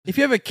If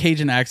you have a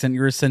Cajun accent,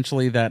 you're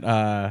essentially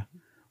that,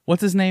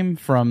 what's his name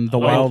from the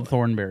Wild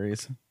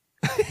Thornberries?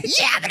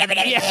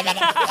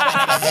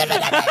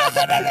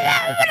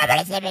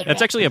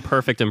 That's actually a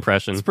perfect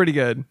impression. It's pretty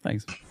good.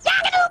 Thanks.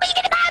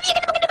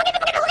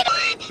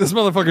 This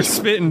motherfucker's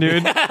spitting,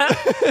 dude.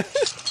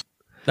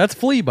 That's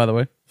Flea, by the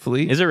way.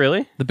 Flea? Is it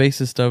really? The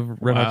bassist of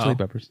Red Hot Wow. Chili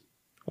Peppers.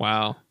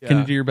 Wow. Can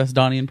you do your best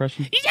Donnie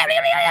impression?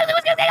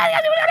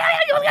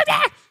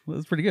 Well,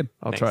 that's pretty good.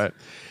 I'll try it.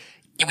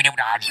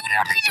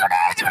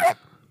 A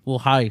little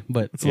high,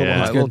 but It's a little, Yeah.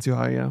 high, a little too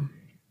high, yeah.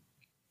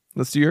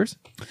 Let's do yours.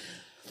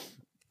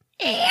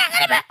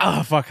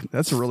 oh fuck.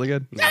 That's really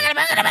good.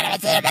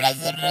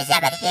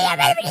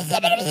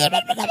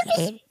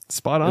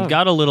 Spot on. It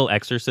got a little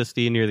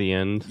exorcist-y near the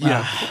end.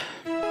 Yeah.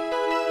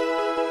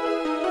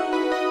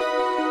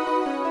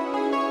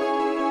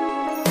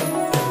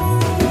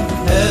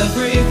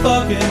 Every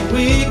fucking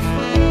week,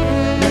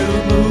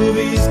 new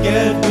movies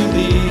get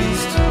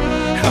released.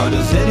 How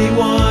does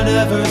anyone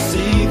ever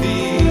see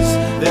these?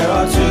 There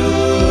are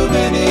too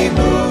many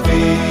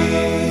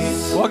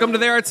movies. Welcome to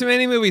There Are Too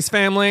Many Movies,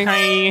 family.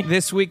 Hi.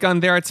 This week on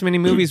There Are Too Many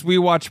Movies, we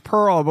watch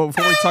Pearl. But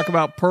before we talk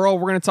about Pearl,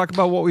 we're going to talk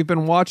about what we've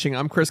been watching.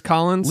 I'm Chris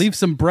Collins. Leave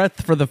some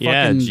breath for the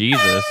Yeah, fucking...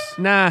 Jesus.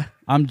 Nah.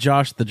 I'm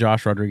Josh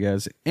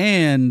Rodriguez,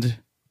 and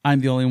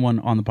I'm the only one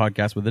on the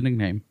podcast with a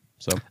nickname.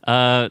 So,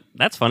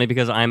 That's funny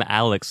because I'm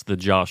Alex the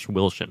Josh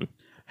Wilson.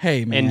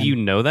 hey, man. And you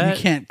know that?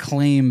 You can't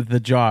claim the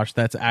Josh.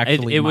 That's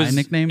actually my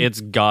nickname.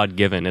 It's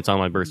God-given. It's on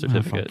my birth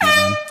certificate.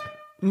 Fuck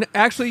you, man.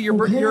 Actually,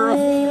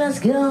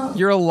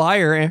 you're a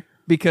liar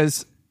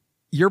because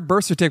your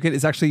birth certificate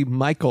is actually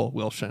Michael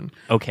Wilson.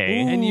 Okay.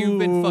 And you've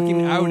been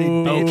fucking outed,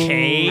 bitch.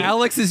 Okay.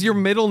 Alex is your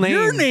middle name.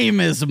 Your name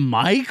is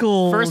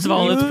Michael. First of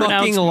all, it's fucking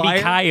pronounced liar.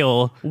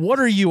 Mikhail. What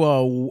are you,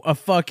 a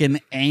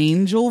fucking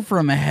angel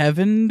from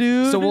heaven,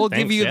 dude? So we'll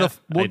Thanks, give you yeah.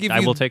 I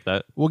will take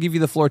that. We'll give you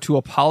the floor to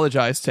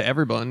apologize to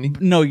everyone.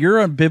 No, you're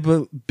a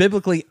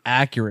biblically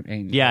accurate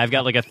angel. Yeah, I've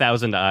got like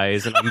 1,000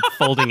 eyes, and I'm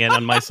folding in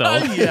on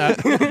myself. Yeah.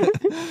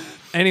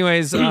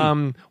 Anyways,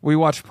 we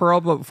watched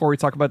Pearl, but before we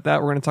talk about that,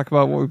 we're going to talk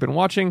about what we've been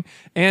watching.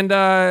 And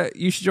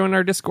you should join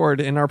our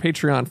Discord and our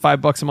Patreon.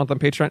 $5 a month on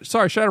Patreon.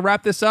 Sorry, should I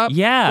wrap this up?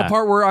 Yeah. The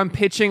part where I'm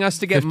pitching us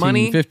to get 15,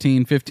 money.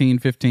 15.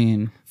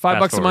 $5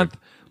 a forward. month.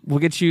 We'll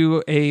get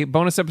you a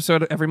bonus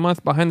episode every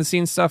month, behind the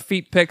scenes stuff,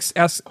 feet pics,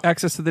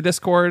 access to the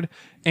Discord,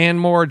 and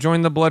more.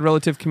 Join the Blood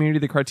Relative community,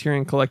 the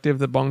Criterion Collective,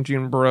 the Bong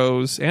Joon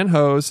Bros and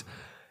Hoes,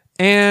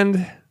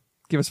 and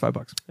give us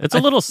 $5. It's a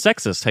little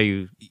sexist how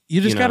you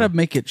You just know. got to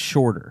make it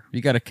shorter.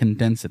 You got to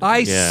condense it. I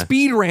Yeah.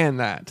 speed ran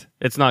that.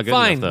 It's not good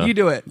Fine, enough, though. you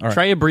do it.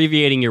 Try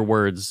abbreviating your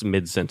words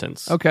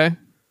mid-sentence. Okay.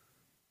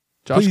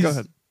 Josh, Please. go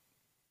ahead.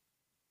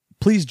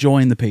 Please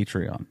join the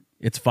Patreon.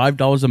 It's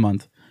 $5 a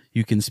month.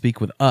 You can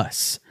speak with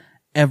us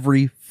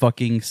every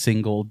fucking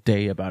single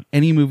day about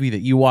any movie that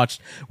you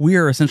watched. We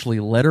are essentially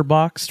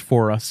letterboxed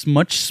for a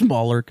much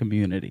smaller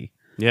community.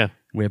 Yeah.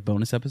 We have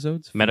bonus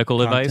episodes,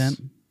 Medical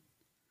advice.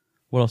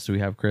 What else do we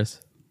have,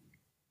 Chris?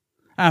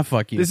 Ah,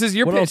 fuck you. This is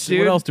your what pitch, else, dude.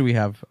 What else do we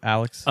have,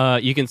 Alex?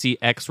 You can see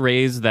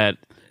X-rays that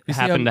You see,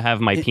 happen to have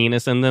my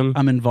penis in them.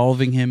 I'm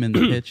involving him in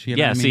the pitch. You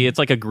know yeah, what I see, mean? it's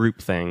like a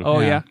group thing. Oh,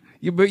 Yeah.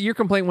 yeah. But your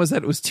complaint was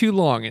that it was too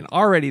long, and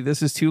already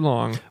this is too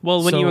long.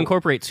 Well, when you So-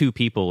 incorporate two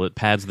people, it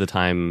pads the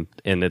time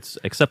and it's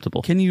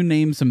acceptable. Can you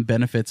name some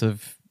benefits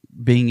of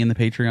being in the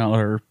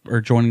Patreon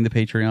or joining the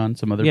Patreon?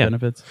 Some other Yeah.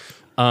 benefits?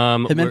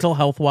 We're- Mental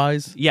health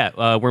wise?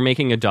 Yeah, we're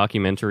making a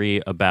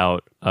documentary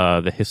about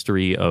the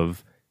history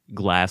of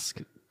glass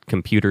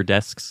computer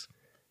desks,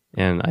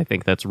 and I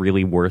think that's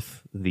really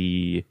worth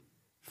the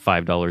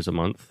 $5 a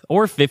month,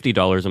 or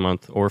 $50 a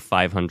month, or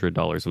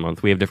 $500 a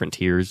month. We have different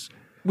tiers.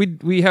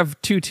 We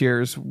have two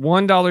tiers.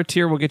 $1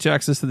 tier will get you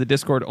access to the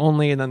Discord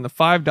only, and then the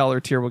 $5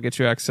 tier will get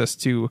you access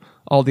to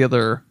all the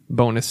other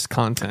bonus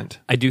content.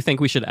 I do think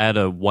we should add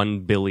a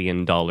 $1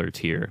 billion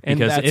tier, And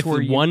because that's if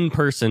where you- one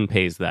person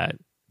pays that,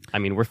 I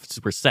mean, we're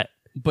set.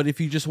 But if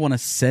you just want to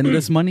send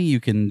us money, you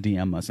can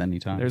DM us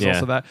anytime. There's Yeah.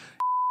 also that.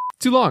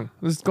 Too long.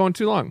 This is going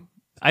too long.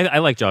 I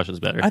like Josh's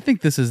better. I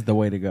think this is the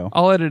way to go.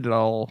 I'll edit it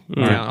all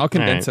down. I'll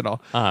condense it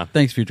all.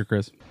 Thanks, future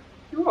Chris.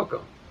 You're welcome.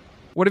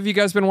 What have you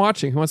guys been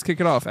watching? Who wants to kick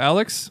it off?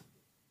 Alex?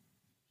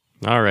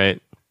 All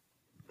right.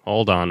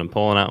 Hold on. I'm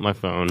pulling out my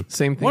phone.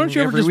 Same thing Why don't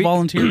you ever every just week.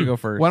 volunteer to go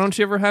first? Why don't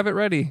you ever have it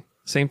ready?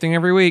 Same thing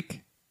every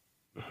week.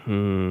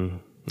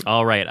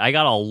 All right. I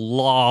got a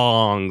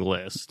long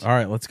list. All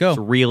right, let's It's go.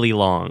 really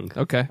long.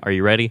 Okay. Are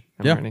you ready?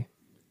 I'm Yeah. ready.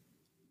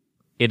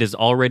 It is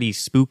already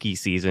spooky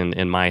season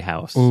in my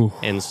house. Ooh.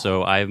 And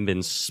so I've been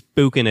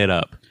spooking it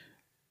up.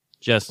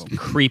 Just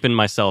creeping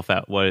myself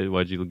out.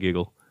 Why'd you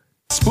giggle?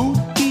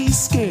 Spooky,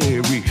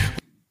 scary.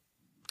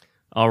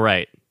 All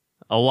right.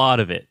 A lot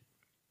of it.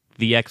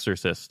 The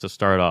Exorcist to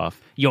start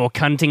off. Your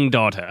cunting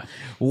daughter.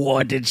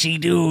 What did she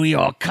do,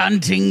 your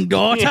cunting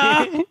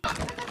daughter?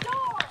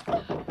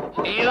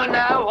 You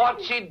know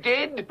what she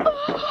did?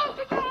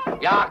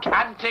 Your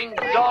canting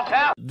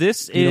daughter?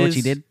 This You know is what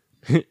she did?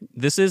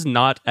 This is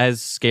not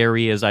as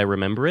scary as I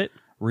remember it.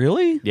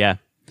 Really? Yeah.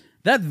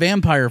 That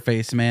vampire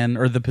face, man,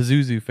 or the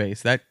Pazuzu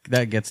face, that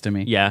gets to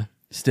me. Yeah.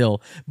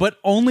 still, but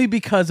only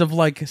because of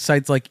like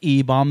sites like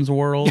E-Bombs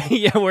World.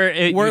 Yeah, where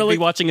you'd like- be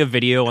watching a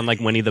video on like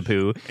Winnie the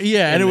Pooh.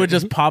 Yeah, and it would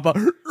just pop up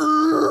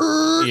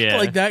Yeah.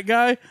 like that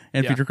guy,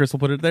 and Future Chris will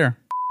put it there.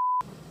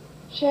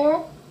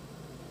 Sheriff?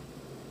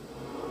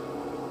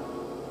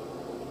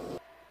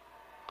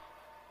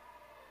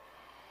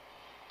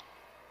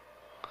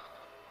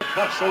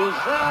 Apostles the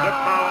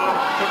power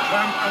to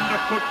tramp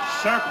underfoot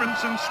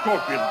serpents and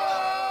scorpions.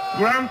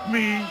 Grant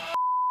me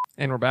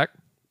And we're back.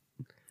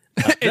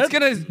 It's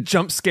gonna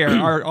jump scare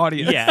our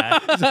audience. Yeah.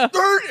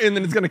 And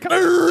then it's gonna cut.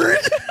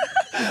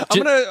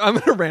 I'm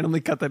gonna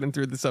randomly cut that in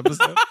through this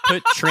episode.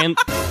 Put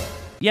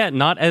Yeah,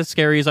 not as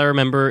scary as I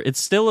remember. It's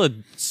still a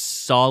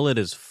solid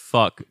as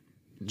fuck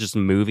just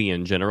movie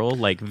in general.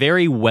 Like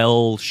very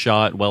well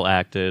shot, well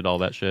acted, all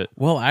that shit.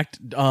 Well,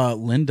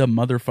 Linda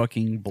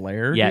motherfucking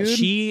Blair. Yeah, dude.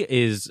 she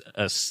is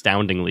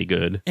astoundingly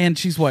good. and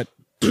she's what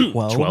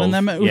 12 in 12,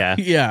 that movie. yeah.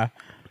 yeah,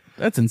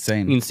 that's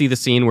insane. You can see the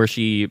scene where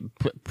she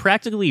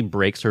practically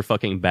breaks her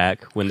fucking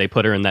back when they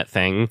put her in that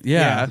thing.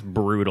 Yeah. It's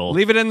brutal.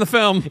 Leave it in the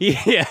film.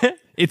 Yeah,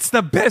 It's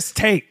the best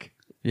take.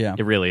 Yeah,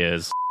 it really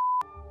is.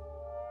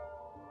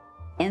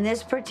 In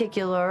this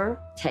particular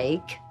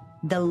take,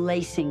 the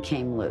lacing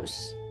came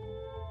loose.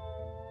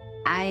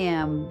 I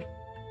am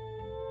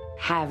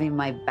having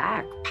my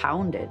back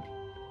pounded.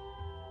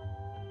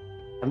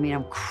 I mean,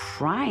 I'm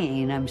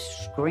crying, I'm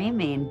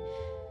screaming.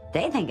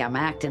 They think I'm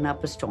acting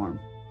up a storm.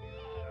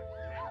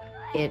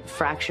 It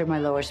fractured my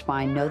lower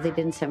spine. No, they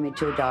didn't send me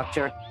to a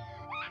doctor.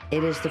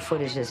 It is the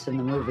footage that's in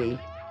the movie.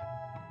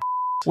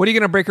 What are you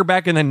gonna break her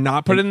back and then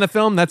not put it in the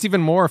film? That's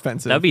even more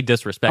offensive. That'd be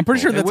disrespectful. I'm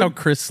pretty sure that's how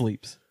Chris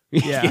sleeps.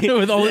 yeah.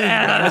 With all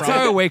That's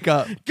how I wake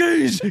up.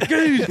 Gage.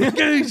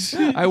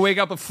 I wake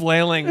up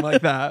flailing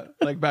like that,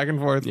 like back and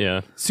forth. Yeah.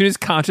 As soon as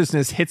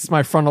consciousness hits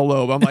my frontal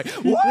lobe, I'm like,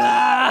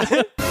 "Wah!"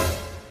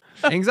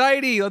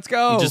 Anxiety. Let's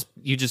go.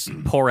 You just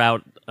pour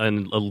out a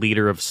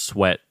liter of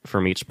sweat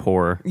from each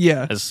pore.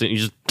 Yeah. As soon you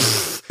just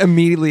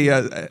Immediately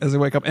as I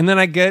wake up, and then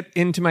I get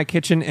into my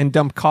kitchen and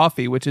dump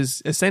coffee, which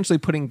is essentially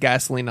putting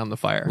gasoline on the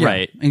fire. Yeah,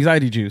 Right.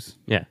 Anxiety juice,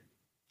 yeah.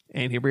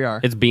 And here we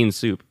are. It's bean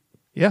soup.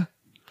 Yeah.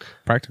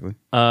 practically.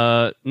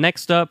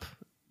 Next up,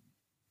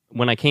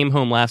 when I came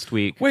home last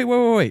week.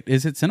 Wait.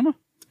 Is it cinema?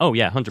 Oh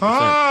yeah,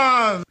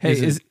 100%. Hey,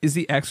 is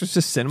The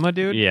Exorcist cinema,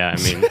 dude? Yeah,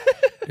 I mean,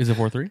 Is it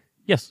 4-3?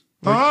 yes.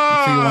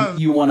 So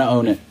you want to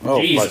own it? Oh,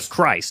 Jesus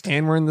Christ.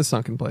 And we're in the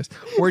sunken place.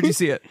 Where'd you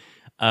see it?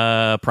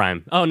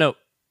 Prime. Oh no.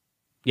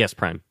 Yes,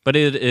 Prime. But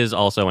it is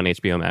also on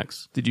HBO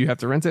Max. Did you have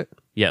to rent it?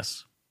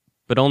 Yes.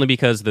 But only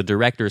because the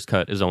director's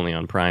cut is only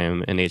on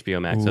Prime and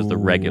HBO Max has the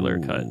regular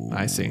cut.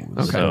 I see.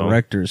 Okay. So-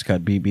 Director's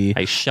cut, BB.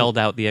 I shelled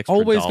out the extra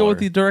Always go dollar. with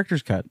the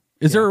director's cut.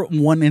 Is there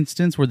one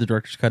instance where the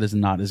director's cut is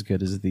not as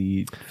good as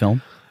the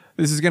film?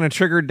 This is going to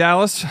trigger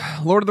Dallas.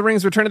 Lord of the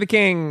Rings: Return of the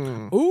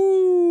King.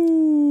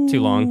 Ooh, Too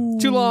long.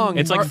 Too long.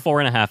 It's like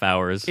 4.5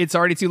 hours. It's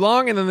already too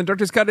long, and then the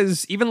director's cut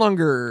is even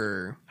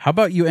longer. How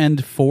about you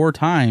end 4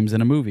 times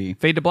in a movie?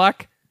 Fade to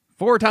black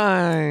 4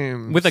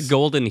 times. with a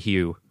golden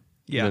hue.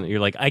 Yeah. And you're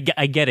like, I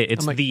get it.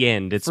 It's I'm like, the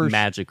end. It's for sh-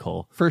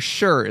 magical. For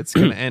sure, it's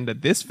going to end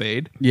at this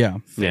fade. Yeah,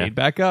 Fade Yeah.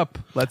 back up.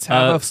 Let's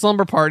have a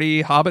slumber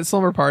party, Hobbit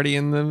slumber party,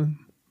 and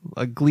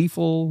a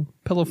gleeful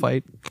pillow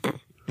fight. You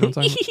know what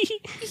I'm talking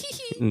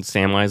about? And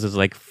Samwise is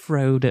like,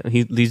 Frodo.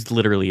 He's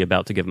literally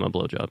about to give him a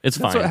blowjob. It's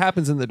That's fine. what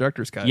happens in the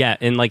director's cut. Yeah,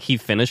 and like he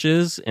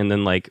finishes, and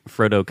then like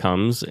Frodo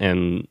comes,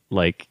 and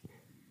like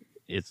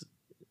it's.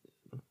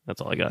 That's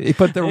all I got. He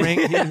put the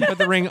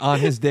ring on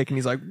his dick, and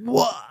he's like,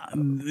 "What?"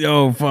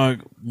 Oh fuck!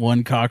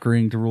 One cock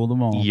ring to rule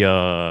them all.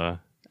 Yeah,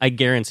 I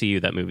guarantee you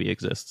that movie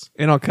exists.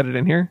 And I'll cut it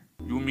in here.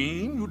 You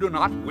mean you do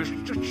not wish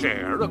to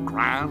share a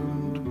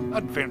grand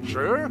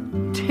adventure?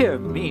 Dear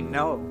me,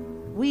 no.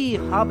 We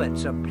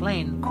hobbits are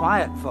plain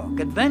quiet folk.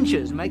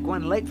 Adventures make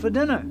one late for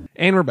dinner.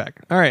 And we're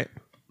back. All right.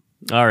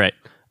 All right.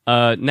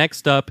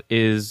 Next up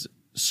is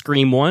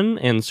Scream 1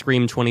 and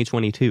Scream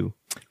 2022.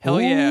 Hell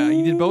yeah,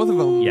 you did both of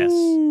them. Yes.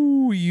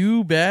 Ooh,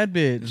 you bad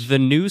bitch. The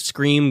new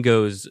Scream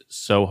goes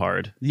so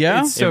hard.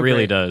 Yeah, It's so it really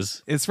great.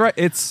 does. It's right.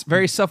 It's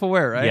very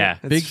self-aware, right? Yeah.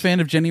 It's- big fan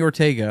of Jenny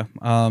Ortega.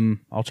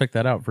 I'll check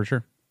that out for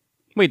sure.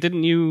 Wait,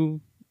 didn't you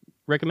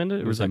recommend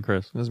it? Or was that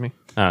Chris? It was me.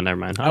 Oh, never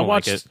mind. I I don't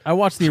watched. like it. I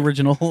watched the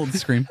original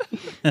Scream.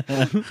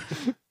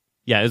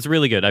 Yeah, it's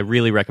really good. I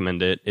really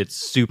recommend it. It's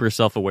super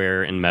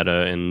self-aware and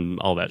meta and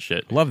all that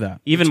shit. Love that.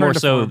 Even Return more to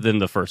so form. than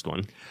the first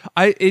one.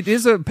 It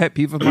is a pet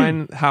peeve of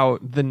mine how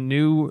the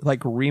new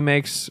like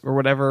remakes or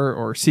whatever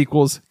or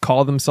sequels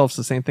call themselves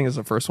the same thing as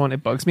the first one.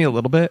 It bugs me a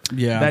little bit.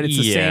 Yeah. that it's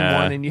the same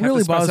Yeah. one and you Really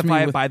have to bothers me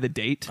specify it with- by the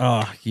date.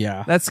 Oh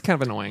yeah. That's kind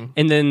of annoying.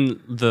 And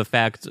then the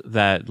fact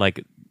that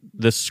like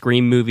the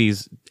Scream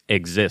movies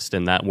exist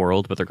in that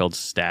world, but they're called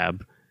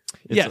Stab.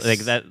 It's Yes. like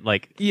that.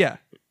 Like Yeah,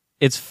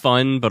 it's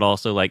fun, but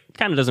also like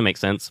kind of doesn't make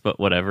sense. But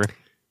whatever.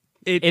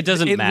 It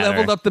doesn't It matter.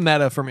 leveled up the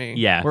meta for me.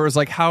 Yeah. where it was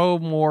like, how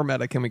more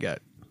meta can we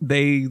get?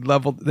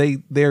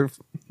 They're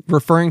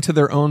referring to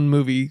their own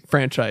movie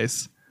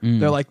franchise.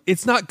 They're like,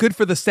 it's not good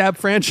for the Stab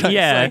franchise.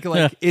 Yeah.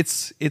 like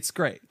it's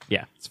great.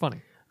 Yeah. It's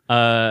funny.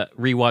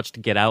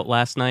 Rewatched Get Out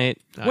last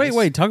night.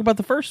 Wait, talk about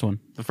the first one.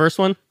 The first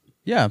one,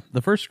 Yeah,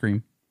 the first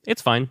Scream.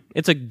 it's fine.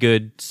 It's a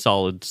good,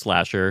 solid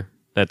slasher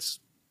that's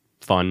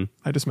fun.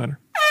 I just met her.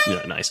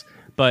 Yeah, nice.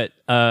 But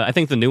I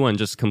think the new one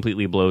just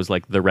completely blows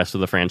like the rest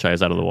of the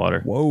franchise out of the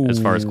water. Whoa. As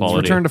far as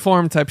quality. Return to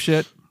form type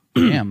shit.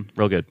 Damn.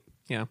 Real good.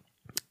 Yeah.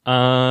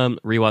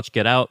 Rewatched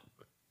Get Out.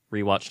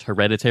 Rewatched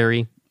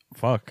Hereditary.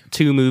 Fuck.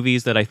 2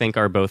 movies that I think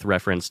are both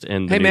referenced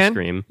in the Hey new man,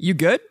 Scream. you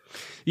good?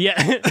 Yeah.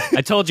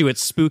 I told you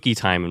it's spooky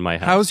time in my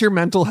house. How's your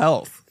mental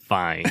health?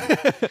 Fine.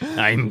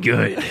 I'm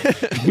good.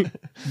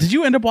 Did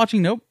you end up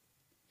watching Nope?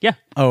 Yeah.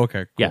 Oh,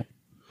 okay. Cool.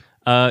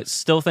 Yeah.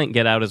 Still think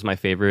Get Out is my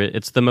favorite.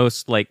 It's the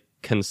most like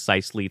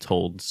concisely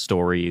told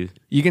story.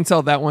 You can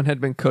tell that one had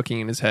been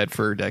cooking in his head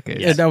for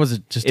decades. Yeah, that was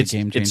just a It's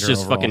game changer. It's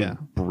just overall.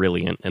 fucking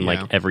brilliant in Yeah.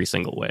 like every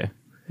single way.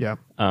 Yeah.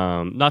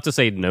 Not to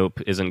say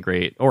Nope isn't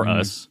great or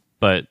Us,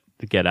 but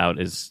Get Out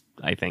is,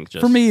 I think,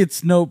 just For me,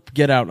 it's Nope,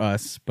 Get Out,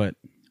 Us, but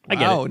I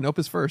get Wow, it. Nope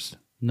is first.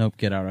 Nope,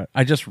 Get Out.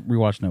 I just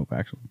rewatched Nope,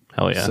 actually.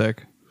 Hell yeah.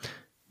 Sick.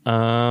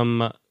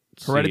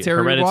 Let's see.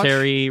 Hereditary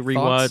Hereditary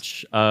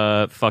rewatch?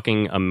 rewatch.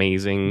 Fucking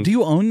amazing. Do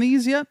you own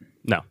these yet?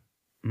 No.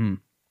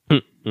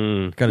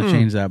 Got to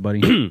change that,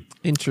 buddy.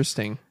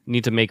 Interesting.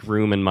 Need to make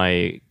room in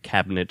my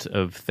cabinet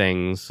of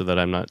things so that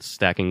I'm not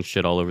stacking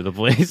shit all over the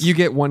place. You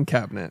get one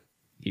cabinet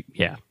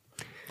Yeah.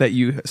 that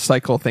you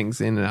cycle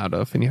things in and out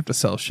of, and you have to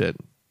sell shit.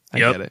 I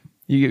Yep. get it.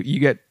 You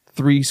get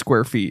 3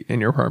 square feet in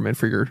your apartment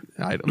for your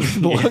items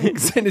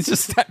belongings, and it's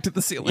just stacked to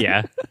the ceiling.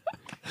 Yeah.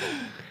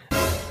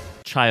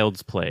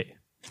 Child's Play.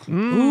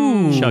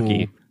 Ooh.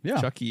 Chucky. Yeah.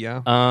 Chucky.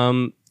 Yeah.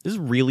 This is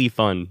really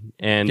fun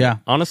and Yeah.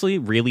 honestly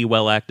really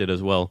well acted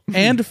as well.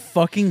 And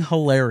fucking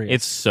hilarious.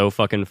 It's so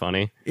fucking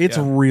funny. It's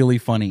Yeah. really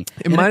funny.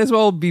 It might as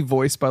well be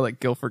voiced by like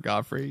Guilford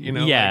Godfrey. You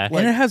know. Yeah.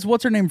 Like, And it has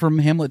what's her name from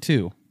Hamlet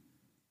too?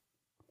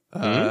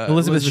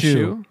 Elizabeth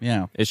Shue.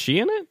 Yeah. Is she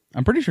in it?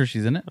 I'm pretty sure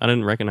she's in it. I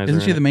didn't recognize her.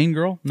 Isn't she in the it. main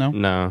girl? No.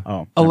 No.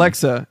 Oh.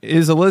 Alexa,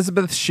 is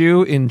Elizabeth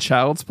Shue in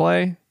Child's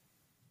Play?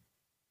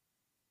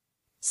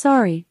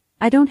 Sorry,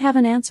 I don't have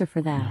an answer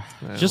for that.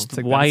 I Just don't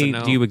think why that's a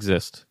no. do you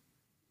exist?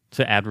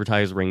 To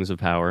advertise Rings of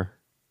Power.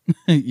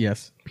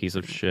 Yes. Piece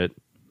of shit.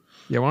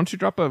 Yeah, why don't you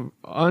drop a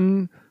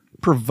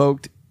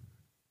unprovoked,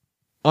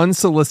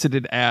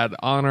 unsolicited ad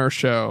on our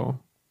show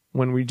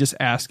when we just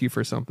ask you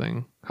for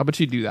something? How about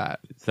you do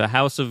that? The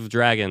House of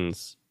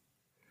Dragons.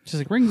 She's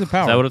like Rings of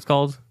Power. Is that what it's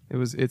called?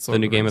 It's The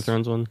new Game of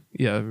Thrones one?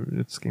 Yeah,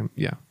 it's game.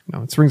 Yeah,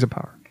 no, it's Rings of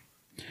Power.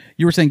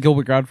 You were saying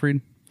Gilbert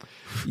Gottfried?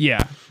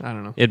 Yeah, I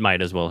don't know. It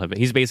might as well have been.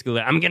 He's basically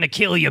like, I'm going to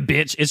kill you,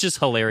 bitch. It's just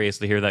hilarious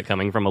to hear that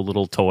coming from a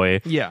little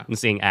toy. Yeah. And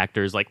seeing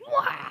actors like,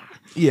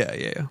 Yeah.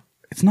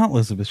 It's not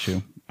Elizabeth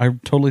Shue. I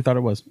totally thought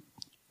it was.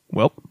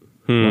 Well,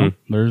 Well,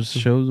 there's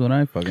shows that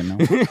I fucking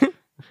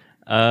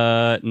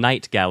know.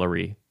 Night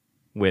Gallery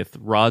with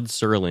Rod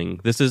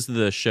Serling. This is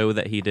the show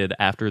that he did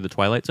after The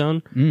Twilight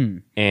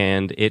Zone.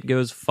 And it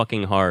goes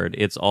fucking hard.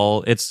 It's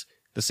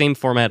the same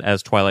format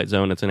as Twilight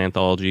Zone. It's an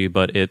anthology,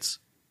 but it's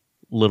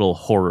little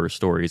horror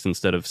stories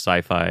instead of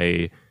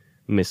sci-fi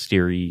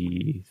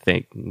mystery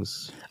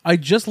things. I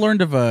just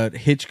learned of a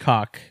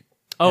Hitchcock.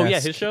 Oh, yeah,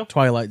 his show?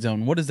 Twilight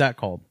Zone. What is that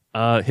called?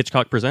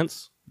 Hitchcock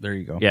Presents. There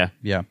you go. Yeah.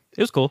 Yeah.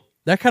 It was cool.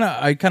 I kind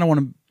of want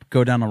to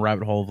go down a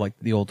rabbit hole of like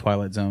the old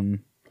Twilight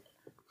Zone.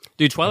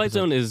 Dude, Twilight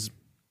Zone is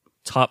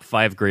top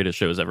 5 greatest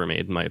shows ever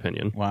made, in my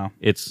opinion. Wow.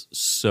 It's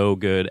so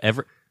good.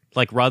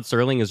 Like, Rod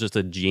Serling is just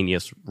a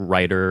genius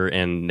writer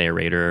and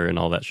narrator and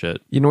all that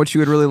shit. you know what you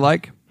would really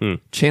like?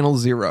 Channel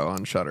Zero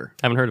on Shudder.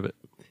 Haven't heard of it.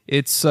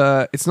 It's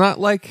not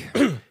like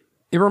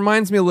it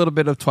reminds me a little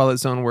bit of Twilight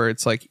Zone, where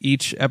it's like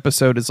each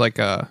episode is like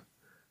a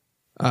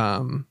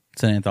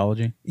It's an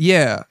anthology.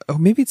 yeah. Oh,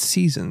 maybe it's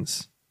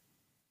seasons.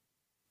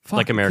 Fuck,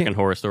 Like I American can't-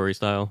 Horror Story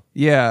style.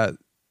 Yeah.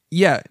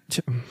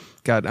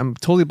 God, I'm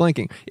totally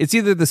blanking. It's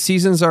either the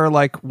seasons are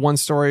like one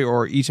story,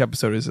 or each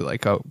episode is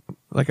like a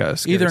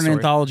scary Either an story.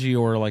 anthology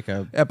or like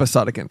a.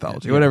 episodic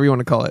anthology, whatever you want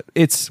to call it.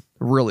 It's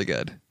really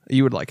good.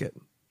 You would like it.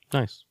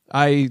 Nice.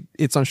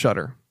 It's on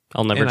Shudder.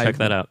 I'll never And check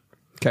that out.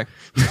 Okay.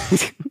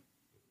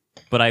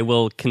 But I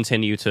will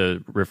continue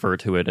to refer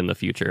to it in the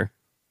future.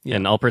 Yeah.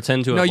 And I'll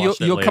pretend to have No,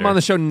 watched it you'll come later. on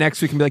the show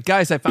next week and be like,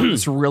 guys, I found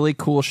this really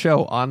cool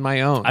show on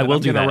my own. I will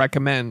I'm do gonna that.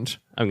 recommend.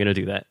 I'm going to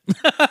do that.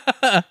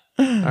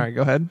 All right,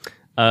 go ahead.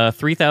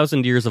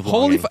 3,000 Years of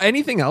Holy, Longing.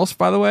 anything else,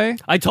 by the way?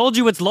 I told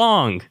you it's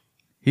long.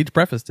 He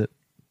prefaced it.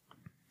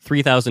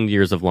 3,000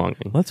 Years of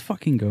Longing. Let's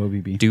fucking go,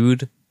 BB.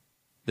 Dude,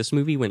 this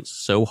movie went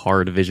so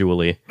hard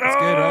visually. It's good,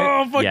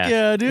 right? Oh, fuck Yeah.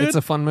 yeah, dude. It's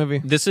a fun movie.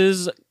 This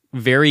is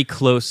very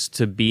close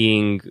to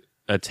being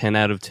a 10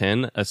 out of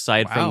 10,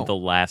 aside Wow. from the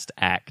last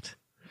act.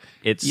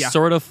 It Yeah.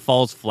 sort of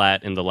falls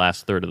flat in the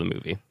last third of the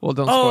movie. Well,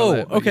 don't spoil Oh,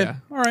 it. but okay. yeah.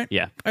 All right.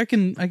 Yeah. I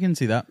can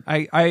see that.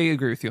 I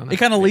agree with you on that. It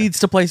kind of leads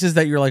to places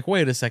that you're like,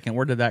 wait a second,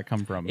 where did that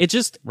come from? It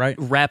just Right.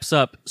 wraps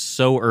up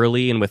so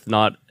early and with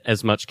not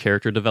as much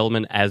character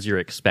development as you're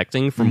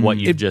expecting from what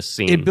you've just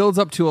seen. It builds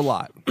up to a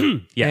lot.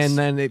 Yes. And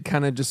then it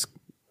kind of just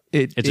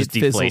it just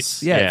fizzles.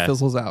 deflates. Yeah, Yeah. it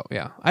fizzles out.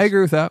 Yeah, I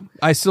agree with that.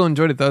 I still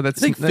enjoyed it though. I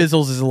think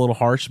fizzles is a little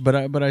harsh, but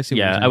I see. What you're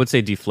Yeah, saying. I would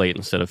say deflate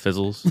instead of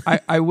fizzles.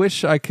 I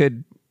wish I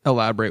could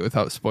elaborate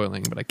without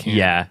spoiling, but I can't.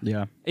 Yeah.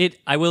 Yeah.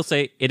 I will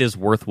say it is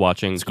worth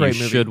watching. It's a great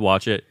you movie. should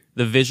watch it.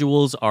 The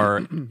visuals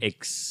are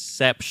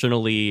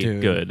exceptionally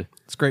Dude. good.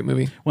 It's a great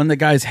movie. When the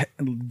guy's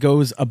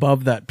goes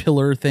above that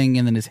pillar thing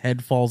and then his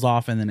head falls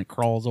off and then it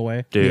crawls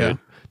away. Dude. Yeah,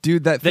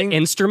 dude, that The thing.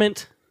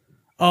 instrument?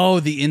 Oh,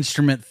 the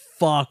instrument.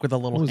 Fuck, with the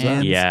little was that?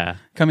 hands Yeah.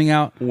 coming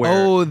out.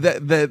 Oh,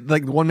 that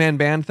like one man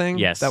band thing.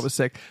 Yes. that was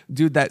sick,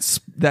 dude. That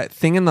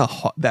thing in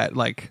the that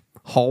like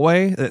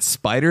hallway, that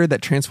spider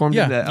that transformed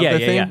Yeah. into that Yeah, other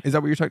yeah, thing. yeah. Is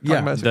that what you're talking Yeah.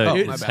 about? The- Oh,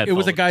 it- my it's bad. It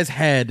was a guy's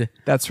head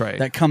That's right.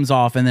 that comes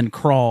off and then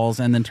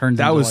crawls and then turns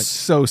That into was like,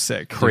 so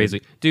sick.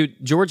 Crazy. Dude,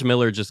 George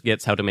Miller just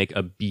gets how to make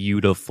a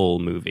beautiful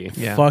movie.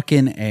 Yeah.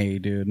 fucking A,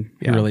 dude.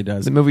 Yeah. He really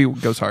does. The movie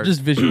goes hard.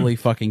 Just visually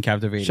fucking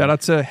captivating. Shout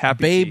out to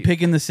Happy Babe Feet.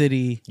 Pig in the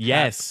City.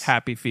 Yes.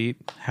 Happy Feet.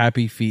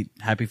 Happy Feet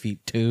 2. Happy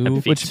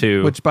Feet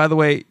 2. Which, by the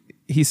way,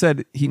 he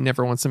said he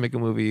never wants to make a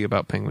movie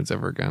about penguins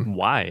ever again.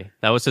 Why?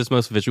 That was his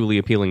most visually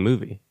appealing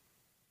movie.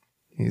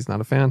 He's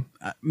not a fan.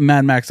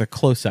 Mad Max a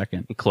close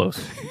second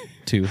Close.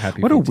 to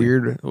Happy What a Feet 2.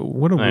 weird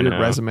I know.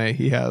 resume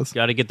he has.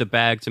 Got to get the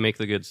bag to make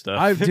the good stuff.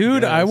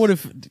 I would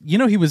have. You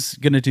know, he was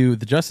gonna do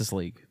the Justice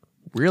League,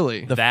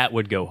 Really, that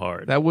would go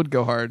hard. that would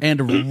go hard.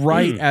 and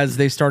right as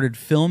they started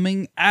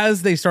filming,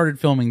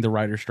 the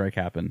writer's strike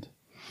happened,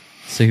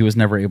 so he was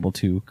never able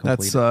to complete. That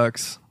it.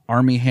 sucks.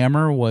 Army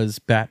Hammer was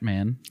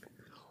Batman.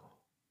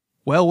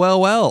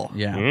 Well.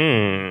 Yeah,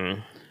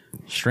 Mm.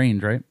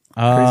 strange, right?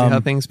 Crazy how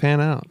things pan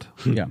out.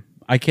 Yeah,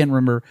 I can't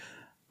remember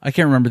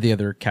the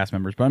other cast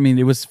members, but I mean,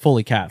 it was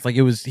fully cast. Like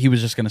he was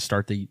just going to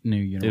start the new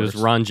universe. It was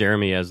Ron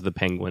Jeremy as the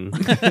Penguin.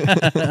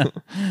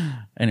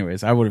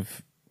 Anyways, I would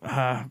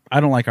have. I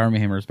don't like Army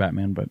Hammer as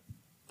Batman, but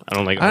I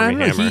don't like I Army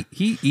don't know. Hammer.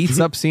 He eats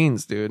up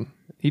scenes, dude.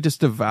 He just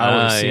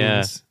devours scenes.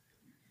 Yeah.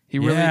 He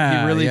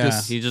really Yeah.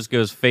 just He just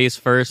goes face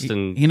first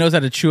and he knows how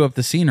to chew up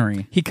the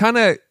scenery. he kind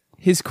of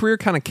his career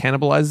kind of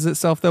cannibalizes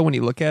itself though when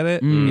you look at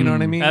it. You know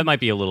what I mean? that might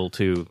be a little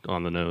too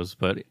on the nose,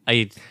 but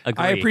I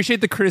agree. I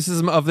appreciate the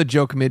criticism of the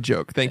joke mid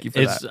joke. Thank you for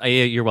that.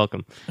 You're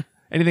welcome.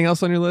 Anything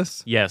else on your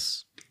list?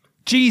 Yes.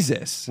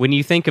 Jesus, When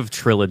you think of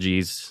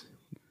trilogies,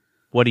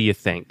 what do you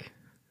think?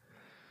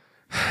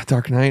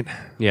 Dark Knight,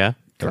 Yeah.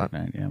 Dark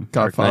Knight, yeah.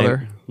 Dark Godfather,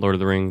 Knight, Lord of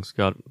the Rings,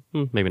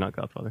 maybe not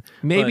Godfather.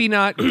 maybe But,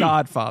 not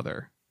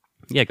Godfather.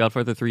 Yeah,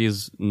 Godfather 3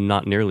 is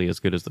not nearly as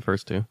good as the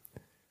first two.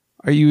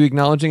 Are you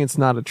acknowledging it's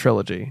not a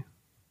trilogy?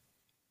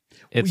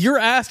 You're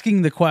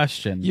asking the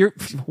question.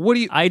 What do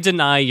you? I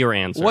deny your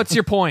answer. What's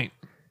your point?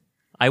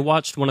 I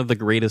watched one of the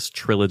greatest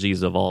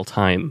trilogies of all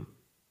time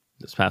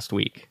this past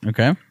week.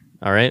 Okay.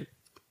 All right.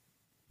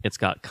 It's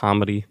got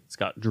comedy. It's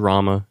got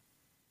drama.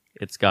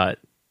 It's got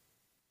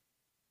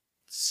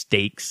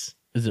stakes.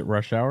 Is it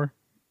Rush Hour?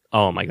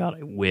 Oh my God,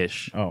 I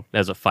wish. Oh.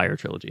 That's a fire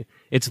trilogy.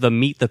 It's the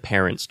Meet the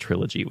Parents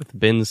trilogy with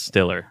Ben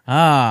Stiller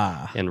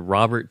Ah, and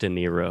Robert De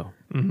Niro.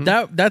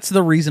 that's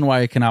the reason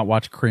why I cannot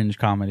watch cringe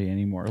comedy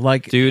anymore.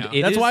 Like, Dude,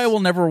 it that's is- why I will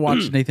never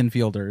watch Nathan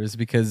Fielder is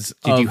because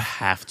Dude, you of-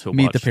 have to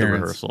Meet watch the the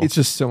Parents. rehearsal. It's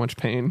just so much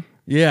pain.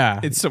 yeah.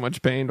 It's so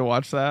much pain to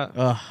watch that.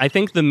 I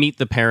think the Meet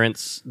the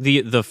Parents,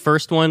 the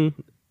first one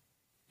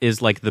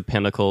is like the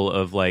pinnacle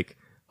of like,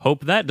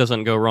 hope that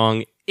doesn't go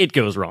wrong. It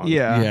goes wrong.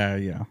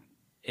 yeah.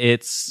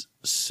 It's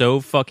so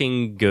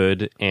fucking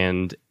good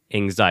and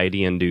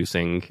anxiety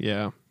inducing.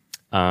 Yeah.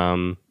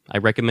 I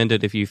recommend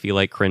it if you feel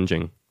like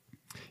cringing.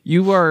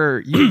 You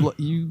are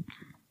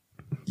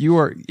you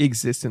are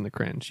exist in the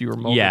cringe. You are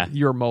molded. Yeah.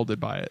 You are molded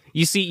by it.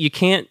 You see, you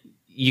can't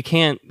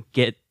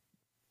get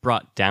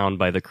brought down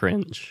by the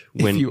cringe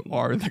when If you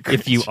are the cringe.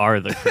 if you are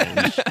the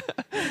cringe.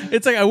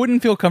 It's like I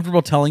wouldn't feel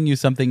comfortable telling you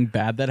something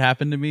bad that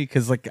happened to me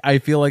because like I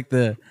feel like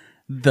the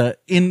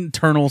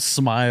internal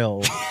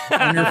smile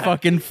on your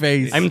fucking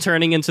face. I'm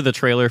turning into the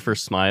trailer for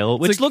Smile,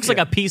 which like- looks like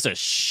a piece of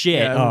shit.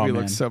 Yeah, that movie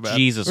man. looks so bad.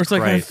 Jesus Or it's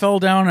like I Christ. fell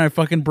down and I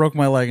fucking broke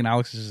my leg, and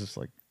Alex is just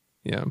like,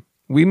 Yeah.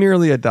 We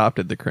merely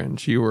adopted the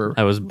cringe. You were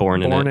I was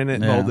born in it.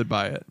 Yeah. molded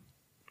by it.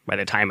 By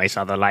the time I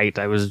saw the light,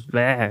 I was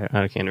I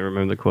can't even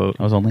remember the quote.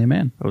 I was only a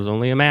man, I was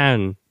only a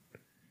man.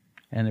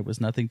 and it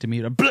was nothing to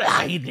me.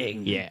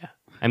 Blinding. Yeah.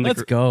 I'm the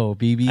Let's go,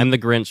 BB. I'm the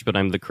Grinch, but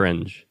I'm the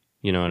cringe.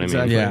 You know what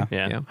Exactly. I mean?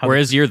 Yeah. Yeah. Yeah.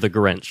 Whereas you're the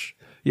Grinch.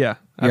 Yeah.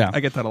 Yeah. I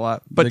get that a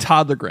lot. But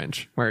Todd the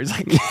Grinch, where he's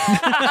like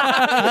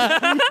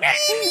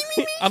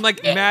I'm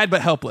like mad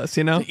but helpless,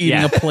 you know? eating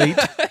Yeah. a plate,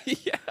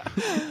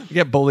 You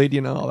get bullied,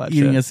 you know, all that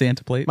eating shit. a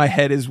Santa plate. My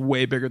head is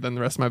way bigger than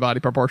the rest of my body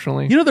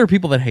proportionally. You know, there are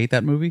people that hate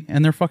that movie,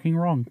 and they're fucking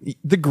wrong.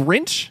 The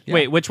Grinch?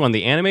 Wait, which one?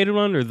 The animated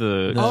one or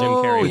the Jim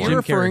Carrey you're one?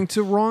 referring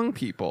to wrong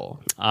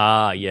people.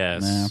 Ah,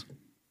 yes. Nah.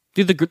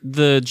 Dude,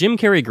 the Jim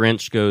Carrey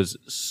Grinch goes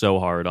so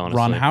hard, honestly.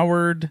 Ron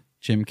Howard,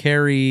 Jim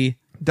Carrey,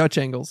 Dutch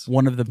angles.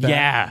 one of the best.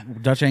 Yeah.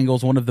 Dutch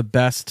Angle's one of the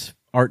best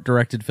art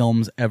directed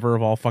films ever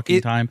of all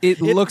fucking time.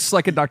 It looks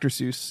like a Dr.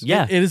 Seuss.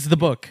 Yeah. It is the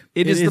book.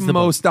 It is the book.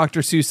 most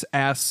Dr. Seuss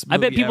ass I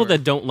bet movie people ever.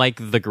 that don't like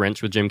The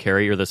Grinch with Jim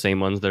Carrey are the same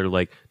ones that are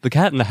like, The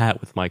Cat in the Hat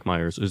with Mike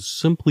Myers is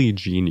simply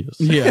genius.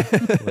 Yeah.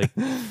 Like,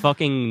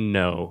 fucking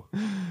no.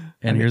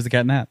 And here's the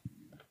Cat in the Hat.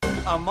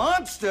 A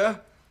monster?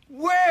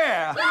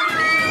 Where?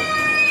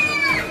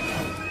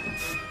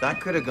 That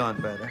could have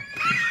gone better.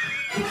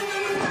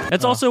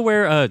 That's also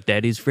where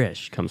Daddy's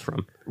Fresh comes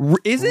from.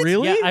 Is it?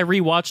 Really? Yeah, I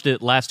rewatched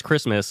it last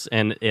Christmas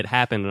and it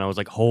happened and I was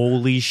like,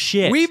 holy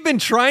shit. We've been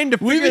trying to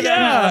figure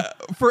that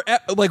out for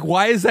like,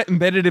 why is that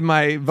embedded in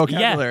my yeah,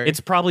 vocabulary? it's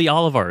probably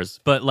all of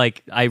ours. But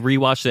like, I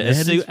rewatched it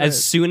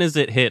as soon as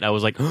it hit. I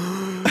was like,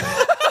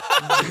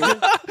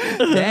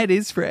 that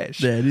is fresh.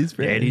 Daddy's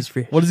Fresh. Daddy's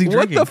Fresh. What is he What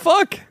drinking? the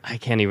fuck? I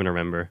can't even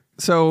remember.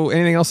 So,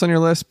 anything else on your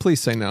list? Please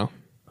say no.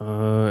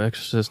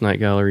 Exorcist, Night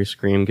Gallery,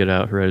 Scream, Get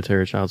Out,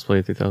 Hereditary, Child's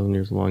Play, 3,000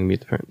 Years Long,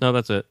 Meet the Parents. No,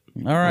 that's it.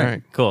 All right. All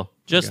right. Cool.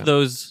 Just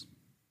those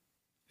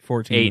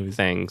 14 8 movies.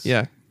 things.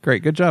 Yeah,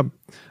 great. Good job.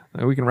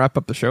 We can wrap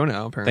up the show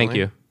now, apparently. Thank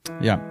you.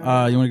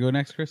 Yeah. You want to go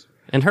next, Chris?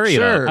 And hurry it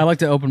Sure. up. I like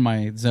to open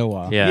my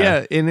Zoa. Yeah.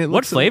 Yeah, and it What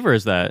looks flavor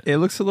is that? It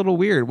looks a little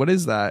weird. What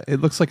is that?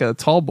 It looks like a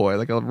tall boy,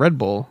 like a Red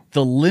Bull.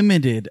 The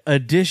limited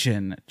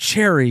edition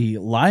cherry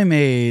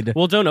limeade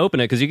Well, don't open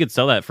it because you could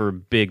sell that for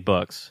big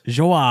bucks.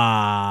 Joa.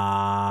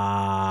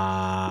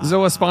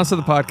 Zoa, sponsor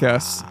the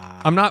podcast.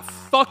 I'm not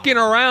fucking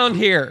around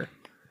here.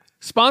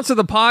 Sponsor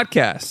the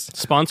podcast.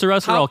 Sponsor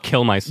us or I'll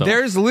kill myself.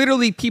 There's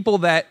literally people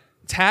that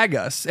tag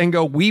us and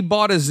go, we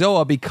bought a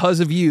Zoa because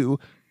of you.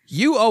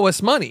 You owe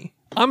us money.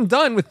 I'm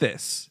done with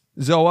this.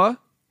 Zoa,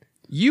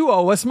 you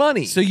owe us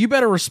money. So you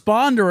better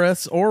respond to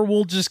us or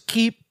we'll just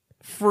keep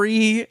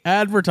free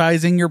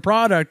advertising your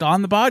product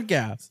on the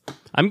podcast.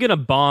 I'm going to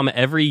bomb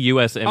every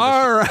U.S. embassy.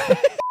 All right.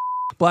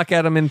 Black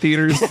Adam in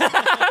theaters.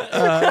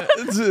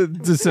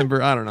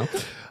 December. I don't know.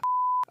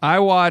 I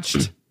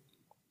watched.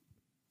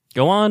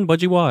 Go on.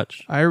 What'd you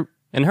watch? And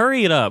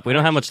hurry it up. We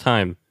don't have much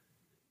time.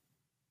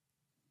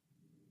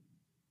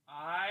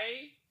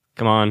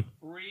 Come on.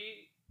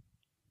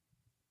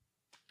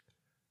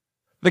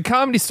 The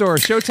Comedy Store,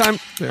 Showtime.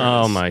 There it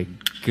Oh is. my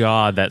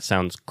God. That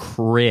sounds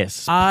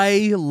crisp.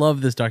 I love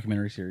this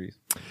documentary series.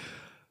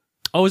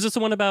 Oh, is this the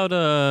one about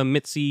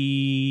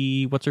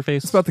Mitzi? What's her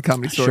face? It's about the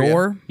Comedy Store.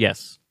 Sure.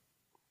 Yes.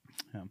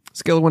 Yeah.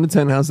 Scale of 1 to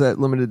 10. How's that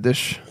limited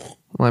dish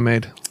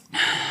limeade?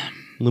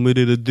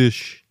 Limited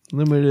dish.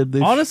 Limited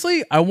dish.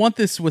 Honestly, I want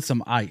this with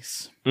some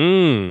ice.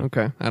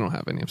 Okay. I don't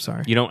have any. I'm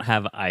sorry. You don't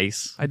have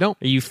ice? I don't.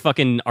 Are you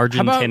fucking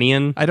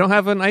Argentinian? I don't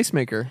have an ice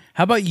maker.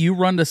 How about you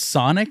run to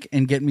Sonic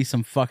and get me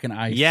some fucking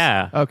ice?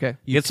 Yeah. Okay.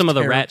 Get some of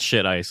the terri- rat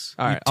shit ice.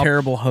 All You right.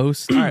 terrible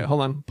host. All right.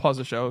 Hold on. Pause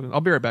the show.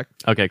 I'll be right back.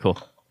 Okay, cool.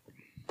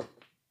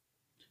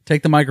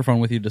 Take the microphone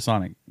with you to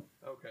Sonic.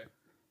 Okay.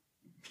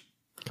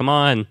 Come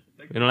on.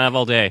 We don't have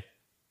all day.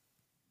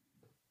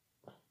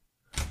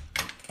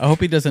 I hope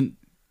he doesn't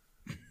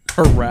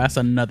harass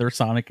another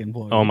Sonic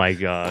employee. Oh my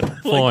God.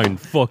 Fine.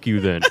 Fuck you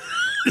then.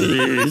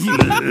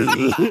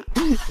 I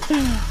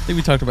think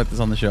we talked about this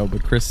on the show,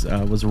 but Chris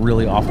was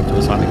really awful to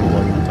a Sonic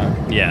employee one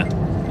time. Yeah.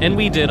 And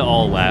we did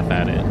all laugh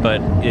at it,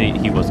 but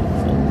he wasn't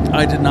full.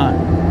 I did not.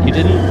 You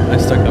didn't? I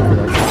stuck up for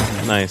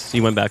that. Nice.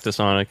 You went back to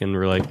Sonic and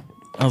were like,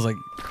 I was like,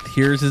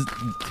 here's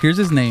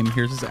his name,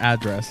 here's his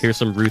address. here's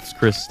some Ruth's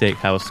Chris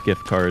Steakhouse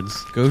gift cards.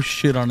 Go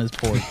shit on his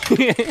porch.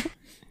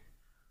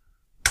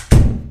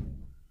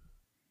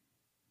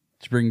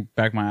 Did you bring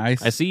back my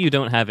ice? I see you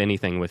don't have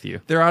anything with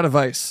you. They're out of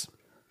ice.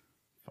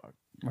 All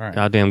right.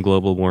 Goddamn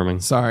global warming.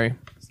 Sorry.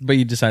 But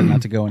you decided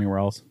not to go anywhere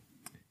else.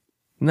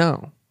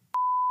 No.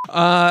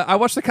 I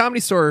watched the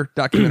Comedy Store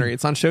documentary.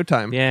 It's on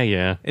Showtime.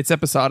 Yeah. It's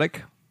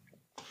episodic.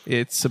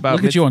 It's about.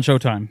 Look at you on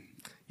Showtime.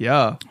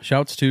 Yeah.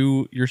 Shouts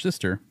to your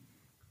sister.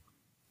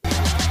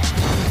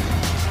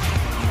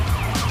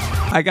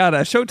 I got a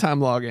Showtime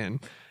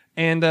login.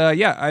 And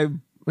yeah, I've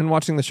been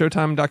watching the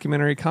Showtime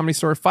documentary Comedy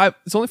Store.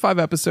 It's only 5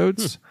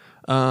 episodes.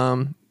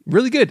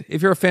 Really good.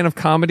 If you're a fan of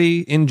comedy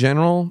in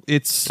general,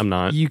 I'm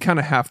not. You kind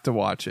of have to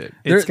watch it.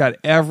 It's got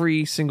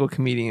every single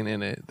comedian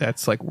in it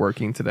that's like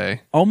working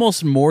today.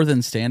 Almost more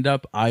than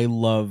stand-up, I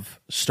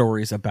love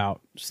stories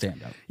about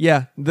stand-up.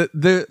 Yeah,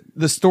 the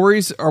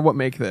stories are what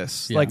make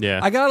this. Yeah. Like, Yeah.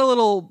 I got a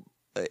little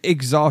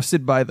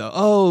exhausted by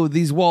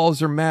these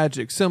walls are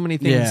magic. So many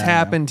things Yeah.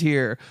 happened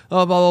here.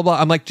 Oh, blah blah blah.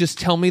 I'm like, just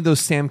tell me those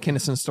Sam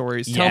Kinison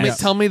stories. Yes.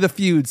 Tell me the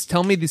feuds.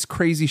 Tell me this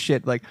crazy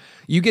shit. Like,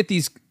 you get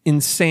these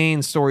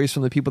insane stories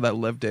from the people that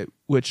lived it,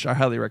 which I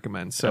highly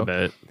recommend. So I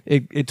bet.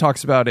 it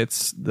talks about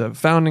the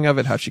founding of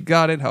it, how she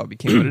got it, how it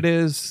became what it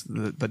is,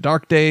 the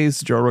dark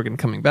days, Joe Rogan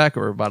coming back,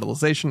 or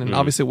revitalization, and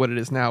obviously what it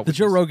is now. The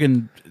Joe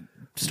Rogan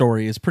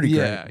story is pretty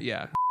Yeah, great.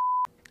 yeah.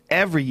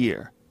 Every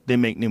year they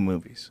make new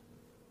movies.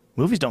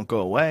 Movies don't go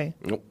away.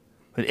 Nope.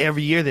 But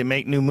every year they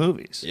make new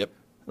movies. Yep.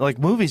 Like,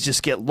 movies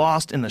just get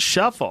lost in the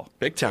shuffle.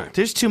 Big time.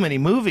 There's too many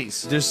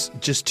movies. There's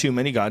just too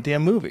many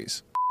goddamn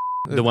movies.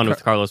 The one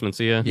with Carlos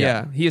Mencia?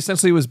 Yeah. He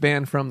essentially was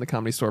banned from the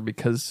Comedy Store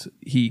because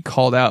he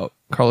called out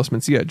Carlos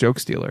Mencia, a joke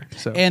stealer.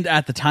 So And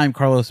at the time,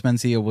 Carlos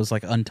Mencia was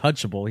like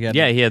untouchable. He had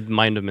Yeah, he had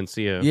Mind of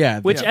Mencia.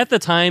 Yeah, Which yeah. at the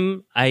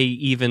time,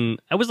 I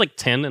was like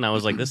 10 and I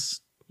was like, this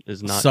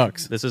is not...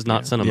 Sucks. This is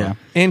not cinema. Yeah.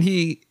 And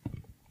he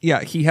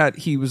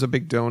was a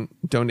big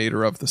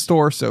donator of the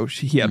store, so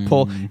he had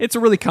pull. It's a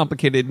really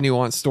complicated,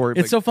 nuanced story.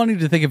 It's so funny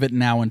to think of it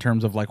now in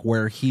terms of like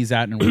where he's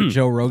at and where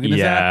Joe Rogan is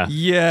Yeah. at.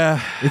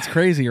 yeah, It's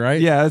crazy,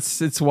 right? yeah,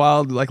 it's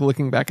wild. Like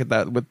looking back at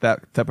that with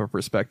that type of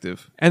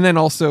perspective, and then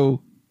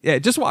also, yeah,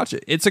 just watch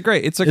it. It's a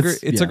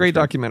great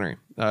documentary.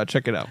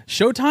 Check it out.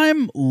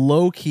 Showtime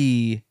low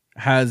key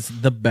has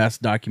the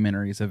best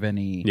documentaries of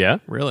any Yeah?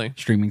 Really,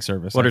 streaming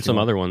service. What I are some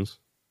feel. other ones?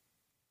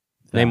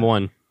 Name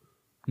one.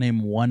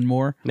 Name one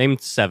more. Name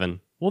 7.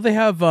 Well, they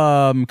have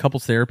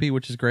couples therapy,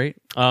 which is great.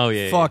 Oh,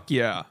 yeah. fuck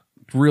yeah,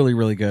 Really,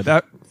 really good.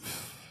 that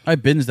I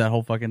binged that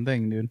whole fucking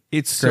thing, dude.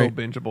 it's so Great.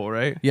 bingeable,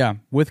 right? Yeah,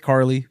 with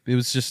Carly, it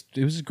was just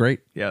great.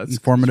 Yeah, it's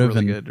informative it's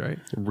really and good, right?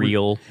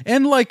 Real.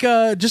 and like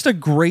just a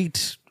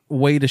great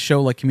way to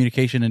show like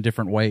communication in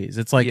different ways.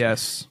 It's like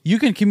Yes, you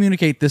can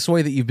communicate this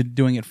way that you've been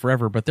doing it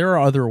forever, but there are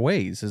other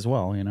ways as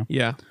well. You know.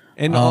 yeah,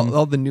 and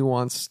all the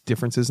nuanced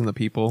differences in the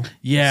people.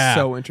 Yeah,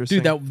 so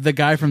interesting, dude. The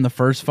guy from the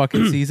first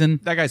fucking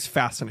season, that guy's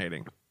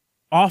fascinating.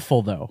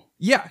 awful though.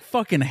 Yeah, I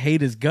fucking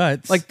hate his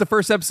guts. like the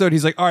first episode,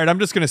 he's like, "All right, I'm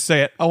just gonna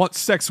say it. I want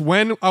sex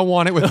when I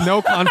want it, with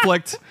no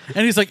conflict."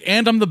 and he's like,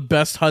 and I'm the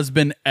best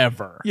husband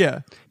ever.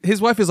 Yeah,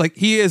 his wife is like,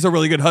 "He is a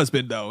really good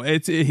husband, though.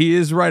 He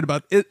is right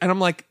about it." And I'm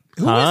like,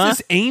 "Who is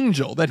this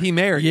angel that he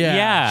married?"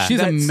 Yeah. she's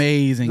That's-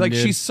 amazing. Like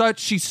dude.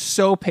 she's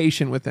so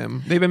patient with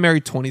him. They've been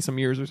married 20 some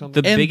years or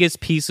something. The And- biggest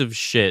piece of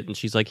shit. And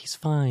she's like, he's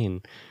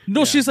fine.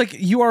 No, she's like,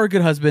 you are a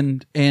good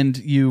husband and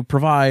you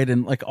provide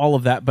and like all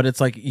of that, but it's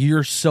like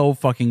you're so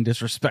fucking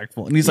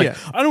disrespectful. And he's like, Yeah.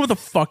 I don't know what the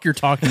fuck you're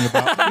talking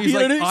about. He's You know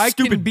like, what I mean? I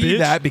can Stupid be bitch.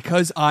 that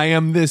because I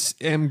am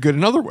good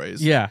in other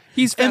ways. Yeah,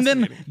 he's and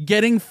then fascinating.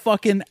 getting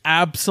fucking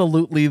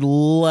absolutely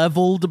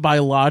leveled by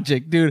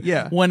logic, dude.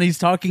 Yeah. when he's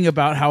talking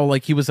about how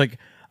like he was like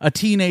a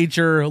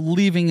teenager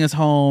leaving his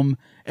home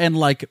and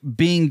like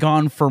being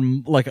gone for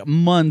like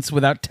months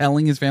without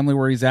telling his family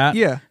where he's at.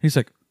 Yeah. he's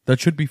like, that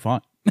should be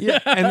fine. Yeah,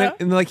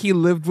 and like he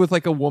lived with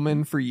like a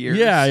woman for years.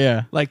 Yeah,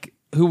 yeah. like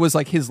who was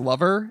like his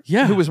lover.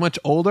 Yeah. who was much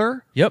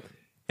older. Yep.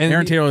 And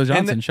Aaron Taylor and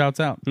Johnson then- shouts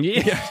out.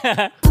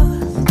 Yeah.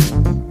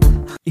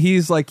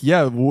 He's like,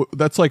 yeah,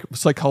 that's like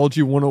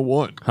psychology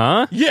 101.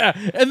 Huh? Yeah,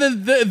 and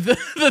then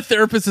the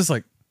therapist is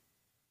like,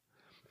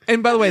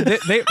 And by the way, they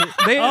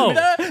Oh.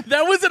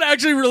 that was an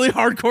actually really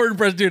hardcore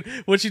impression, dude.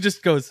 When she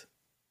just goes,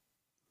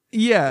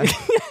 yeah,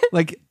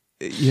 like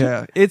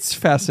yeah, it's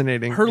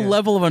fascinating. her Yeah.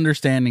 level of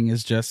understanding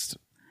is just,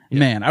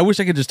 man. I wish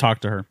I could just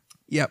talk to her.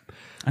 Yep.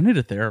 I need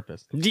a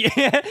therapist.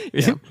 Yeah.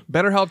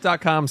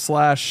 BetterHelp.com/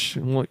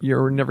 well,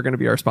 you're never going to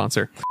be our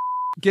sponsor.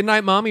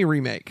 Goodnight Mommy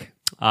remake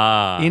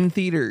in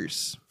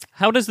theaters.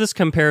 How does this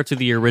compare to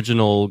the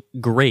original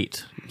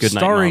great Goodnight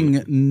Starring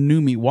Mom?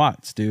 Numi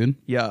Watts, dude.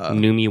 Yeah.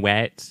 Numi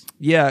Watts?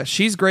 Yeah,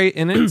 she's great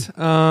in it.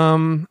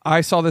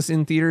 I saw this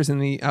in theaters,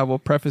 and I will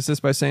preface this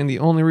by saying the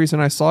only reason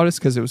I saw it is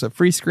because it was a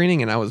free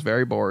screening, and I was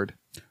very bored.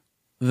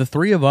 The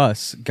three of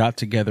us got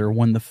together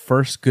when the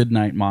first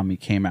Goodnight Mommy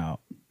came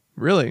out.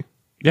 Really?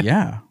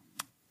 Yeah.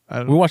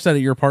 We watched that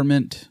at your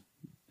apartment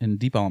in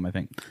Deep Ellum, I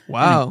think.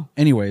 Wow.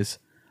 Anyways,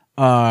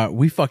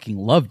 we fucking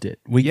loved it.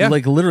 We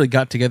like literally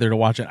got together to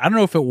watch it. I don't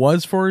know if it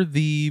was for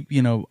the,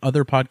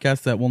 other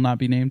podcast that will not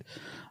be named.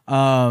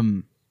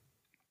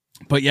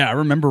 But yeah, I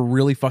remember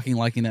really fucking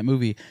liking that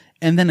movie.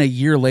 And then a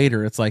year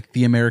later, it's like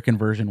the American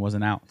version was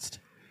announced.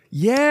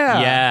 Yeah.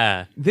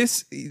 Yeah.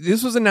 This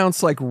was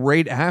announced like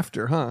right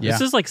after, huh? Yeah.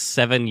 This is like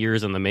 7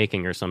 years in the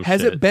making or some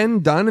Has shit. it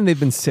been done and they've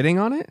been sitting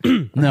on it?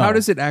 No. How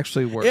does it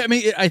actually work? I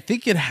mean, I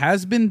think it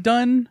has been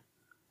done,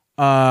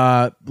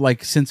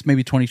 like since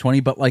maybe 2020,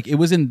 but like it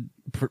was in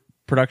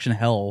production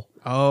hell.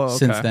 Oh, okay.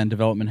 Since then,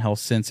 development hell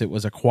since it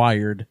was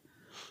acquired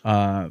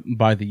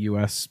by the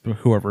U.S.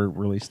 whoever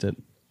released it.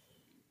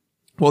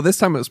 Well, this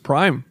time it was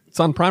Prime. It's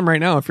on Prime right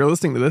now if you're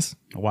listening to this.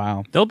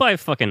 Wow. They'll buy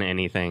fucking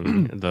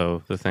anything,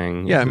 though, the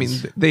thing. Yeah, I mean,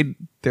 they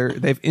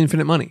have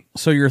infinite money.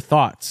 So your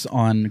thoughts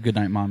on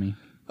Goodnight Mommy?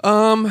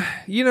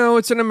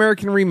 It's an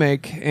American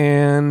remake,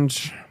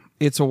 and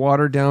it's a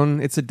watered down,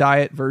 it's a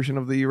diet version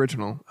of the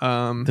original.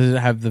 Does it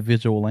have the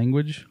visual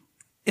language?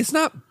 It's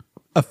not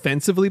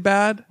offensively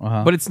bad,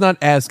 Uh-huh. but it's not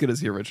as good as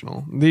the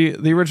original. The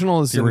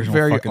original is The original a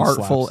very fucking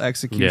artful slaps.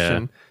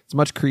 execution. Yeah. It's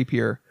much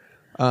creepier.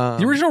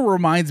 The original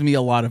reminds me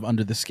a lot of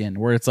Under the Skin,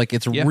 where it's like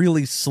it's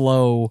really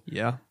slow.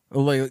 Yeah.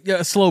 Like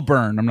a slow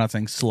burn. I'm not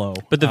saying slow.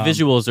 But the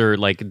visuals are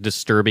like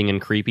disturbing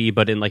and creepy,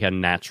 but in like a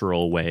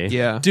natural way.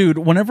 Yeah. Dude,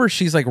 whenever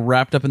she's like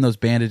wrapped up in those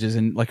bandages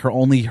and like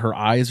her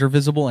eyes are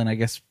visible and I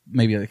guess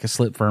maybe like a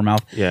slit for her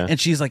mouth. Yeah. And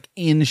she's like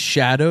in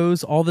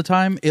shadows all the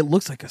time. It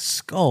looks like a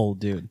skull,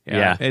 dude.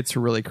 Yeah. It's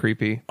really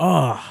creepy.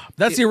 Oh,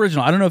 that's the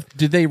original. I don't know if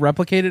did they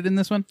replicate it in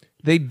this one?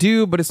 They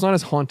do, but it's not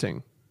as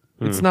haunting.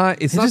 It's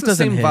not It not just the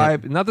doesn't same hit.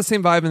 vibe. Not the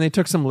same vibe, and they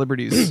took some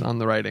liberties on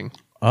the writing.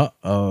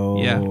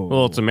 Uh-oh. Yeah.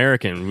 Well, it's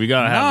American. We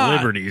gotta have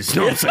liberties.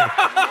 Don't say. Not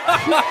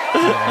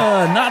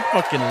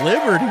fucking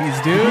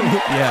liberties, dude.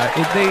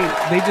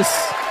 Yeah, they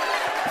just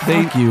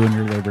Fuck you and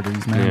your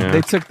liberties, man. Yeah. they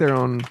took their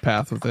own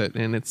path with it,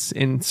 and it's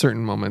in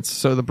certain moments.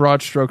 So the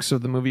broad strokes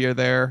of the movie are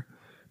there,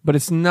 but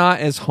it's not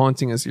as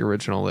haunting as the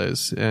original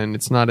is, and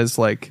it's not as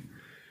like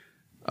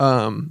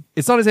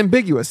it's not as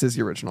ambiguous as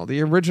the original.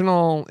 The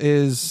original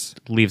is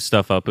Leave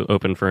stuff up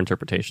open for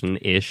interpretation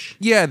ish.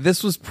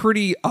 this was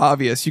pretty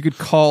obvious. You could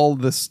call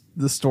the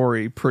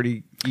story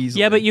pretty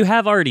easily. Yeah, but you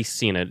have already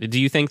seen it. Do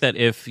you think that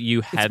if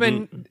you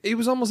hadn't, it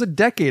was almost a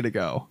decade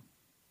ago.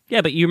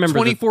 yeah, but you remember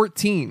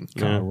 2014.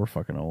 God, we're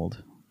fucking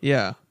old.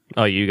 Yeah.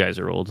 Oh, you guys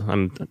are old.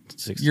 I'm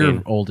 16.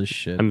 You're old as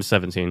shit. I'm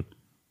 17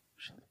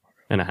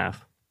 and a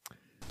half.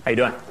 How you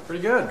doing?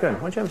 Pretty good. Good. Why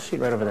don't you have a seat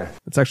right over there?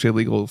 It's actually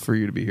illegal for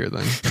you to be here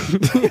then.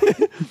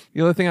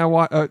 The other thing I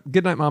watch,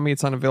 Goodnight Mommy,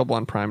 it's unavailable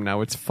on Prime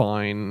now. It's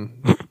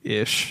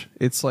fine-ish.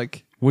 It's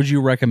like... Would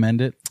you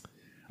recommend it?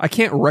 I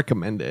can't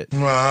recommend it.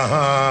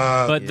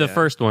 But the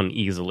first one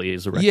easily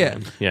is a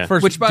recommend. Yeah.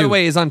 First, Which, by the dude,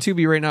 way, is on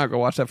Tubi right now. Go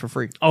watch that for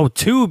free. Oh,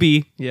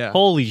 Tubi. Yeah.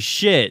 Holy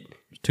shit.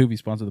 Tubi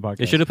sponsored the podcast.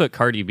 They should have put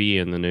Cardi B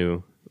in the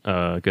new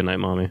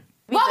Goodnight Mommy.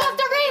 What was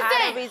the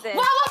reason? What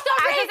was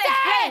the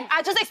reason?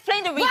 I just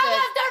explained the reason. What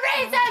was the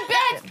reason,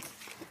 bitch?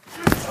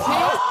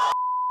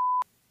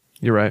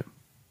 You're right.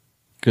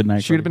 Good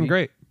night. She would have been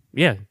great.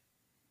 Yeah.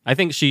 I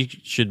think she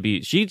could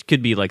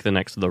be like the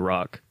next The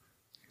Rock.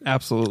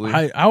 Absolutely.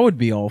 I would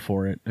be all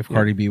for it if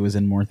Cardi B was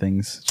in more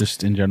things,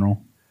 just in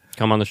general.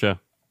 Come on the show.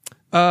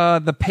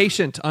 The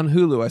Patient on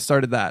Hulu. I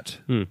started that.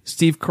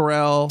 Steve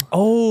Carell.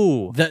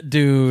 Oh, that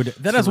dude.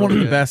 That is one of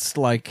the best.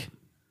 Like,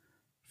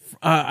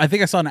 I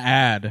think I saw an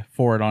ad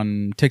for it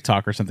on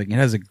TikTok or something. It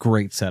has a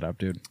great setup,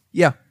 dude.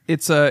 Yeah,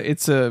 it's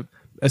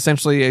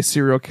essentially a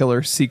serial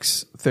killer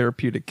seeks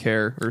therapeutic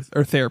care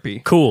or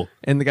therapy. Cool.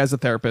 And the guy's a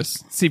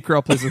therapist. Steve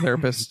Carell plays a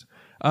therapist.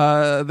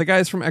 The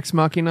guy's from Ex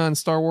Machina and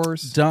Star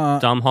Wars.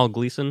 Dom Hall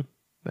Gleason.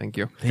 Thank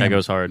you. That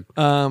goes hard.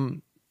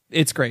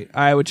 It's great.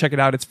 I would check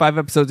it out. It's 5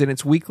 episodes and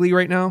it's weekly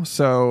right now.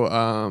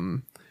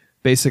 So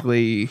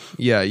basically,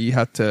 yeah, you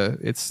have to.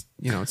 It's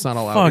it's not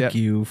all out yet. Fuck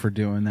you for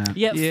doing that.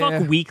 Yeah,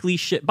 fuck weekly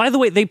shit. By the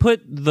way, they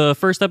put the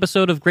first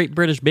episode of Great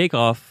British Bake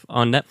Off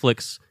on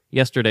Netflix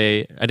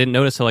yesterday. I didn't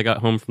notice till I got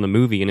home from the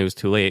movie and it was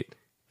too late.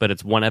 But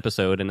it's one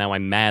episode, and now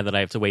I'm mad that I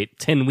have to wait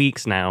 10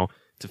 weeks now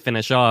to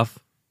finish off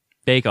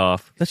Bake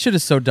Off. That shit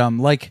is so dumb.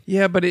 Like,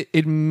 yeah, but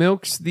it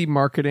milks the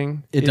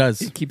marketing. It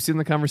does. It keeps you in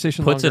the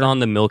conversation. Puts longer. it on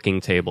the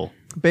milking table.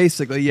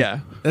 Basically,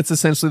 yeah. That's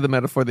essentially the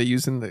metaphor they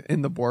use in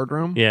the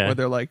boardroom. Yeah. Where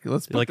they're like,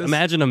 let's put this.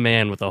 Imagine a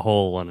man with a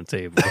hole on a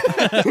table.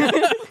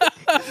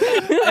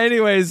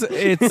 Anyways,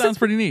 it sounds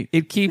pretty neat.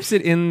 It keeps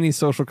it in the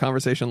social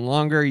conversation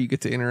longer. You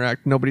get to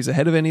interact. Nobody's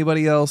ahead of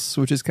anybody else,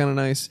 which is kind of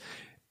nice.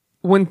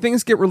 When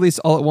things get released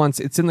all at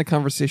once, it's in the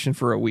conversation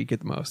for a week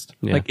at the most.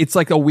 Yeah. Like it's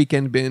like a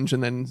weekend binge,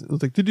 and then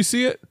it's like, did you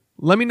see it?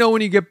 Let me know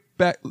when you get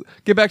back.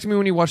 Get back to me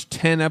when you watch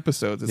 10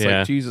 episodes. It's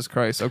like, Jesus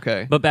Christ.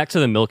 Okay. But back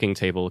to the milking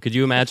table. Could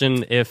you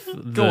imagine if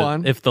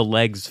the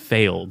legs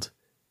failed?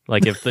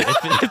 Like if the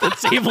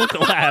table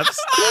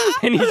collapsed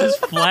and you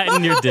just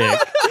flatten your dick.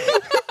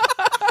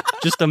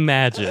 Just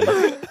imagine.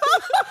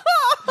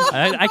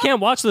 I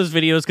can't watch those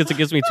videos because it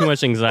gives me too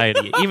much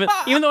anxiety. Even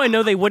though I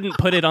know they wouldn't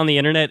put it on the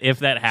internet if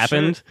that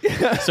happened,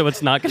 so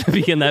it's not going to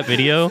be in that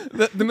video.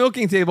 The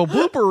milking table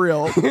blooper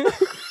reel.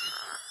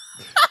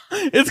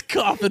 It's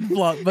coffin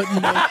flop, but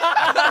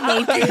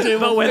milking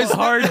table. But with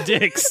hard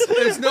dicks.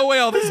 There's no way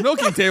all these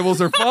milking tables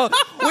are full.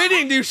 We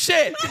didn't do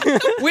shit.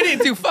 We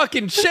didn't do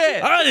fucking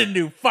shit. I didn't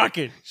do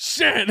fucking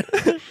shit.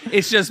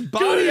 It's just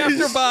body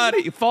after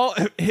body,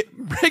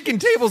 breaking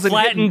tables and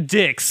flattened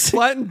dicks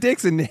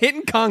and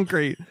hitting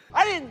concrete.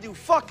 I didn't do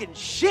fucking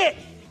shit.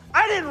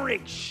 I didn't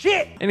rig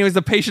shit. Anyways,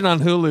 The Patient on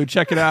Hulu.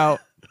 Check it out.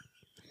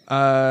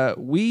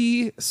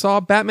 We saw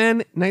Batman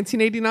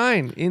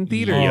 1989 in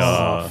theaters.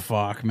 Oh,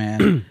 fuck,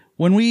 man.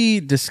 When we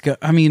discuss,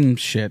 I mean,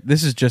 shit,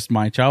 this is just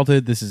my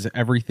childhood. This is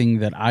everything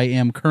that I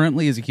am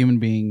currently as a human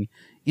being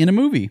in a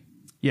movie.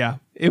 Yeah,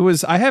 it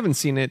was. I haven't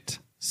seen it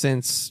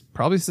since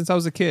I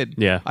was a kid.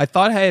 Yeah, I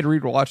thought I had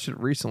rewatched it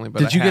recently, but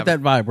did you get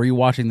that vibe? Were you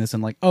watching this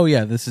and like, oh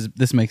yeah,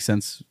 this makes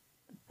sense?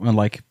 And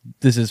like,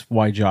 this is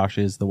why Josh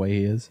is the way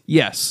he is?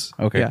 Yes.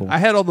 Okay, yeah. cool. I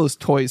had all those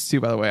toys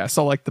too, by the way. I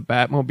saw like the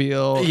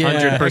Batmobile,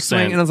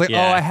 100%. And I was like,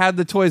 yeah. oh, I had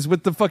the toys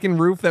with the fucking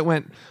roof that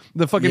went,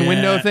 the fucking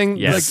window thing.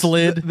 Yeah. Like,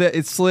 slid.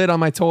 It slid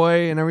on my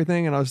toy and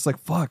everything. And I was just like,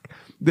 fuck.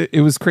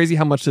 It was crazy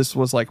how much this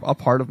was like a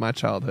part of my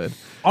childhood.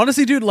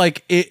 Honestly, dude,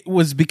 like it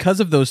was because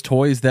of those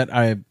toys that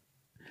I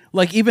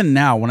like. Even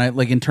now, when I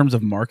like in terms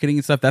of marketing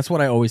and stuff, that's what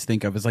I always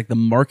think of is like the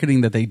marketing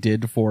that they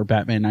did for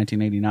Batman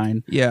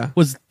 1989. Yeah,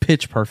 was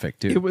pitch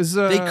perfect, dude. It was.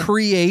 They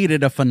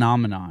created a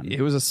phenomenon.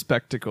 It was a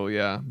spectacle.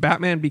 Yeah,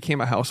 Batman became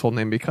a household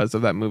name because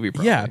of that movie.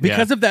 Probably. Yeah,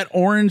 because of that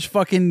orange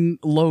fucking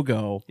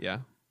logo.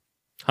 Yeah,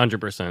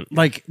 100%.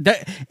 Like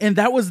that, and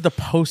that was the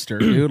poster,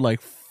 dude.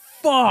 Like,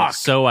 fuck.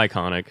 So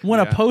iconic. When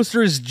a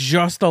poster is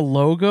just a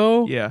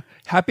logo. Yeah.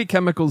 Happy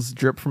chemicals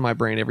drip from my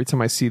brain every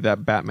time I see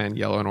that Batman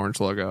yellow and orange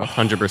logo.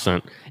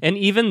 100%. And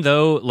even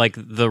though like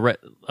the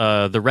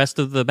rest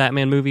of the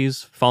Batman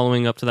movies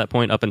following up to that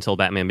point, up until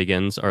Batman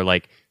Begins, are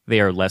like they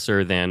are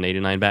lesser than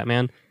 89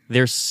 Batman,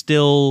 they're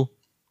still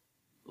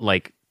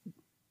like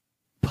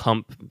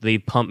they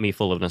pump me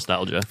full of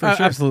nostalgia. For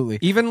sure. Absolutely.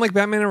 Even like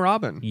Batman and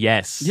Robin.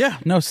 Yes. Yeah.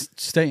 No,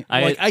 stay.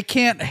 I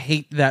can't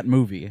hate that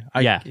movie.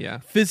 Yeah.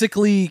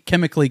 Physically,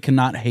 chemically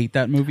cannot hate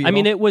that movie. I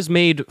mean, it was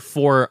made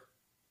for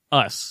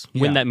us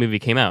when Yeah. that movie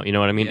came out. You know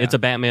what I mean? Yeah. It's a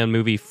Batman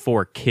movie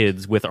for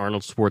kids with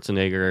Arnold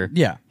Schwarzenegger.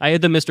 Yeah. I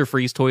had the Mr.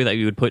 Freeze toy that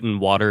you would put in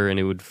water and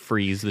it would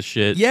freeze the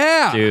shit.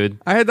 Yeah. Dude.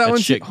 I had that one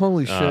shit. too.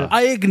 Holy shit.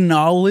 I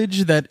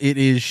acknowledge that it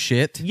is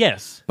shit.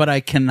 Yes. But I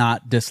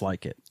cannot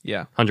dislike it.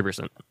 Yeah.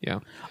 100%. Yeah.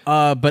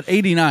 But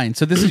 89.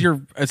 So this is your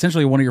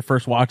essentially one of your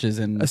first watches,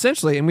 and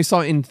Essentially, and we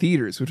saw it in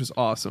theaters, which was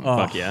awesome.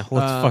 Fuck yeah.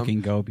 let's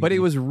fucking go. But it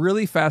was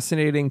really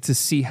fascinating to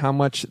see how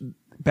much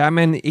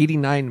Batman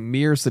 89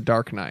 mirrors The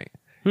Dark Knight.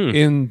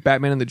 In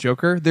Batman and the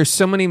Joker, there's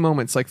so many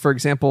moments, like for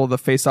example the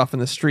face off in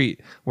the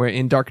street where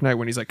in Dark Knight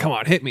when he's like, come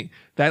on, hit me,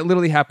 that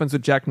literally happens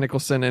with Jack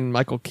Nicholson and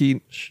Michael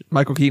Keaton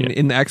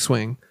in the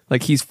X-Wing.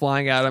 Like he's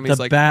flying at him, he's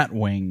the like,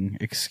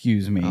 Batwing,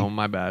 excuse me. oh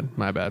my bad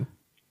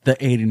The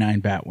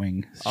 89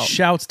 Batwing.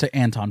 Shouts to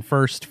Anton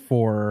First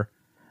for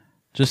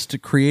just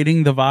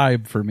creating the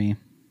vibe for me.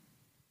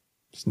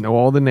 just know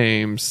all the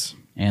names.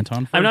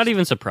 Anton First. I'm not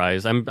even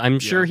surprised. I'm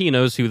sure he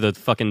knows who the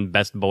fucking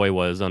best boy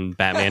was on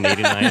Batman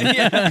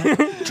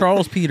 89.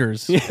 Charles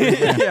Peters.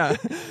 Yeah.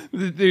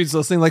 The dude's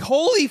listening like,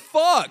 holy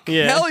fuck,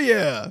 Yeah. hell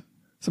yeah.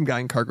 Some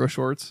guy in cargo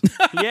shorts.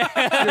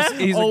 Yeah.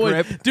 He's a Oh,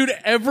 grip. dude,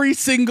 every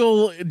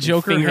single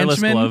Joker Fingerless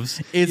henchman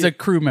gloves. is a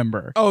crew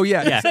member. Oh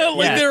yeah. Yeah.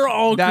 Like they're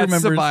all That's crew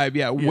the members. vibe.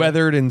 Yeah.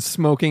 Weathered and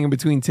smoking in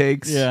between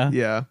takes. Yeah.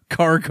 Yeah.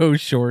 Cargo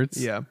shorts.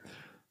 Yeah.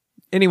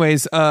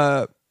 Anyways,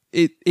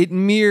 it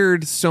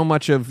mirrored so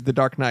much of The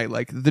Dark Knight,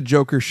 like the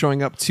Joker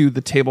showing up to the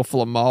table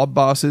full of mob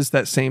bosses.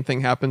 That same thing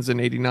happens in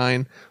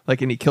 89,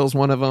 like, and he kills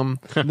one of them.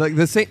 Like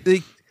the same.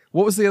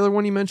 What was the other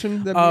one you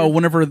mentioned? That mirrored?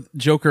 Whenever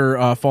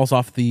Joker falls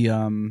off the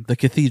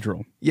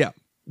cathedral. Yeah,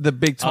 the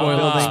big tall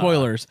building.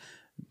 Spoilers.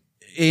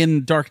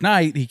 In Dark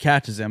Knight, he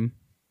catches him.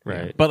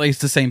 Right. But like, it's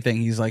the same thing.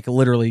 He's like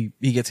literally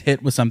he gets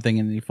hit with something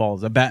and then he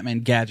falls. A Batman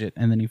gadget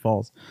and then he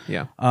falls.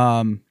 Yeah.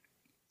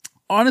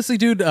 Honestly,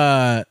 dude,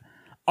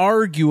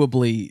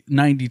 arguably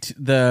 92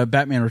 the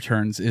Batman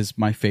Returns is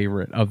my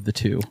favorite of the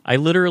two. I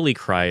literally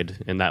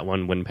cried in that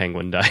one when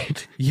Penguin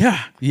died. Yeah.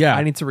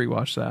 I need to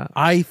rewatch that.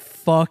 I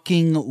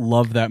fucking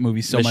love that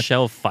movie so much.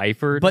 Michelle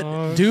Pfeiffer.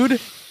 But dude,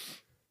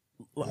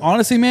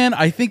 honestly, man,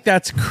 I think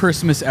that's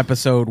Christmas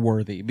episode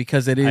worthy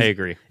because it is. I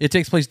agree. It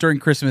takes place during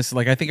Christmas.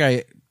 Like I think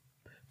I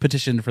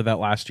petitioned for that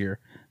last year.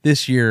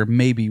 This year,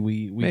 maybe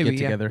we Maybe, get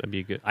yeah. together. That'd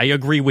be good. I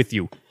agree with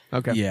you.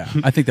 Okay. Yeah,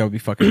 I think that would be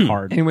fucking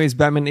hard. Anyways,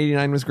 Batman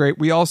 89 was great.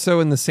 We also,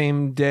 in the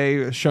same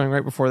day, showing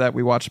right before that,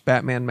 we watched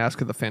Batman Mask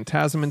of the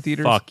Phantasm in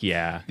theaters. Fuck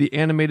yeah. The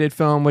animated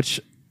film,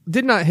 which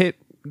did not hit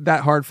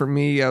that hard for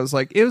me. I was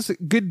like, it was a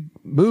good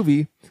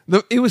movie.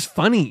 It was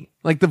funny.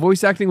 Like, the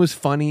voice acting was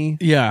funny.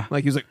 Yeah.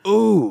 Like, he was like,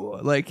 ooh.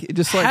 Like, it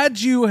just like...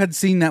 Had you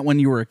seen that when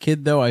you were a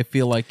kid, though, I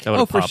feel like That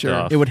would've for popped sure.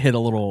 off. it would hit a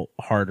little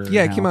harder.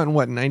 Yeah, now. it came out in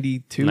what,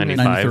 92?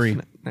 95.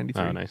 93.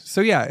 93. Oh, nice.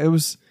 So, yeah, it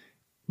was...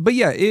 But,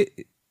 yeah,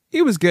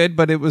 it was good,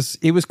 but it was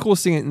cool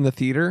seeing it in the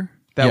theater.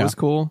 That Yeah. was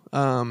cool.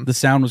 The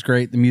sound was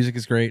great. The music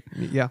is great.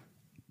 Yeah.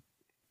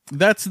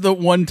 That's the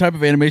one type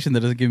of animation that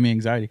doesn't give me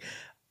anxiety.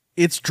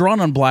 It's drawn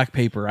on black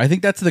paper. I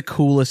think that's the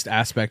coolest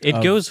aspect. It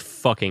of- goes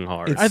fucking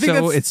hard. It's I think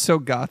that's- it's so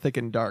gothic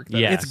and dark. that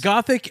Yeah. It's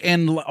gothic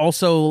and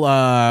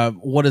also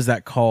what is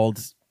that called?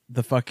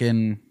 The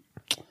fucking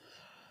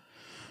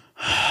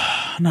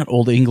not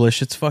Old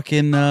English. It's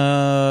fucking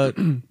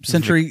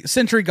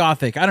century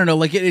Gothic. I don't know.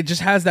 Like it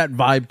just has that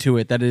vibe to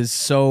it that is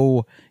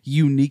so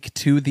unique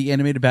to the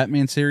animated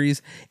Batman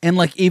series. And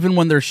like even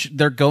when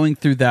they're going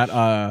through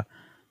that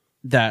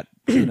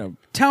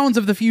towns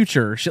of the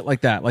future, shit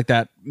like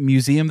that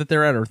museum that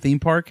they're at or theme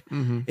park.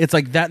 It's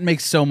like that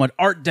makes so much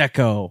Art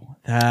Deco.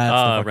 That's the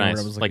fucking word I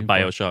nice. was Like looking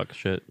for. Bioshock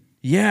shit.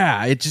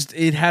 Yeah,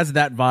 it has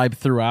that vibe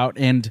throughout,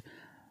 and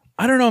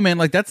I don't know, man.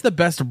 Like that's the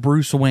best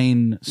Bruce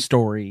Wayne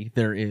story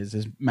there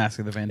is Mask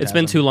of the Phantasm. It's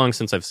been too long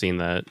since I've seen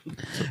that.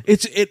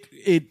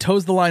 It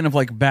toes the line of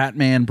like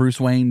Batman, Bruce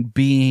Wayne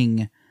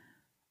being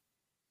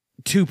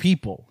two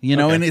people, you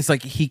know, Okay. and it's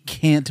like he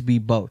can't be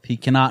both. He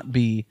cannot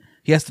be.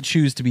 He has to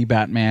choose to be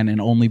Batman and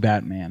only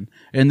Batman,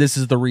 and this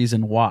is the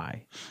reason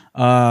why.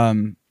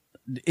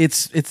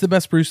 It's the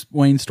best Bruce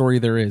Wayne story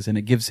there is, and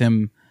it gives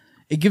him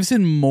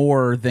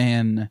more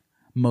than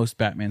most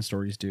Batman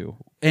stories do.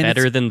 And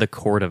Better than The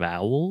Court of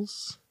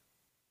Owls?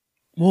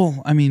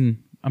 well, I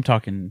mean, I'm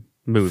talking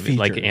Movie,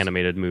 like features.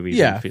 animated movies.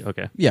 Yeah.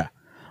 Okay. Yeah.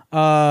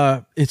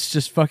 It's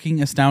just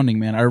fucking astounding,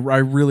 man. I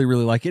really,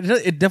 really like it.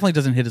 It definitely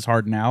doesn't hit as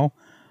hard now.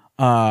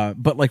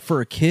 But like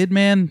for a kid,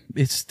 man,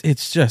 it's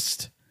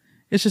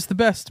It's just the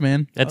best,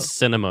 man. That's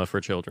cinema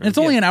for children. And it's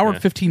only an hour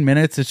and 15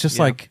 minutes. It's just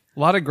like a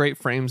lot of great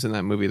frames in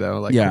that movie,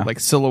 though. Like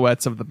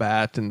silhouettes of the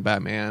Bat and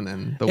Batman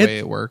and the way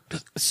it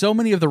worked. So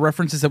many of the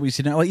references that we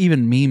see now, like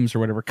even memes or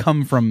whatever,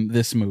 come from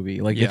this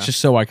movie. Like it's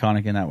just so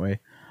iconic in that way.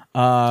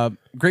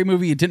 Great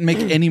movie. It didn't make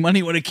any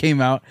money when it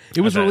came out.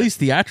 It was released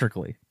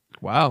theatrically.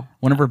 Wow.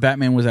 Whenever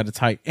Batman was at its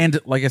height.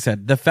 And like I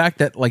said, the fact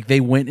that like they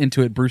went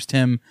into it, Bruce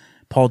Timm,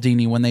 Paul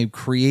Dini, when they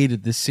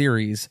created this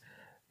series,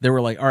 they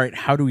were like, all right,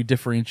 how do we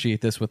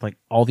differentiate this with like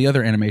all the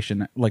other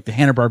animation, like the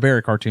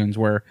Hanna-Barbera cartoons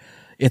where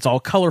it's all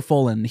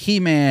colorful and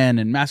He-Man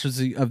and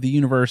Masters of the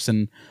Universe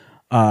and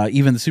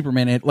even the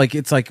Superman.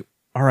 It's like,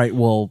 all right,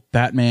 well,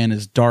 Batman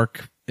is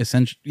dark,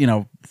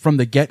 essentially, from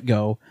the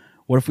get-go.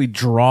 What if we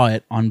draw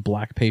it on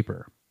black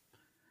paper?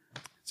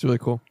 It's really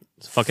cool.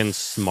 It's fucking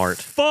smart.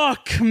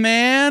 Fuck,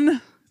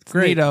 man. It's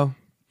great. Neato.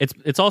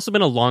 It's also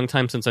been a long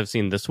time since I've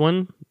seen this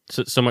one,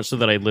 so much so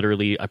that I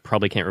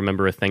probably can't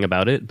remember a thing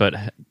about it. But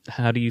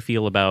how do you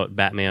feel about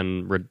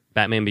Batman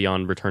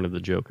Beyond: Return of the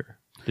Joker?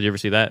 Did you ever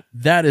see that?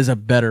 That is a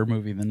better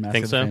movie than Mask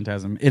of the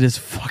Phantasm. It is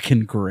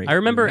fucking great. I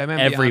remember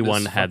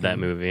everyone had that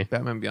movie.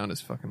 Batman Beyond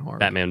is fucking horrible.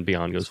 Batman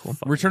Beyond goes full.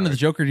 Return of the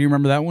Joker. Do you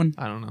remember that one?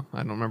 I don't know. I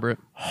don't remember it.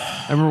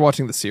 I remember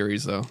watching the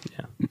series though.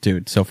 Yeah,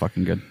 dude, so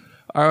fucking good.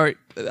 All right.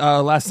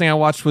 Last thing I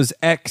watched was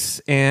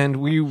X, and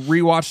we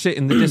rewatched it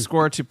in the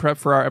Discord to prep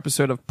for our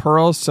episode of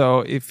Pearl. So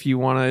if you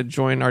want to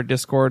join our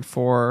Discord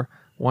for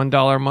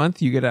 $1 a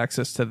month, you get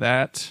access to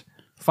that.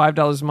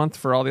 $5 a month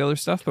for all the other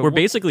stuff. But we're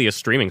basically a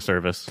streaming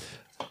service.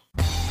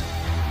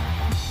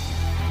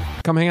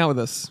 Come hang out with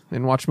us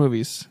and watch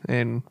movies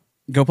and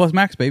Go Plus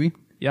Max, baby.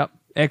 Yep.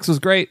 X was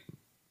great.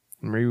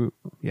 So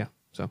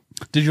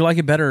did you like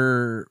it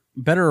better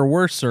or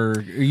worse, or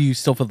you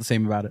still feel the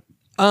same about it?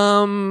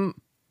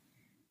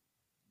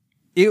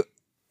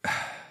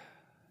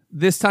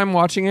 This time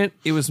watching it,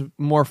 it was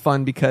more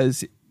fun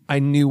because I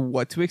knew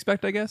what to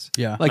expect, I guess.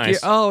 Yeah. Like,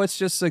 it's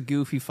just a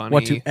goofy, funny.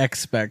 What to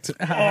expect.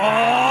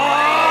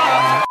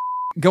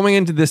 Going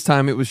into this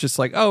time, it was just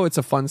like, it's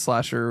a fun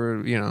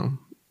slasher,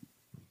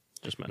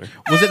 Just matter.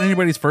 Was it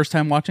anybody's first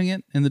time watching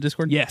it in the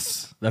Discord?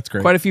 Yes. That's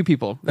great. Quite a few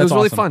people. It was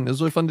really fun. It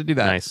was really fun to do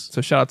that. Nice. So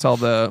shout out to all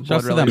the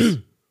blood relatives.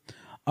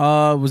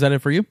 Was that it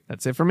for you?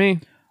 That's it for me.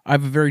 I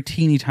have a very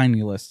teeny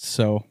tiny list,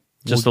 so...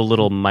 Just a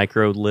little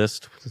micro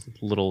list.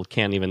 Little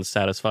can't even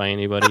satisfy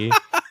anybody.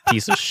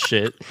 Piece of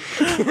shit.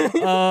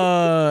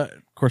 Of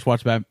course,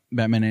 watched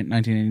Batman in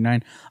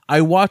 1989.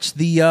 I watched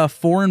the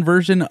foreign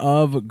version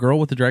of Girl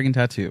with the Dragon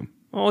Tattoo.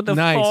 Oh, the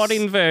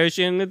foreign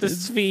version. The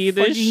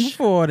Swedish.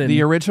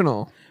 The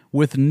original.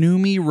 With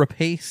Noomi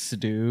Rapace,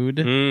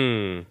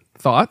 dude.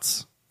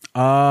 Thoughts?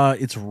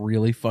 It's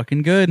really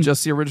fucking good.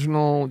 Just the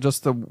original,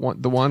 just the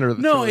one or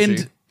the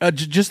trilogy?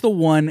 Just the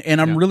one,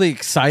 and I'm really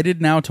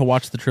excited now to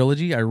watch the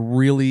trilogy. I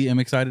really am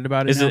excited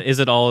about it. Is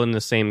it all in the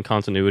same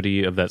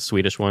continuity of that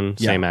Swedish one?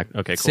 Yeah. Same act.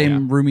 Okay, cool.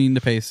 Same Rumi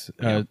Napace,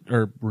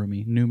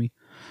 Noomi.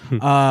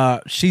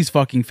 She's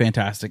fucking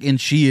fantastic, and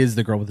she is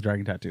the girl with the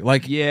dragon tattoo.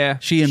 Like,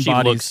 she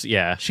embodies.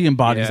 She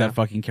embodies that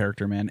fucking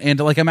character, man.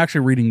 And like, I'm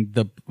actually reading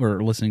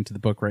listening to the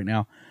book right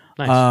now.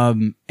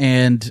 Nice.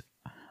 And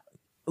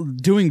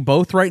doing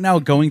both right now,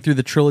 going through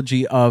the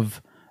trilogy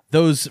of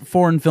those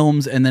foreign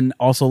films and then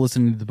also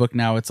listening to the book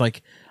now. It's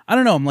like, I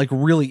don't know, I'm like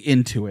really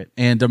into it,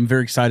 and I'm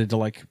very excited to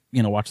watch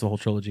the whole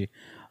trilogy.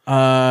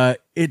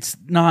 It's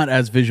not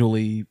as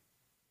visually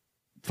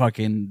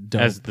fucking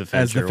dope as the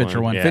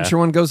Fincher one. Yeah. Fincher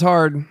one goes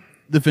hard.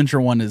 The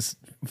Fincher one is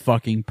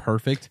fucking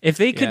perfect. If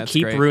they could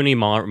keep Rooney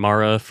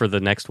Mara for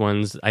the next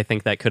ones, I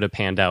think that could have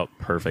panned out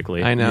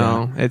perfectly. I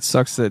know. Yeah. It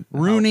sucks that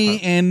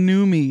Rooney and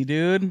Noomi,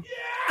 dude.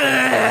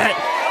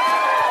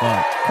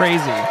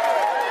 Crazy.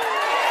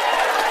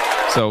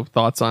 So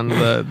thoughts on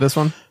this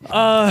one?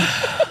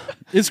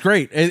 It's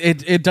great.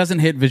 It doesn't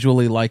hit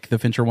visually like the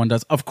Fincher one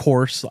does. Of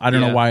course, I don't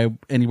know why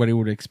anybody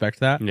would expect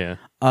that. Yeah.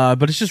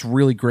 But it's just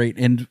really great.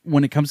 And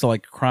when it comes to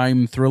like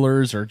crime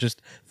thrillers or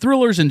just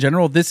thrillers in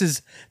general, this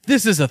is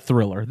a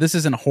thriller. This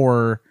isn't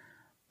horror.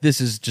 This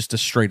is just a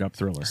straight up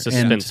thriller.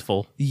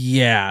 Suspenseful.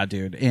 Yeah,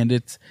 dude. And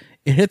it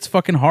hits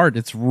fucking hard.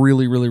 It's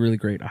really, really, really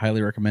great. I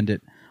highly recommend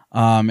it.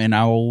 And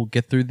I'll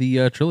get through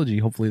the trilogy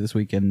hopefully this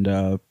week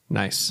and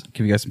nice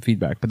give you guys some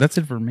feedback. But that's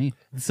it for me.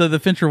 So the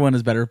Fincher one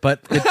is better,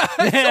 but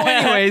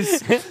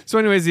so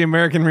anyways, the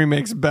American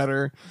remake's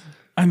better.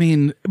 I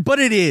mean, but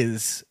it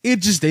is.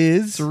 It just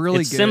is. It's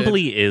really good.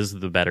 Simply is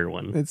the better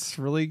one. It's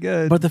really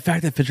good. But the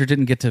fact that Fincher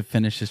didn't get to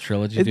finish his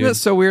trilogy, Isn't that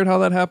so weird how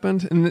that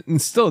happened? And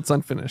still it's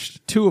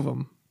unfinished. 2 of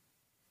them.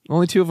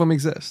 Only 2 of them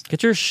exist.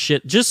 Get your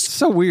shit. Just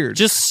so weird.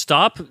 Just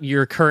stop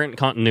your current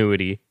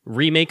continuity.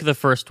 Remake the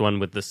first one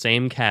with the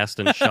same cast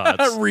and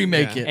shots.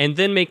 Remake it. And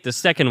then make the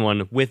second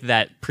one with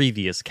that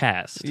previous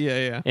cast.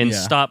 Yeah. And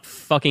stop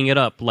fucking it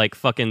up like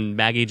fucking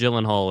Maggie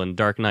Gyllenhaal in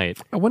Dark Knight.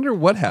 I wonder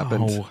what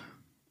happened.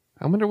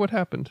 I wonder what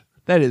happened.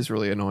 That is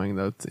really annoying,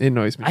 though. It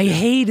annoys me. I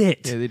hate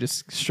it. Yeah, they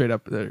just straight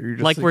up. You're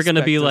just like we're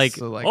gonna be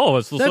like, oh,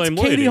 it's the that's same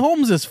Katie lady.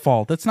 Holmes'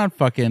 fault. That's not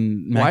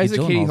fucking Maggie Why is it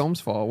Katie Gyllenhaal's.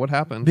 Holmes' fault? What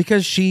happened?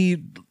 Because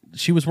she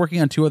was working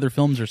on 2 other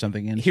films or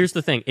something. And here's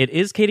the thing: it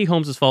is Katie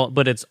Holmes' fault,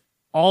 but it's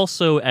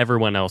also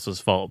everyone else's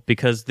fault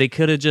because they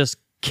could have just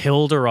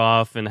killed her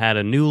off and had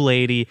a new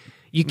lady.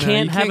 You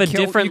can't have a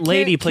different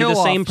lady play the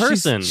same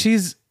person.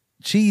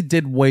 She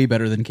did way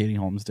better than Katie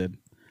Holmes did.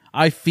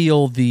 I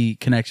feel the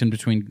connection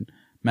between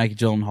Maggie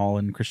Gyllenhaal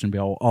and Christian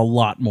Bale a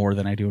lot more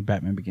than I do in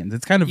Batman Begins.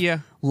 It's kind of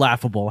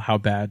laughable how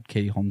bad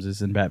Katie Holmes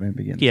is in Batman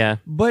Begins. Yeah.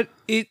 But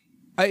it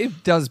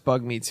does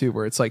bug me too,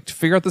 where it's like,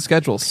 figure out the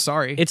schedule.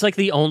 Sorry. It's like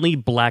the only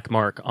black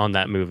mark on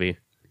that movie.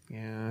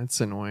 Yeah, it's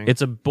annoying.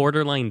 It's a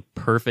borderline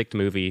perfect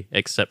movie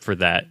except for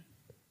that.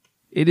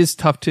 It's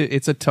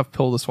a tough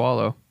pill to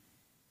swallow.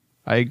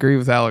 I agree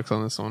with Alex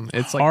on this one.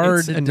 It's like hard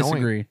it's to annoying.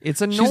 disagree.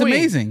 It's annoying. She's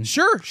amazing.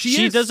 Sure,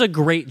 she is. does a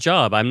great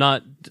job. I'm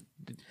not.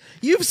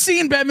 You've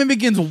seen Batman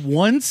Begins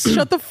once.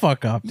 Shut the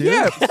fuck up, dude.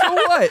 Yeah, so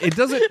what? It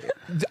doesn't.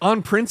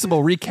 On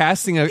principle,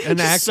 recasting an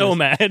actor. So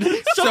mad.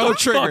 So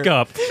Fuck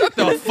up. Shut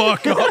the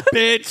fuck up,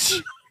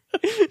 bitch.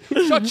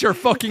 Shut your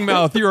fucking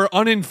mouth. You are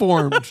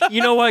uninformed.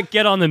 You know what?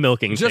 Get on the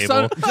milking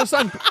table. Just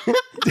on.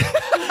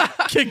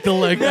 Kick the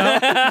leg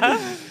out.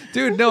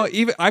 Dude, no,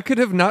 even I could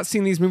have not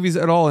seen these movies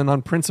at all, and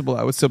on principle,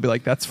 I would still be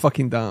like, that's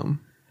fucking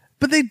dumb.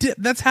 But they did.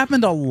 That's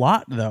happened a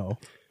lot, though.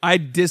 I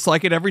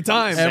dislike it every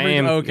time.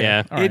 Same. Okay.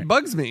 Yeah. All right. It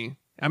bugs me.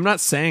 I'm not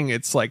saying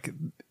it's like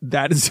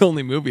that is the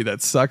only movie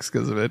that sucks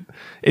because of it.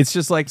 It's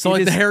just like So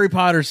like the Harry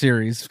Potter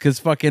series, because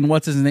fucking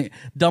what's his name?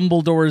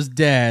 Dumbledore's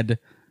dead.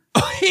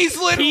 He's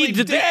literally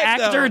dead. The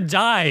actor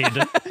died.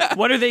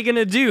 What are they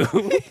gonna do?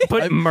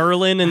 Put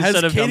Merlin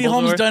instead of Katie Dumbledore?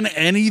 Holmes done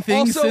anything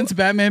Also- since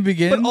Batman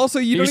Begins? But also,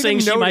 you You're don't saying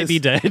even she might notice. be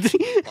dead?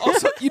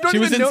 Also, you don't she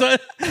was even know.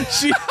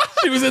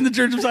 she was in the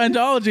Church of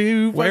Scientology.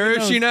 Who Where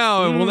fucking is she knows?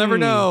 now? And we'll never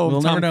know.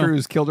 We'll Tom never know.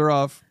 Cruise killed her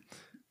off.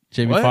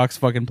 Jamie What? Foxx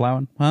fucking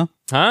plowing, huh?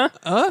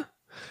 Huh?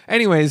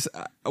 Anyways,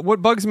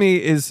 what bugs me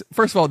is,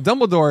 first of all,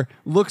 Dumbledore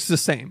looks the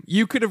same.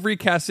 You could have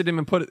recasted him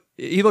and put it.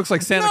 He looks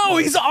like Santa No,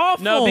 Claus. he's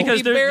awful. No, because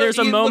He there's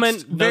a he moment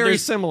looks very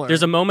there's- similar.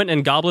 There's a moment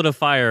in Goblet of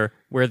Fire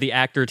where the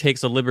actor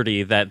takes a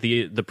liberty that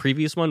the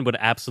previous one would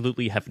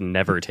absolutely have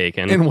never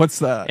taken. And what's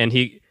that? And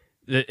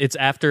it's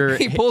after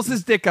He pulls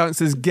his dick out and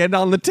says, "Get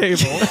on the table."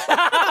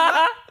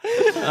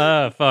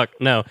 fuck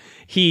no.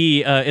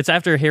 It's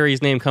after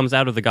Harry's name comes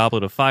out of the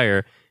Goblet of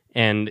Fire.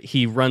 And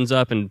he runs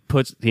up and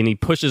he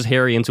pushes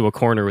Harry into a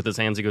corner with his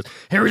hands. He goes,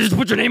 "Harry, just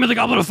put your name in the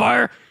Goblet of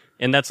Fire."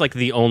 And that's like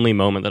the only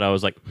moment that I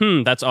was like,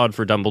 that's odd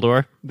for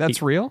Dumbledore.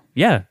 That's real?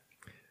 Yeah.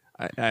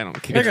 I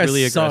don't care. That guy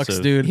really sucks,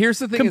 aggressive. dude. Here's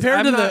the thing: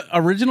 compared is to the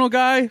original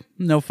guy,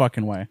 no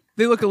fucking way.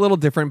 they look a little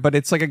different, but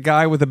it's like a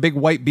guy with a big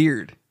white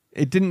beard.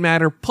 It didn't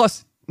matter.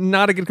 Plus,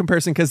 not a good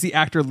comparison because the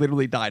actor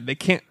literally died. They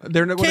can't.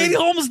 They're not. Katie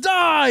Holmes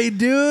died,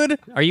 dude.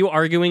 Are you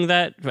arguing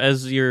that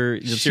as your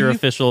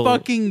official?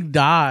 Fucking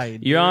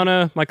died. Your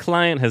Honor, my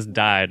client has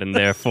died, and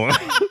therefore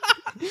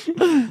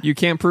You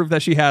can't prove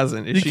that she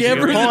hasn't. You can't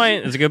Good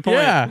point. It's a good point.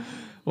 Yeah.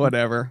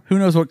 Whatever. Who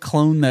knows what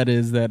clone that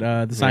is that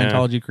the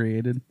Scientology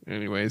created?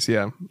 Anyways,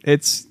 yeah,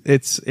 it's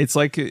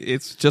like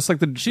it's just like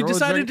the. She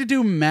decided to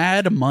do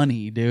Mad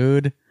Money,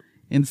 dude,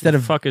 instead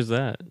of fuck is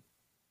that?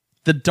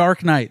 The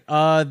Dark Knight.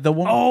 The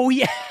one. Oh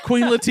yeah,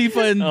 Queen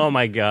Latifah and oh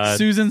my god,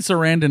 Susan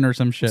Sarandon or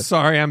some shit.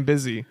 Sorry, I'm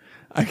busy.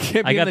 I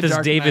can't. Be I got in the this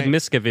Dark David Knight.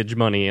 Miscavige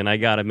money, and I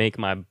got to make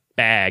my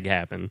bag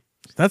happen.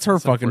 That's her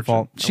fucking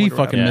fault. unfortunate. I She wonder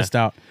what fucking happened. missed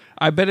out.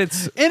 I bet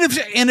it's.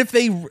 And if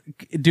they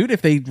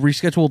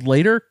rescheduled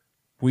later,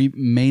 we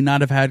may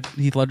not have had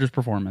Heath Ledger's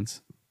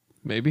performance.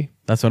 Maybe.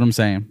 That's what I'm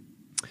saying.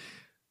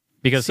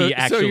 Because he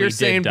actually so you're did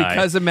saying die.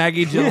 because of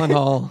Maggie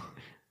Gyllenhaal,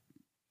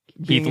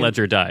 Heath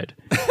Ledger died.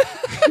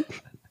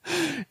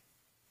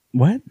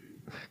 What?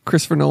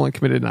 Christopher Nolan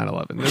committed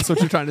 9/11. That's what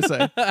you're trying to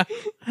say.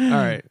 All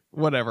right,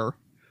 whatever.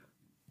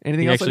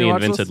 Anything He else on actually your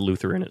watch invented list?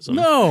 Lutheranism.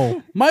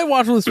 No, my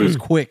watch list was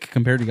quick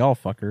compared to y'all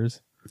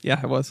fuckers.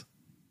 Yeah, it was.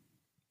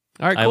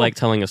 All right, cool. I like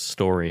telling a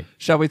story.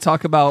 Shall we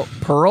talk about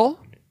Pearl?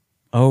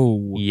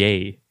 Oh,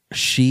 Yay.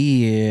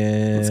 she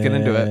is. Let's get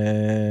into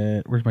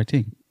it. Where's my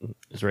tea?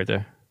 It's right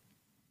there.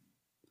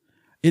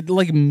 It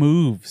like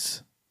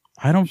moves.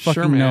 I don't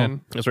fucking Sure, man. know.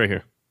 It's right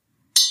here.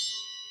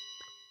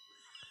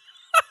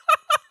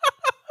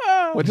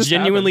 What just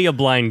Genuinely a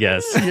blind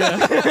guess.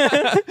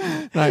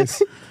 happened?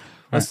 Nice.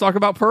 Let's talk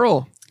about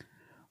Pearl,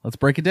 Let's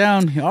break it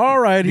down. All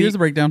right, here's the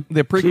breakdown.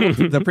 the prequel.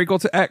 The prequel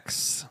to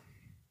X.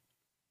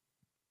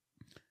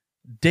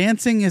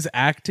 Dancing is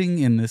acting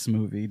in this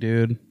movie,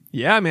 dude.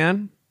 Yeah,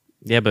 man.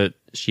 Yeah, but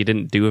she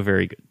didn't do a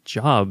very good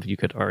job, you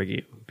could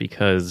argue,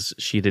 because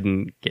she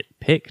didn't get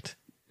picked.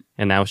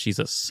 And now she's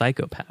a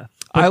psychopath.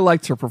 I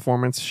liked her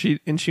performance. She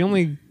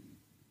only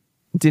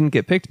didn't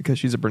get picked because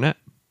she's a brunette.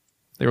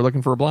 They were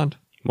looking for a blonde.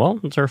 Well,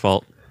 it's her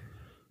fault.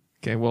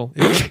 Okay, well,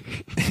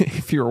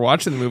 if you were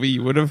watching the movie,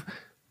 you would have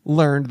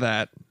learned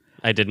that.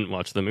 I didn't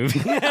watch the movie.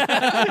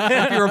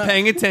 If you were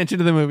paying attention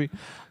to the movie.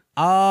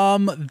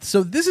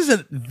 So this is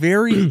a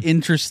very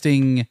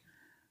interesting.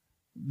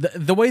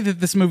 The way that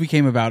this movie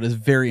came about is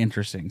very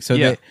interesting. So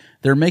Yeah.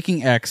 they're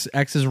making X.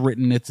 X is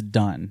written. It's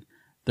done.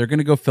 They're going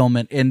to go film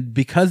it, and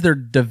because they're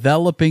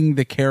developing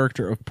the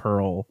character of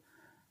Pearl,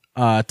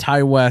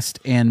 Ty West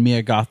and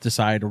Mia Goth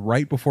decide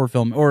right before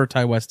film, or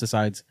Ty West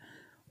decides,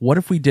 what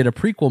if we did a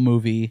prequel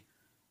movie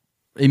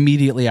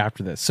immediately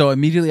after this. So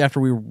immediately after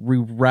we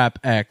wrap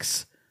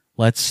X,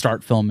 let's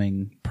start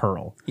filming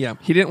Pearl. Yeah,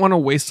 he didn't want to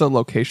waste the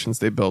locations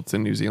they built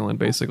in New Zealand,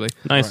 basically.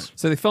 Nice.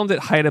 So they filmed it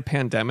height of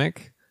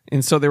pandemic,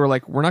 and so they were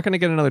like, we're not going to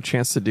get another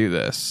chance to do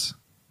this.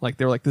 Like,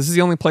 they were like, this is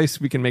the only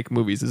place we can make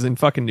movies is in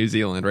fucking New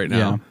Zealand right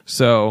now. Yeah.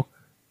 So,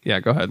 yeah,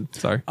 go ahead.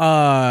 Sorry.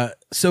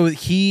 So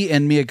he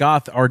and Mia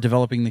Goth are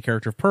developing the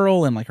character of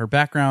Pearl and like her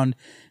background.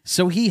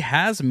 So he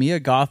has Mia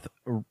Goth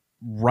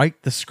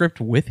write the script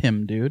with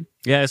him, dude.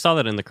 Yeah, I saw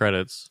that in the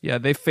credits. Yeah,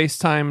 they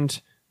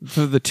FaceTimed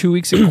for the 2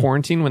 weeks of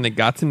quarantine when they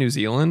got to New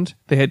Zealand.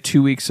 They had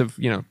 2 weeks of,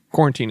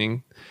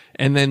 quarantining,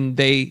 and then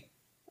they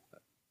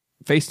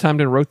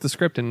FaceTimed and wrote the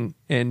script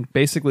and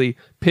basically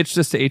pitched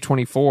this to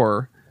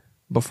A24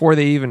 before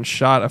they even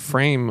shot a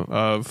frame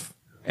of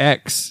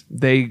X.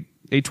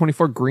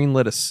 A24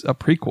 greenlit a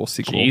prequel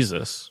sequel.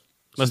 Jesus.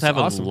 Must have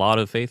awesome. a lot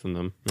of faith in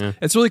them. Yeah.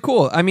 It's really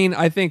cool. I mean,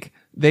 I think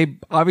they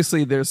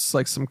obviously there's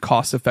like some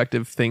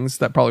cost-effective things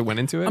that probably went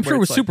into it. I'm sure it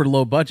was super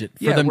low budget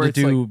for them to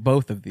do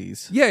both of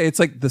these. Yeah, it's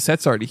like the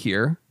set's already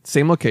here,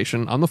 same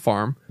location on the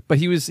farm. But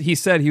he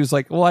said he was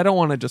like, well, I don't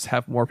want to just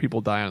have more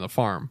people die on the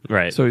farm.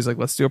 Right. So he's like,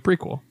 let's do a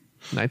prequel.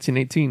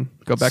 1918.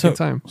 Go back in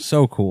time.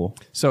 So cool.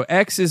 So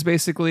X is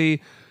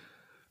basically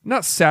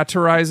not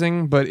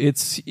satirizing, but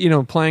it's,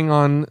 playing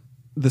on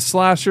the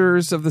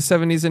slashers of the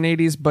 70s and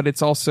 80s, but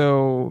it's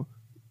also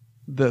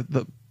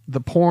the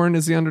porn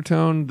is the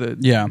undertone,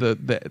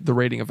 the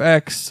rating of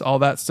X, all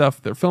that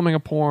stuff. They're filming a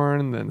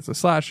porn, then it's a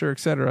slasher,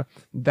 etc.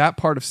 That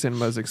part of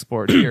cinema is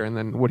explored here. And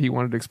then what he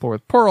wanted to explore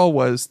with Pearl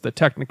was the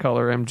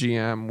Technicolor,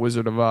 MGM,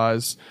 Wizard of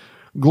Oz,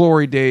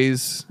 glory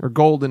days or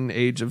golden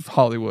age of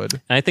Hollywood.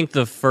 And I think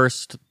the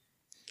first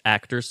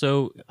act or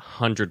so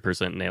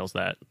 100% nails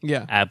that.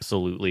 Yeah.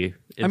 Absolutely.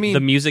 I mean, the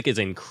music is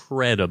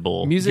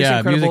incredible. Music's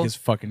incredible. Music is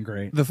fucking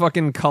great. The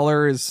fucking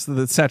color is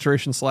the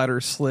saturation slider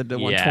slid to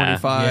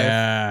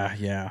 125.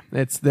 Yeah.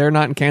 They're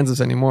not in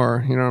Kansas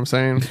anymore. You know what I'm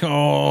saying?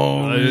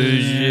 Oh,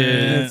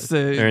 shit.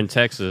 They're in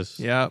Texas.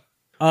 Yeah.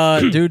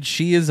 Dude,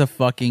 she is a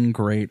fucking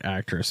great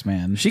actress,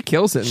 man. She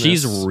kills it.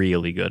 She's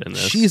really good in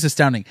this. She's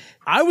astounding.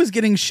 I was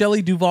getting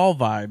Shelley Duvall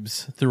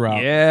vibes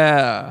throughout.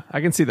 Yeah, I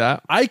can see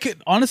that. I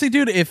could honestly,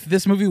 dude, if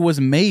this movie was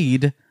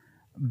made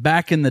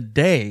back in the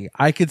day,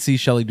 I could see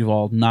Shelley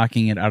Duvall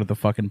knocking it out of the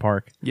fucking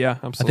park. Yeah,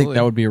 absolutely. I think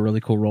that would be a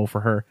really cool role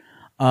for her.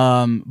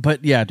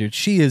 But yeah, dude,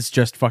 she is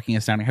just fucking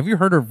astounding. Have you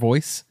heard her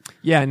voice?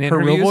 Yeah, in her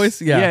real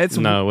voice. Yeah,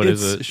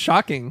 it's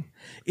shocking.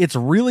 It's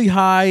really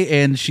high,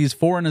 and she's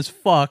foreign as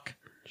fuck.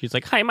 She's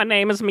like, "Hi, my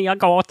name is Mia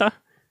Goth."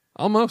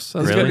 Almost. That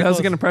was Really? good. That was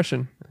a good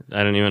impression.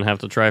 I don't even have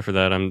to try for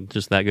that. I'm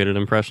just that good at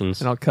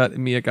impressions. And I'll cut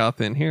Mia Goth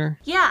in here.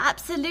 Yeah,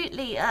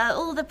 absolutely.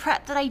 All the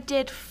prep that I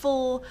did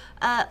for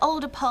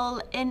Older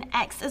Pearl in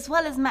X, as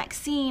well as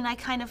Maxine, I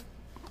kind of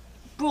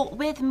brought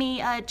with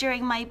me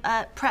during my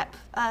prep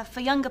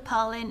for Younger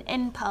Pearl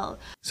in Pearl.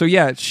 So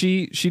yeah,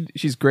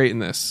 she's great in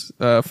this.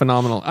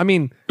 Phenomenal. I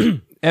mean,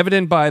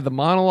 evident by the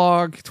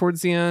monologue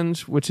towards the end,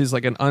 which is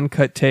like an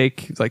uncut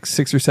take, like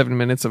 6 or 7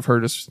 minutes of her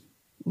just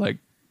like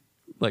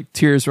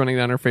tears running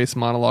down her face,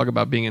 monologue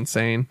about being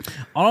insane.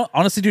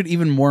 Honestly, dude,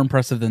 even more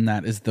impressive than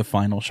that is the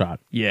final shot.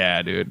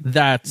 Yeah, dude.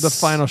 That's the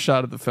final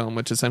shot of the film,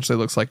 which essentially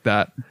looks like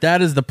that.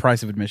 That is the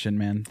price of admission,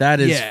 man. That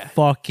is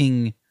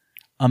fucking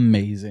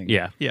amazing.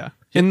 Yeah. Yeah.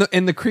 And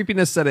the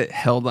creepiness that it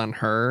held on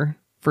her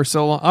for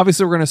so long.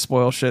 Obviously, we're going to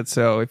spoil shit,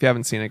 so if you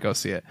haven't seen it, go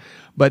see it.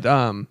 But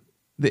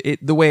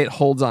the way it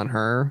holds on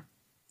her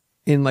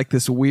in like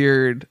this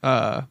weird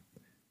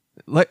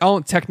like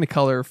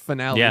Technicolor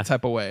finale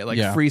type of way,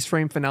 like freeze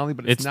frame finale,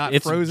 but it's not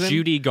frozen.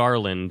 Judy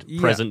Garland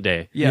present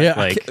day. Yeah.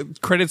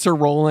 Like credits are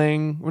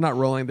rolling. We're not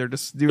rolling. They're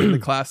just doing the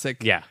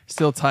classic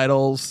still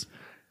titles.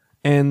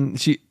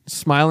 And she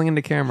smiling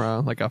into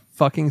camera like a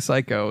fucking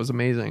psycho. It was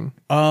amazing.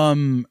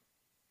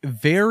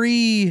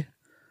 Very,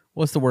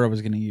 what's the word I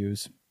was going to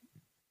use?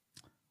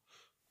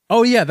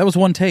 Oh yeah, that was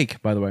one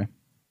take, by the way.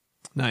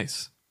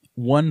 Nice.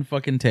 One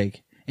fucking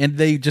take. And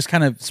they just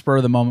kind of spur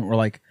of the moment were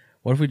like,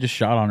 what if we just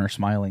shot on her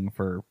smiling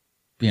for,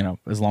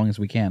 as long as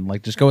we can?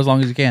 Like, just go as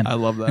long as you can. I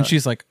love that. And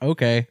she's like,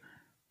 okay.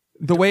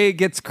 The way it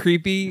gets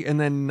creepy and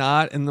then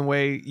not, and the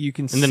way you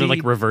can see. And then it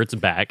like reverts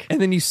back. And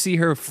then you see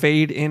her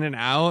fade in and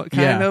out,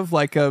 kind of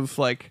like,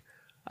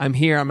 I'm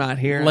here, I'm not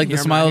here. Like the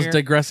smile's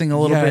digressing a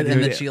little bit, dude,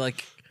 and then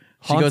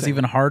she goes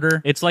even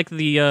harder. It's like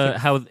the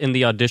how in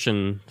the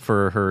audition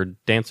for her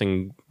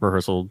dancing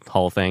rehearsal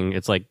hall thing,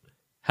 it's like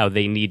how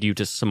they need you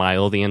to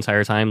smile the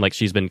entire time. Like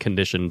she's been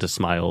conditioned to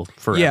smile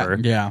forever.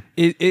 Yeah.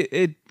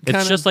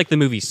 It's just like the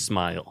movie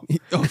Smile.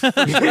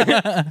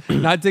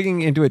 Not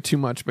digging into it too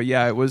much, but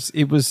yeah, it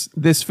was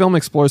this film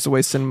explores the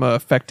way cinema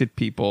affected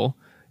people.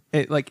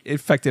 It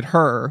affected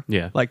her.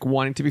 Yeah. Like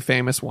wanting to be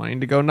famous,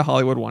 wanting to go into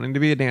Hollywood, wanting to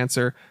be a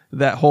dancer,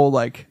 that whole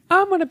like,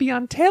 I'm gonna be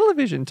on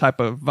television type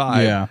of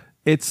vibe. Yeah.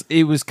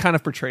 It was kind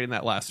of portrayed in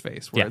that last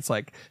phase where it's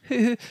like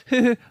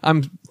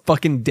I'm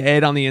fucking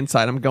dead on the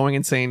inside. I'm going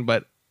insane,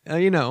 but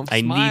I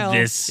smile. need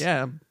this.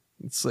 Yeah.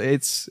 It's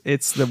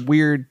the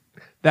weird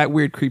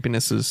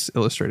creepiness is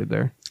illustrated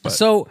there. But.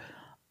 So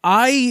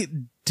I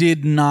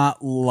did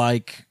not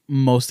like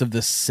most of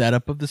the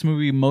setup of this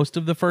movie, most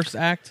of the first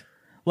act.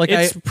 Like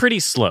It's pretty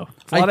slow.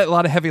 A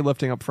lot of heavy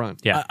lifting up front.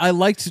 Yeah. I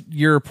liked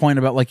your point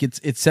about like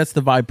it sets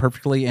the vibe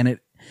perfectly, and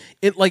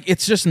it like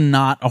it's just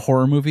not a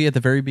horror movie at the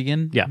very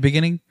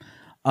beginning.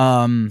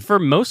 For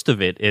most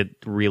of it, it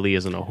really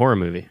isn't a horror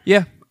movie.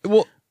 Yeah.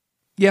 Well,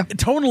 yeah.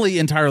 Totally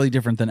entirely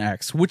different than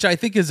X, which I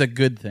think is a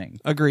good thing.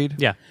 Agreed.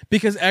 Yeah.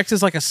 Because X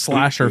is like a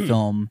slasher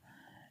film.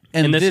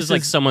 And this is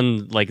like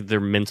someone like they're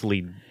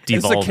mentally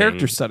devolving. It's a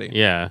character study.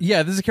 Yeah.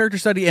 Yeah, this is a character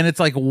study, and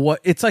it's like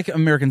it's like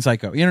American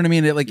Psycho. You know what I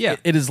mean?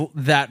 It is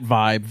that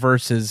vibe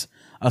versus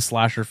a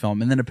slasher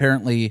film. And then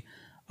apparently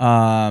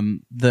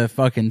the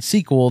fucking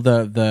sequel,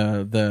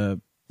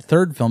 the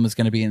third film is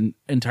going to be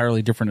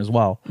entirely different as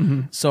well.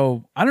 Mm-hmm.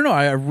 So I don't know.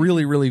 I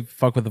really, really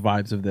fuck with the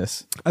vibes of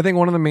this. I think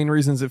one of the main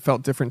reasons it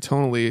felt different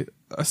tonally,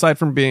 aside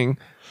from being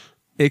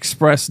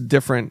expressed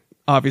different,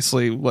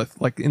 obviously, with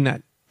like in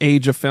that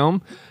age of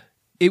film,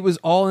 it was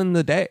all in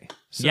the day.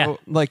 So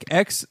like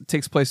X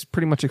takes place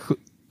pretty much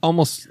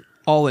almost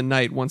all at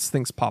night once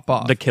things pop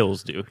off. The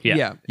kills do.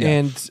 Yeah.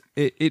 And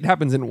it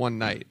happens in one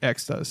night.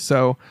 X does.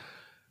 So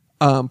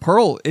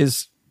Pearl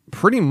is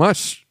pretty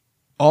much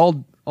all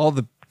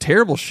the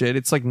terrible shit.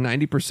 It's like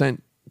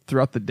 90%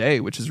 throughout the day,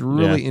 which is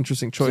really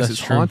interesting choice. It's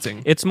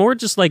haunting. It's more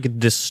just like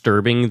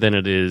disturbing than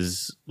it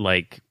is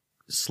like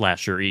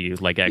slasher-y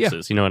like X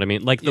is. You know what I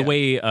mean? Like the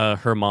way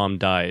her mom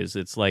dies,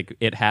 it's like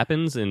it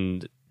happens,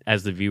 and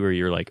as the viewer,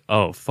 you're like,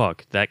 oh,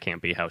 fuck, that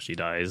can't be how she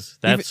dies.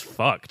 That's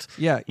fucked.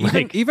 Yeah,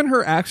 Like- even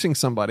her axing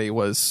somebody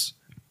was,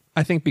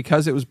 I think,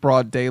 because it was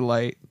broad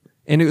daylight,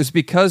 and it was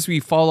because we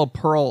follow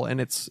Pearl,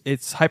 and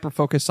it's hyper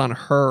focused on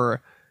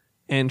her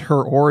and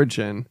her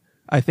origin.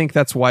 I think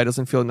that's why it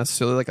doesn't feel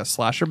necessarily like a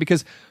slasher,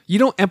 because you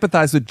don't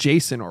empathize with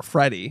Jason or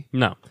Freddy.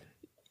 No.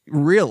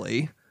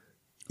 Really.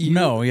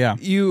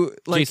 You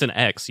like Jason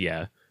X,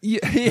 yeah.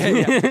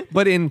 Yeah.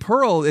 But in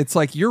Pearl, it's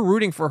like you're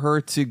rooting for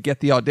her to get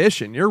the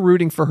audition. You're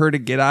rooting for her to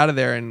get out of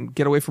there and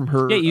get away from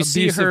her Yeah, you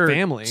abusive see her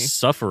family.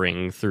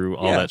 suffering through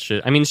all that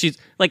shit. I mean, she's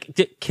like,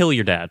 kill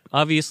your dad.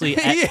 Obviously,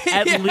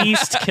 at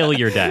least kill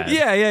your dad.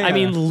 Yeah. I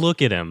mean,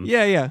 look at him.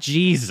 Yeah.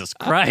 Jesus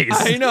Christ.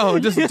 I know,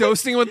 just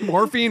dosing with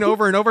morphine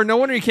over and over. No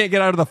wonder he can't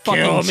get out of the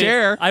fucking Kill me.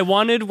 chair. I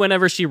wanted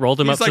whenever she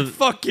rolled him He's up like, to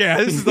fuck yeah,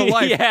 this is the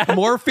life. Yeah.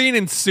 Morphine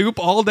and soup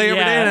all day,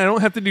 every day, and I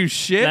don't have to do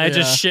shit. And I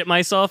just shit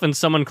myself and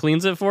someone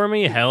cleans it for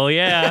me? Hell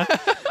yeah.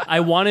 I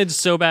wanted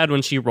so bad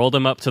when she rolled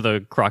him up to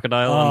the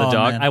crocodile on the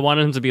dock. man. I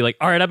wanted him to be like,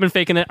 all right, I've been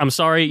faking it. I'm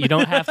sorry. You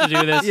don't have to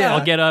do this. Yeah.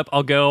 I'll get up.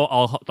 I'll go.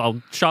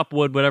 I'll chop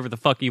wood, whatever the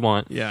fuck you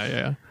want.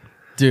 Yeah.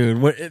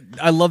 Dude,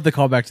 I love the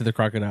callback to the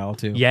crocodile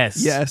too.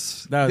 Yes. That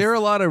was- There are a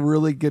lot of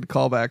really good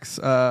callbacks.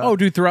 Oh,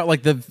 dude, throughout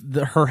like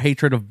the her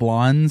hatred of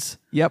blondes.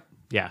 Yep.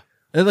 Yeah.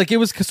 Like it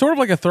was sort of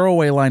like a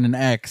throwaway line in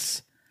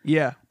X.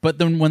 Yeah. But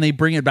then when they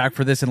bring it back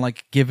for this and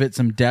like give it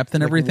some depth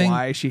and Like everything,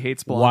 why she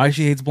hates blondes. why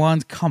she hates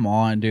blondes? Come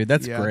on, dude,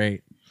 that's Yeah.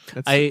 great.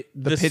 That's The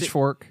the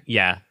pitchfork.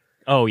 Yeah.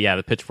 Oh yeah,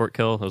 the pitchfork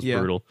kill. That was Yeah.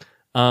 brutal.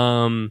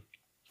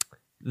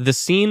 The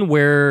scene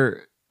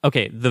where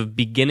the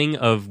beginning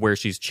of where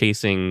she's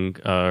chasing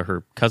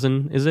her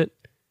cousin, is it?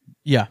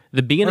 Yeah,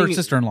 The beginning her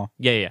sister-in-law.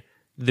 Yeah.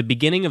 The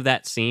beginning of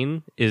that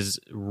scene is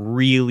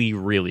really,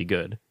 really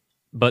good.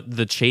 But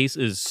the chase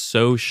is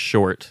so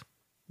short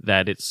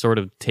that it sort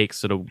of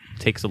takes a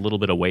little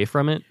bit away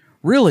from it.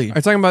 Really? Are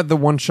you talking about the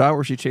one shot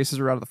where she chases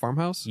her out of the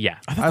farmhouse? Yeah.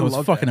 I thought that was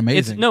love fucking that.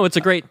 amazing. It's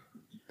a great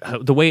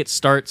the way it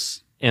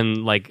starts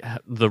and like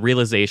the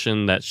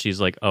realization that she's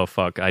like, oh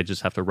fuck, I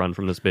just have to run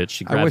from this bitch.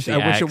 She grabs I wish the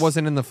it axe.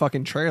 wasn't in the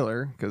fucking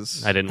trailer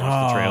because I didn't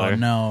watch the trailer.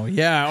 No,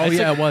 yeah,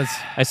 it was.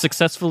 I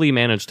successfully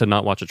managed to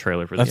not watch a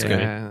trailer for this That's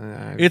movie.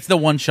 good. It's the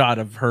one shot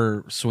of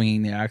her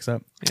swinging the axe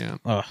up. Yeah.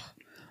 Ugh,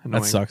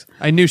 Annoying. that sucks.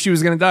 I knew she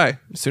was gonna die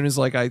as soon as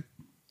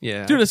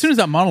Dude, as soon as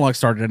that monologue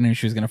started, I knew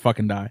she was gonna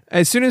fucking die.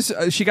 As soon as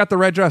she got the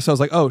red dress, I was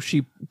like, oh,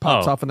 she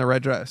pops Oh. off in the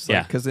red dress.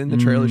 Yeah. Because in the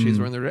trailer, she's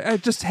wearing the red. I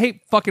just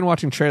hate fucking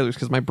watching trailers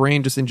because my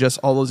brain just ingests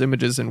all those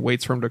images and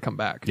waits for them to come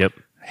back. Yep.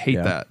 I hate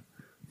Yeah. that.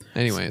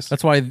 Anyways.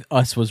 That's why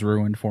Us was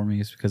ruined for me,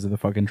 is because of the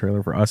fucking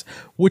trailer for Us,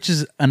 which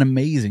is an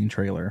amazing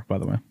trailer, by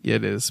the way. Yeah,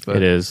 it is. But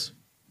It is.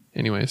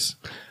 anyways.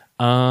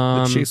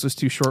 The chase was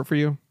too short for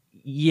you?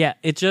 Yeah,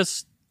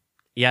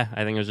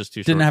 I think it was just too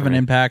short. Didn't have for an me.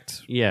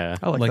 impact. Yeah.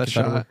 I like Like that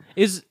the better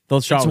shot.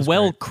 Those shots It's was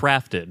well great.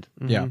 crafted.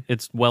 Yeah.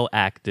 It's well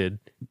acted.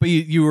 But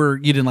you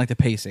didn't like the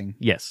pacing.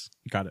 Yes.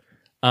 Got it.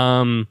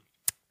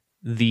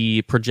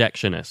 The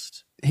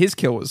projectionist. His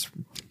kill was,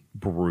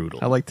 Brutal.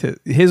 I liked it.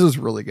 His was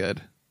really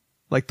good.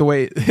 Like the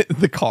way,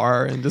 the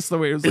car and just the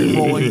way it was like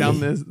rolling down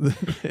this.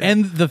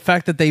 And the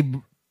fact that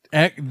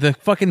the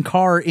fucking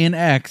car in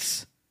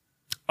X,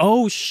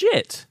 Oh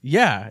shit.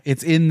 yeah,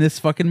 it's in this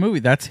fucking movie.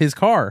 That's his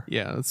car.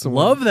 Yeah. That's the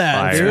Love one,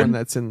 that, that's the dude. one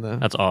that's in the.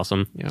 That's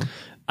awesome. Yeah.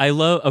 I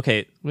love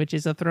Which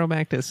is a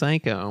throwback to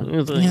Psycho.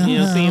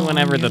 you see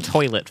whenever the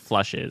toilet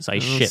flushes, I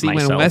shit See,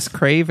 myself. when Wes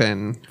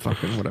Craven,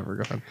 fucking whatever,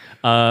 go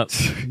ahead.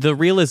 The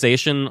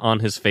realization on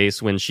his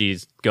face when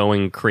she's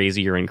going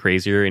crazier and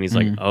crazier, and he's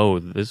like, "Oh,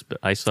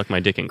 I suck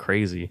my dick in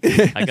crazy.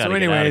 I gotta So,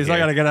 anyways, I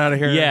gotta get out of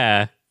here.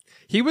 Yeah,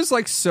 He was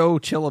like so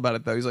chill about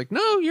it though. He's like,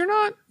 "No, you're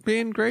not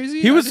being crazy."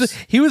 He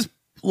was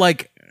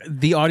like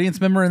the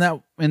audience member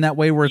in that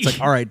way where it's like,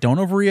 all right, don't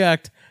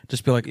overreact.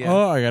 Just be like,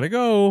 oh, I gotta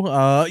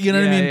go. You know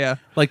what I mean? Yeah.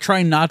 Like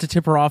trying not to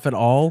tip her off at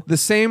all. The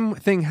same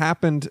thing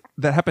happened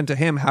to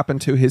him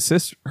happened to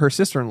her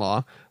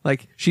sister-in-law.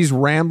 Like she's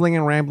rambling,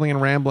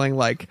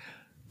 like,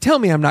 tell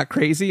me I'm not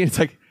crazy. And it's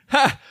like,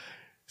 ha.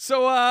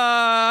 So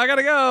I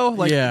gotta go.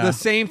 Like the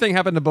same thing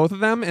happened to both of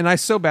them, and I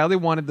so badly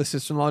wanted the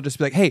sister-in-law to just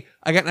be like, "Hey,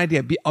 I got an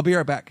idea. I'll be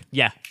right back."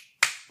 Yeah.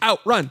 Out,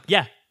 run.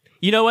 Yeah.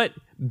 You know what?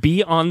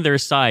 Be on their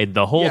side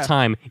the whole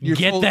time.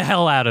 Get the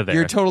hell out of there.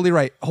 You're totally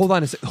right. Hold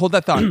on, hold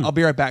that thought. I'll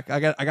be right back. I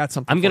got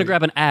something. I'm gonna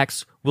grab an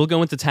axe. We'll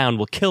go into town.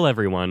 We'll kill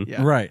everyone.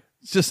 Yeah. Right.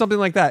 It's just something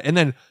like that, and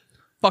then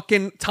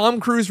fucking Tom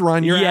Cruise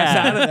run your ass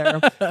out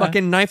of there.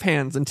 Fucking knife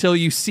hands until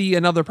you see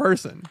another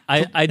person.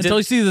 Until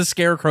you see the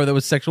scarecrow that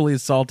was sexually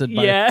assaulted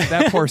by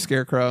that poor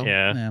scarecrow.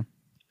 Yeah.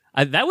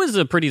 That was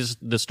a pretty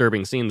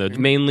disturbing scene, though,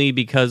 mainly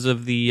because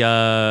of the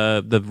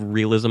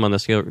realism on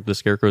the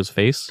scarecrow's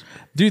face.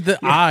 Dude, the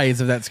eyes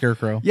of that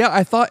scarecrow. Yeah,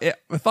 I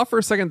thought for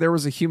a second there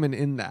was a human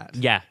in that.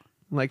 Yeah.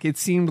 Like it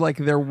seemed like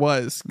there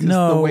was, because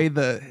No. the way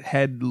the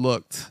head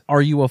looked.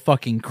 Are you a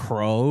fucking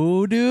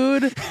crow,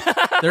 dude?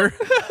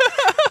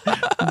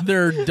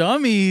 They're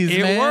dummies,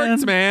 It man.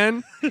 worked,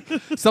 man.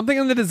 Something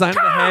in the design of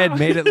the head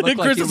made it look like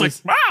Chris it is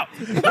was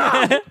like,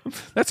 wow.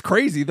 That's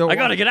crazy, though. I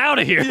gotta get out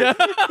of here.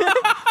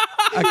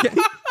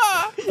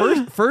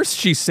 First,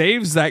 she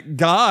saves that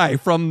guy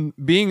from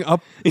being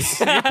up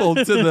stapled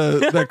to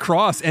the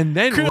cross, and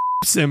then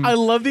whips him. I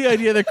love the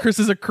idea that Chris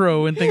is a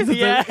crow and thinks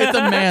it's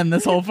a man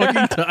this whole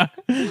fucking time.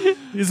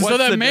 So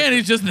that man,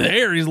 he's just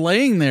there. He's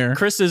laying there.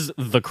 Chris is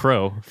the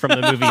Crow from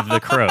the movie The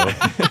Crow.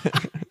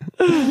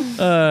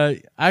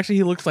 Actually,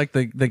 he looks like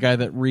the guy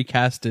that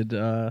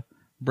recasted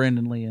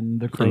Brandon Lee in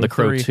The Crow. In The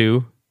Crow 3.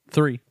 2?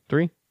 3.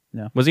 3?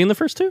 Yeah. Was he in the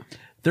first two?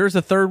 There's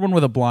a third one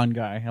with a blonde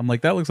guy. I'm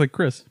like, that looks like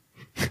Chris.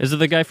 Is it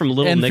the guy from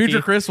Little And Nicky?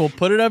 future Chris will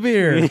put it up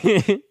here.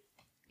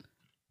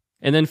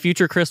 And then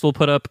future Chris will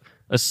put up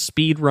a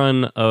speed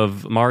run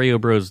of Mario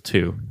Bros.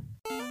 2.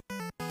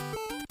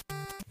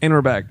 And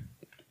we're back.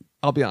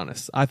 I'll be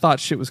honest. I thought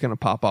shit was going to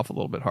pop off a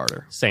little bit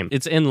harder. Same.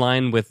 It's in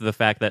line with the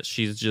fact that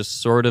she's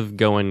just sort of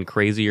going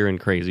crazier and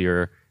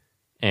crazier,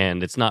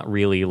 and it's not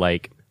really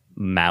like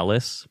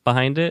malice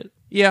behind it.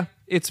 Yeah,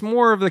 it's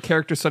more of the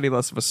character study,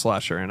 less of a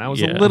slasher, and I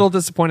was a Yeah. little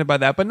disappointed by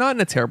that, but not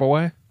in a terrible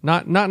way.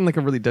 Not in like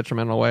a really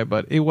detrimental way,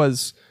 but it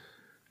was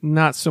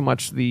not so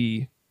much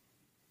the.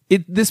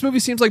 This movie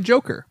seems like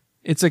Joker.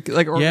 It's like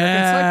American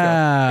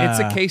Psycho. It's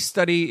a case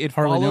study. It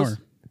Hardly know follows.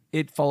 her.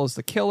 It follows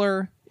the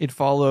killer. It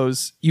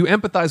follows. You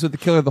empathize with the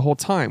killer the whole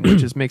time, which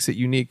just makes it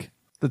unique.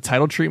 The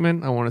title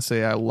treatment, I want to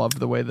say, I loved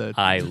the way the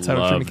title treatment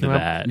loved came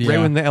that. out. Yeah. Right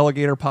when the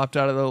alligator popped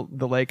out of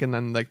the lake, and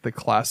then like the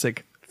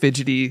classic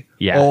fidgety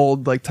Yeah.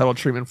 old like title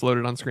treatment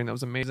floated on screen. That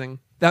was amazing.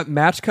 That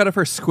match cut of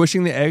her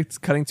squishing the eggs,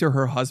 cutting to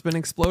her husband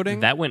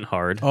exploding. That went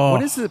hard. Oh,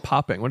 What is it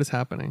popping? What is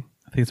happening?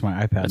 I think it's my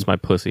iPad. That's my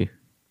pussy.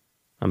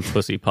 I'm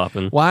pussy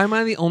popping. Why am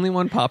I the only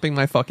one popping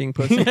my fucking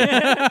pussy?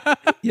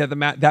 Yeah,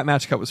 that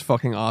match cut was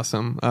fucking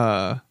awesome.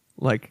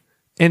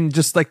 And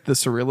just like the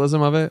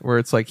surrealism of it, where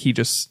it's like it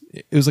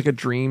was like a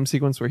dream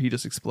sequence where he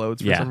just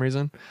explodes for some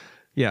reason.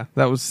 Yeah,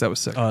 that was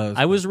sick.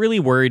 I was really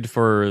worried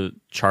for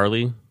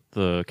Charlie,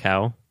 the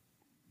cow,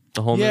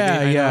 the whole movie.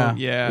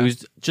 Yeah. It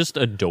was just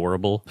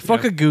adorable.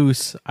 Fuck a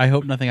goose. I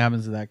hope nothing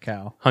happens to that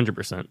cow.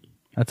 100%.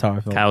 That's how I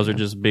feel. Cows are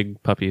just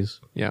big puppies.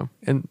 Yeah,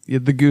 and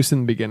the goose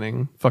in the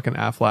beginning, fucking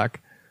Affleck.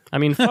 I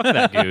mean, fuck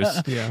that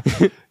goose.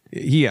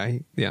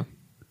 Yeah.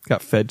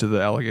 Got fed to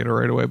the alligator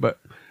right away, but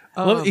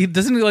Well, he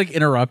doesn't he, like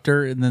interrupt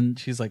her, and then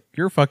she's like,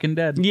 "You're fucking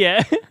dead."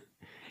 Yeah.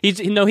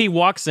 He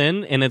walks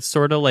in, and it's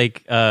sort of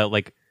like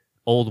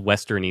old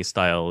westerny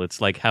style. It's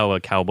like how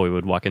a cowboy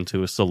would walk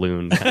into a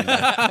saloon.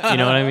 Kinda. You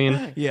know what I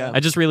mean? Yeah. I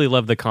just really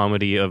love the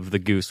comedy of the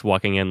goose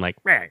walking in like,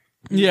 rah,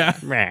 Yeah.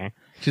 rah.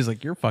 She's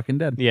like, "You're fucking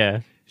dead."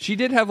 Yeah. she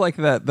did have like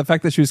the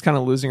fact that she was kind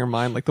of losing her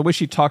mind, like the way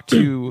she talked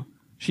to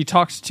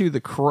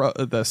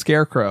the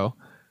scarecrow,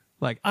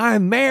 like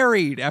I'm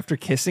married after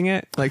kissing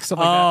it, like stuff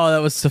like that. Oh,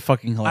 that was so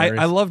fucking hilarious.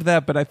 I loved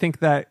that, but I think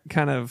that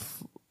kind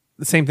of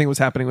the same thing was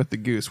happening with the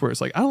goose, where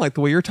it's like, I don't like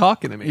the way you're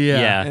talking to me.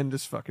 Yeah. And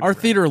just fucking Our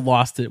theater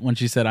lost it when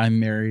she said,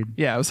 "I'm married."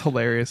 Yeah, it was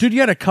hilarious. Dude, you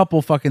had a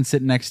couple fucking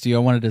sitting next to you. I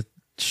wanted to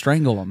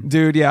strangle them.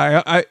 Dude,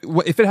 yeah. I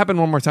if it happened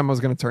one more time, I was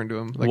going to turn to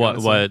him. Like,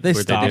 honestly. What They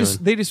were stopped. they doing?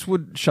 They just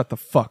would shut the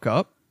fuck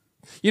up.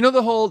 You know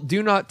the whole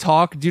do not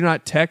talk, do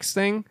not text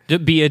thing? To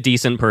be a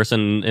decent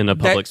person in a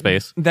public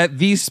space. That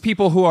these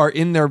people who are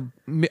in their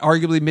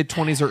arguably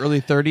mid-20s or early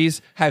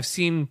 30s have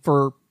seen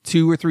for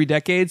 2 or 3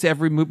 decades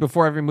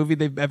before every movie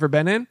they've ever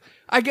been in.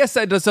 I guess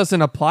that just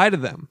doesn't apply to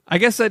them. I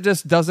guess that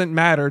just doesn't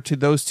matter to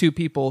those two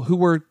people who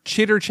were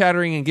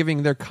chitter-chattering and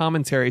giving their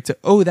commentary to,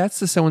 oh, that's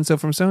the so-and-so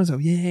from so-and-so.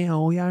 Yeah,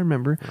 I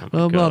remember.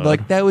 Blah, blah, blah.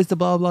 Like, that was the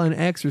blah, blah, and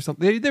X or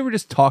something. They were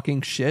just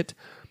talking shit.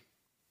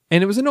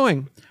 And it was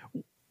annoying.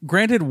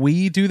 Granted,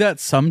 we do that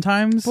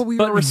sometimes. But we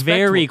But are respectful.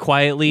 very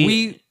quietly.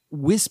 We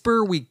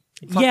whisper, we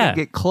fucking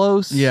get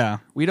close. Yeah.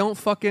 We don't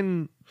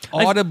fucking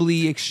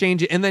audibly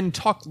exchange it and then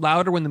talk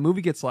louder when the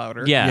movie gets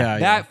louder. Yeah.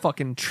 That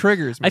fucking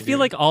triggers me. I feel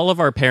like all of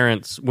our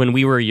parents, when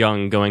we were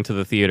young going to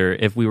the theater,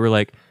 if we were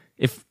like,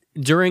 if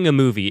during a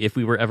movie, if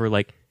we were ever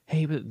like,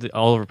 hey, but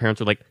all of our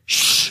parents were like,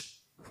 shh.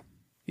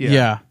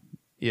 Yeah.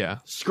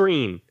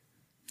 Scream.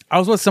 I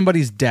was with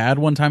somebody's dad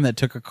one time that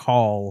took a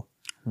call.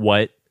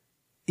 What?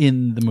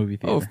 In the movie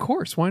theater. Oh, of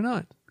course. Why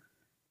not?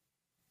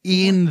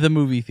 In the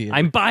movie theater.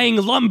 I'm buying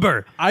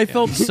lumber. I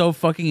felt so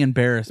fucking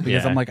embarrassed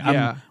because Yeah. I'm like,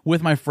 I'm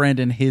with my friend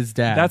and his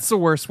dad. That's the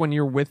worst when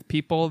you're with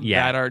people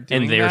that are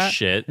doing and their that,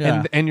 shit.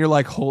 and you're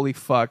like, holy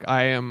fuck,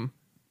 I am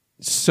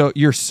so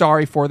you're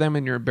sorry for them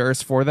and you're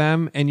embarrassed for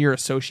them and you're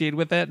associated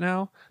with that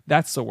now.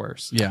 That's the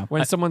worst. Yeah.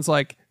 When someone's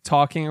like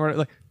talking or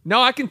like,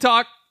 no, I can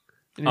talk.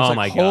 And Oh it's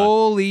my like, God.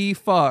 holy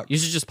fuck. You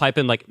should just pipe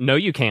in like, no,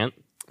 you can't.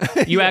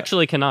 You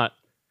actually cannot.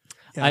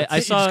 I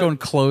You saw. just go and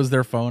close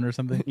their phone or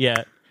something.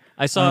 Yeah.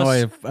 I saw.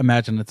 I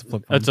imagine it's a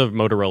flip phone. It's a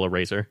Motorola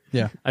Razr.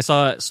 Yeah. I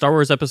saw Star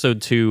Wars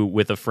Episode 2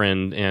 with a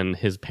friend and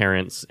his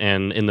parents,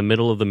 and in the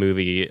middle of the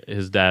movie,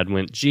 his dad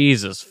went,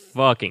 Jesus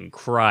fucking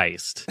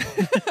Christ.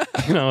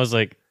 And I was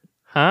like,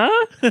 huh?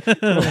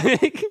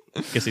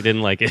 Guess he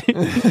didn't like it.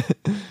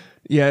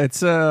 Yeah,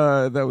 it's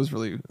that was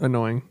really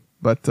annoying.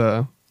 But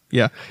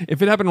yeah,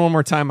 if it happened one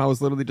more time, I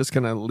was literally just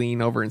gonna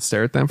lean over and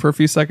stare at them for a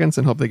few seconds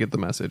and hope they get the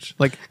message.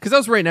 Like, because I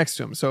was right next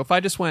to him, so if I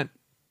just went,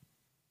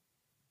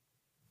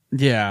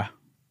 Yeah.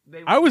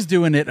 I was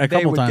doing it a they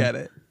couple would times. get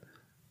it.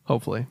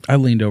 Hopefully, I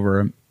leaned over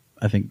him,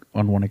 I think,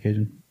 on one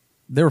occasion.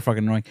 They were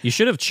fucking annoying. You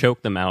should have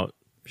choked them out.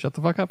 Shut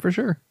the fuck up for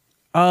sure.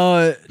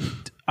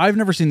 I've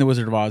never seen The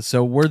Wizard of Oz,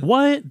 so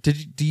what do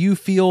you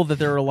feel that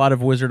there are a lot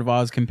of Wizard of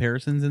Oz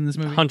comparisons in this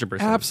movie? 100%.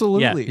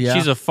 Absolutely. Yeah.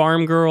 She's a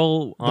farm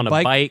girl on a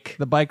bike.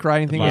 The bike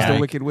riding thing was the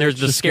Wicked Witch. There's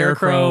the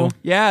scarecrow.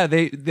 Yeah,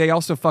 they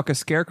also fuck a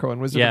scarecrow in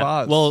Wizard of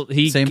Oz. Well,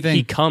 Same thing.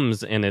 he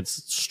comes and it's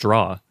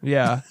straw.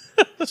 Yeah.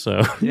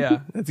 So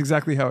Yeah, that's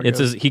exactly how it it's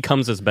goes. he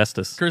comes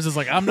asbestos. Chris is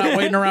like, I'm not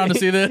waiting around to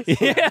see this.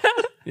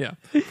 Yeah.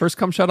 First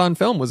cum shot on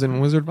film was in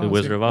Wizard of Oz. The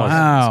Wizard of Oz.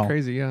 Wow. It's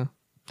crazy, yeah.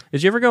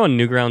 Did you ever go on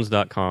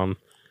newgrounds.com?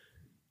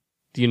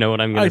 Do you know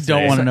what I'm going I to say?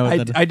 don't want to know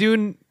what that I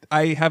do.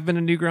 I have been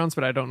to Newgrounds,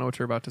 but I don't know what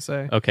you're about to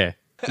say. Okay.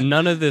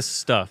 None of this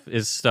stuff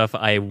is stuff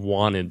I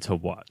wanted to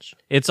watch.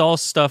 It's all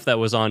stuff that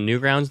was on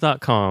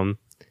newgrounds.com.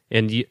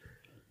 And you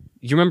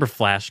remember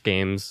Flash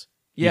games?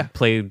 Yeah. You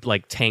played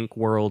like Tank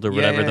World or Yeah,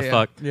 whatever yeah, the yeah.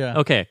 fuck. Yeah.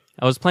 Okay.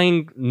 I was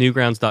playing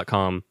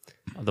newgrounds.com,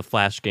 the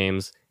Flash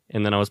games,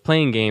 and then I was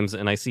playing games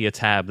and I see a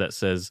tab that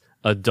says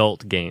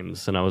adult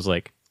games. And I was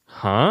like,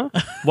 huh?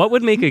 What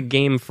would make a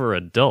game for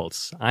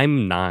adults?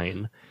 I'm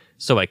 9.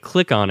 So I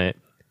click on it,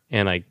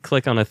 and I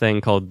click on a thing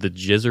called The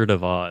Jizzard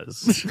of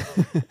Oz.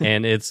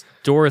 And it's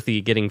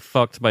Dorothy getting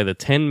fucked by the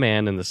Tin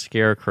Man and the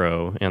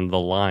Scarecrow and the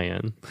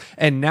Lion.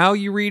 And now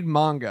you read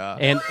manga.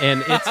 And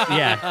it's,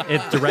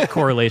 it's direct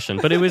correlation.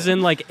 But it was in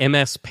like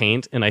MS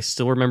Paint, and I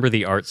still remember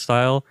the art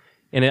style.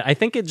 And I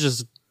think it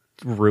just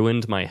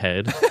ruined my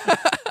head.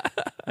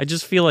 I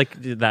just feel like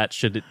that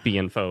should be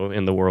info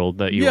in the world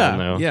that you all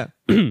know. Yeah.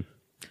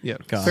 Yeah.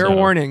 God. Fair So-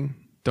 warning.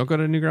 Don't go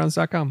to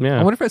newgrounds.com. Yeah.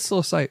 I wonder if it's still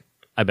a site.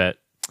 I bet.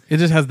 It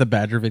just has the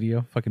Badger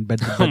video. Fucking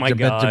Badger. Oh my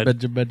God.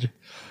 Badger.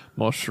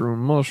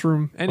 Mushroom.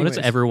 Why Anyways,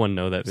 does everyone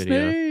know that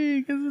video?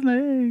 Snake is a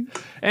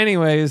snake.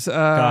 Anyways,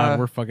 God,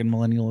 we're fucking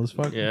millennial as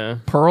fuck. Yeah.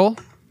 Pearl.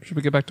 Should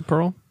we get back to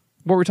Pearl?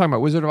 What were we talking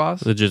about? Wizard of Oz?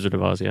 The Jizzard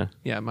of Oz, yeah.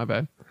 Yeah, my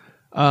bad.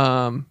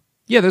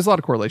 Yeah, there's a lot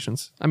of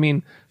correlations. I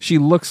mean, it's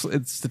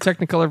the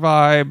Technicolor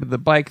vibe, the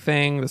bike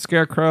thing, the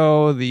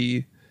scarecrow,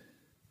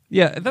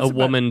 that's A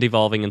woman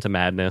devolving into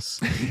madness.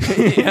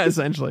 yeah,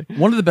 essentially.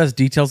 One of the best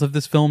details of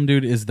this film,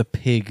 dude, is the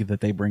pig that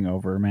they bring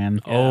over,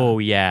 man. Oh,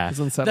 yeah. It's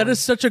unsettling. That is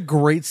such a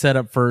great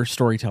setup for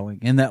storytelling.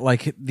 In that,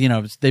 like, you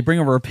know, they bring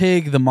over a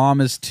pig. The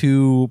mom is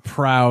too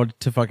proud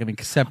to fucking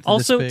accept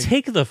Also, this pig.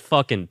 take the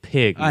fucking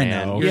pig, I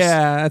man. know.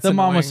 Yeah, that's the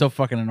mom was so annoying.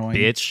 fucking annoying.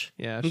 Bitch.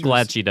 Yeah, I'm she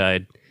glad was- she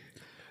died.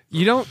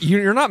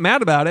 You're not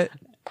mad about it.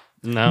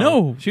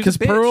 No, She was a because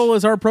bitch. Pearl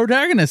is our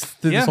protagonist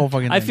through Yeah. this whole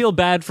fucking thing. I feel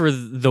bad for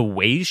the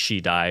way she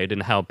died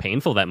and how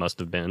painful that must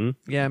have been.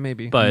 Yeah,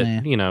 maybe. But,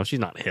 Nah. you know, she's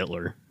not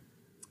Hitler.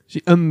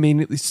 She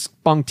immediately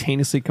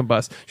spontaneously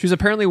combust. She was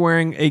apparently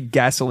wearing a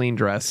gasoline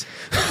dress.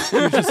 She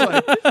was just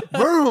like,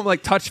 boom,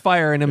 like touch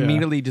fire and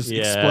immediately just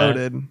Yeah.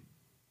 exploded.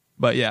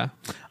 But yeah.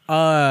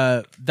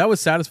 that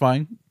was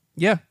satisfying.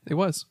 Yeah, it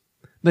was.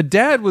 The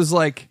dad was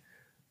like,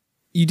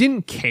 you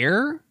didn't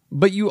care,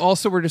 but you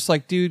also were just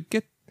like, dude,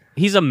 get.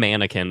 He's a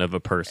mannequin of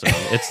a person.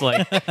 It's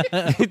like,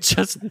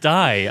 just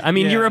die. I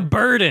mean, Yeah. you're a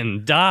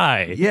burden.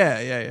 Die.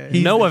 Yeah.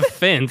 No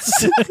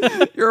offense.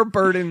 You're a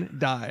burden,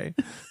 die.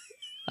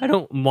 I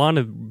don't want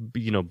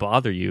to,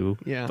 bother you.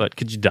 Yeah. But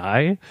could you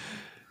die?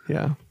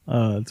 Yeah.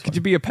 It's Could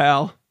you be a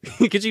pal?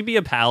 Could you be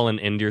a pal and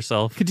end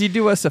yourself? Could you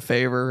do us a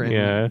favor? And,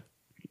 Yeah.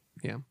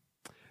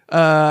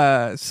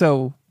 Yeah.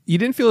 So you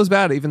didn't feel as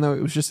bad, even though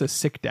it was just a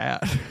sick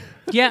dad.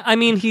 Yeah, I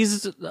mean,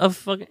 he's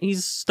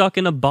stuck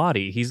in a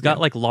body. He's got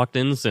like locked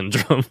in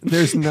syndrome.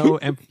 There's no,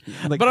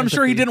 but I'm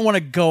sure he didn't want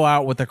to go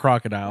out with the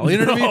crocodile. You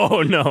know what I mean?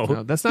 Oh no.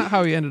 No, that's not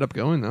how he ended up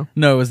going, though.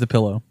 No, it was the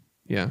pillow.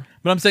 Yeah.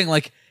 But I'm saying,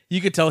 like, You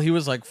could tell he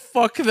was like,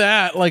 fuck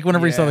that. Like,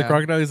 whenever he saw the Yeah.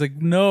 crocodile, he's like,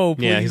 no,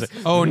 please. Yeah, he's like,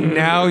 Oh,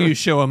 now you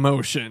show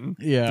emotion.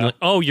 yeah. like,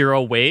 oh, you're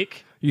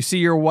awake? You see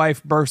your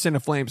wife burst into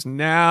flames.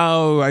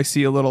 Now I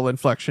see a little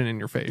inflection in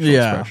your facial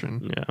Yeah.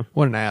 expression. Yeah.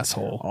 What an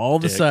asshole. All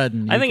of a Dick.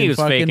 sudden, I you think he can was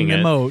fucking faking it.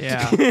 emote.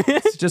 Yeah.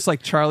 It's just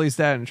like Charlie's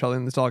dad and Charlie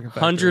and the Chocolate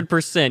Factory.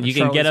 100%. You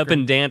can Charlie's get up Grin.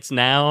 and dance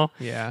now.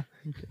 Yeah.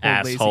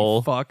 Asshole.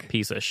 Lazy fuck.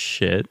 Piece of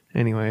shit.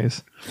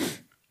 Anyways.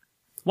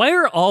 Why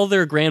are all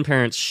their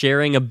grandparents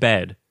sharing a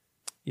bed?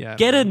 Yeah.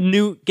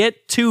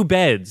 Get 2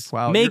 beds.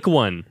 Wow, Make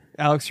one.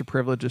 Alex, your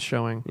privilege is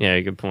showing. Yeah,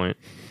 good point.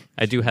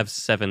 I do have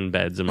 7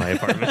 beds in my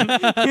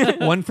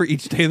apartment. One for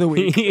each day of the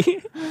week.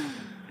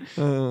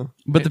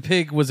 But the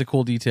pig was a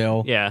cool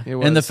detail. Yeah. It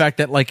was. And the fact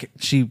that like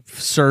she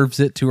serves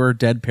it to her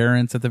dead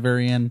parents at the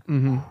very end.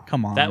 Mm-hmm.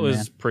 Come on, That was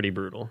man. pretty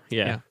brutal.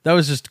 Yeah. That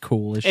was just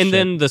cool as And shit.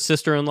 then the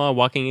sister-in-law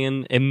walking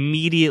in,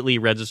 immediately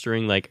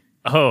registering like,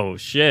 oh,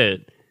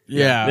 shit.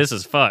 Yeah. This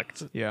is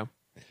fucked. Yeah.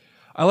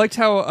 I liked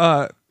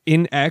how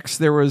in X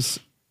there was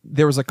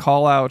a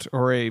call out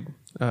or a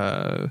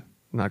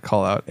not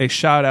call out, a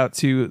shout out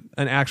to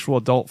an actual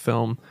adult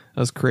film that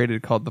was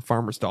created called The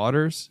Farmer's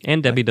Daughters.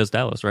 And Debbie Does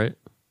Dallas, right?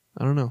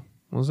 I don't know.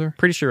 Was there?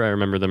 Pretty sure I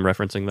remember them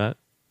referencing that.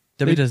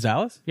 Debbie Does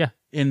Dallas? Yeah.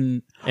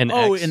 In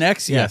X. in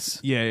X, yes.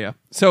 Yeah.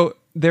 So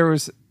there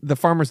was The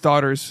Farmer's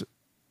Daughters,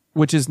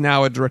 which is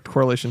now a direct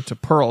correlation to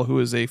Pearl, who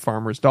is a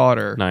farmer's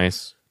daughter.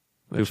 Nice.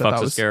 Who Which I thought fucks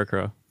a was-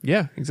 scarecrow?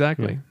 Yeah,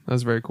 exactly. That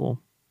was very cool.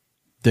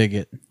 Dig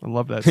it. I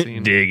love that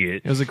scene. Dig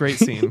it. It was a great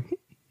scene.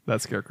 That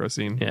scarecrow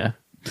scene. Yeah.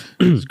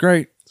 It was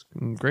great.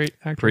 Great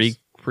actress.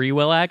 Pretty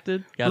well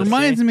acted. Gotta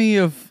Reminds say. me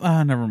of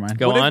never mind.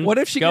 Go on. What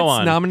if she Go gets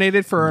on.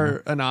 nominated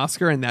for an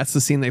Oscar and that's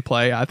the scene they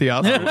play at the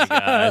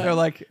Oscars? They're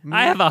like,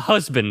 I have a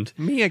husband.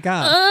 Mia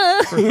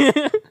Goth.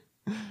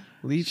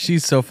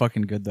 She's so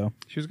fucking good though.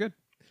 She was good.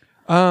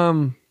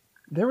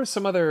 There was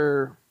some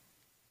other.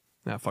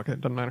 Nah, fuck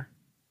it. Doesn't matter.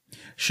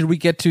 Should we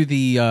get to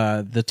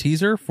the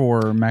teaser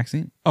for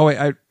Maxine? Oh wait,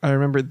 I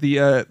remember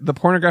the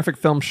pornographic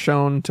film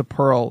shown to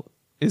Pearl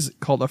is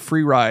called A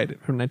Free Ride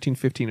from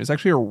 1915. It was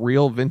actually a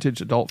real vintage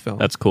adult film.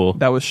 That's cool.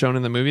 That was shown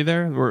in the movie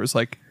there, where it was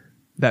like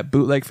that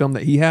bootleg film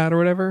that he had or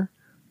whatever.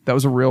 That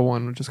was a real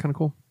one, which is kind of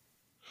cool.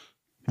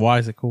 Why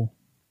is it cool?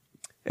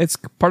 It's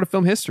part of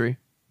film history.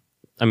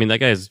 I mean, that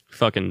guy's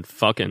fucking.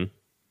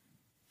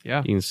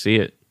 Yeah. You can see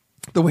it.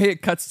 The way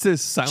it cuts to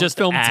silent Just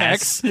film ass.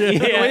 text. Yeah.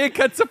 The way it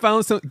cuts to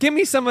silent film. Give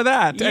me some of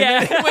that. And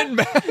Yeah. then it went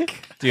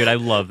back. Dude, I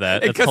love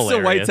that. It That's cuts to white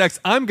hilarious. text.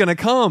 I'm going to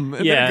come.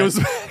 And Yeah. then it goes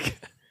back.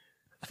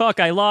 Fuck,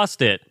 I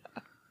lost it.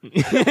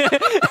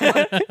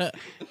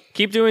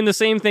 Keep doing the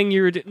same thing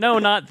you were doing. No,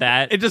 not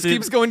that. It just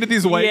keeps going to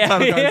these white Yeah.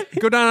 title cards.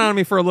 Go down on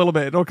me for a little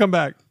bit. It'll come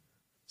back.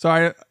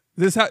 Sorry.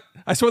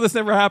 I swear this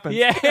never happened.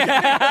 Yeah.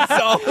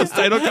 It's all those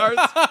title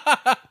cards.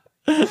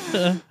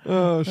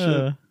 Oh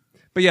shit.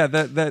 But yeah,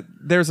 that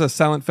there's a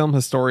silent film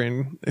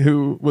historian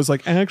who was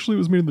like, actually it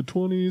was made in the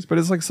 20s, but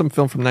it's like some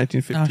film from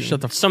 1915. Oh,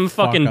 shut the Some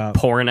fuck fucking up.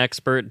 porn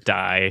expert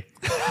die.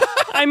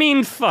 I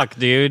mean, fuck,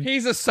 dude.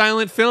 He's a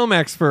silent film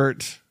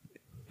expert.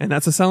 And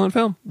that's a silent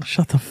film.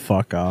 Shut the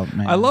fuck up,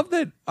 man. I love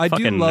that. I do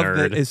Fucking love nerd.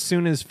 that as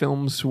soon as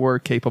films were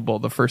capable,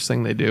 the first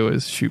thing they do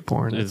is shoot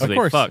porn. Is Of they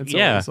course. fuck. It's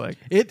Yeah. always like,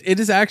 it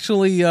is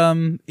actually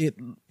it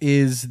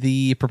is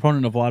the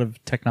proponent of a lot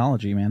of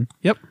technology, man.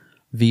 yep.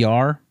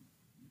 VR,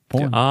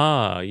 porn,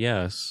 Ah,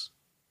 yes.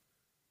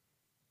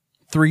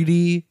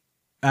 3D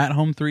at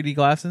home 3D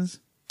glasses,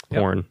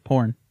 Porn.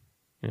 porn,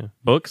 Yeah.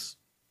 Books.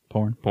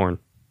 porn, Porn.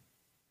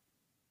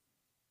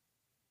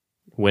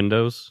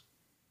 Windows.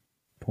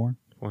 porn.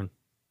 Porn.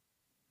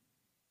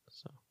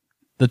 So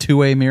The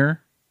two-way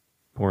mirror,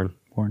 porn.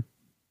 porn.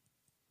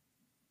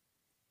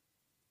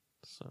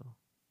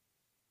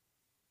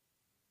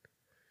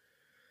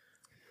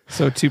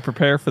 So to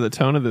prepare for the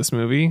tone of this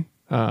movie,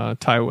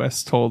 Ty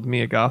West told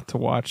Mia Goth to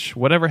watch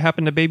Whatever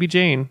Happened to Baby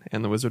Jane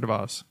and The Wizard of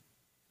Oz.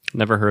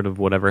 Never heard of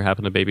Whatever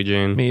Happened to Baby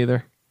Jane. Me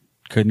either.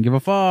 Couldn't give a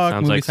fuck.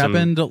 Sounds Movies like some-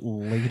 happened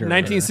later.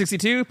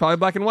 1962, probably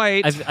black and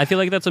white. I feel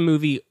like that's a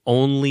movie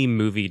only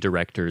movie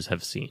directors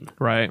have seen.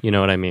 Right. You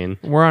know what I mean?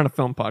 We're on a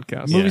film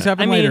podcast. Movies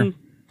happen I later. mean,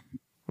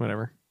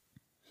 Whatever.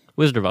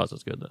 Wizard of Oz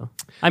is good though.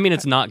 I mean,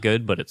 it's not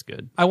good, but it's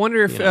good. I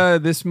wonder if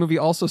this movie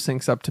also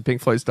syncs up to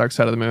Pink Floyd's Dark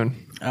Side of the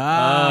Moon. That's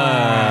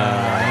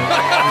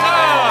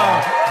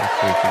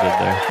what you did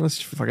there. Let's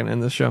just fucking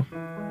end this show.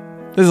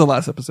 This is the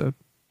last episode.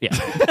 Yeah.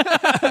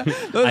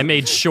 I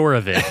made sure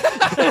of it.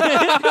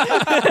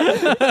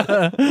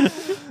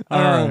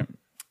 All right.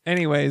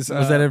 Anyways,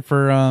 Was that it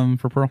for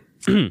Pearl?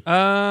 Did you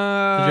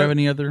Uh, have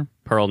any other?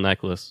 Pearl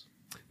necklace.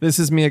 this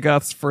is Mia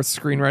Goth's first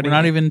screenwriting. We're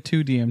not even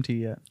to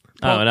DMT yet.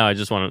 Oh no, I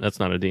just wanted. That's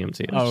not a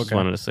DMT. I just okay.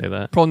 wanted to say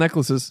that. Pearl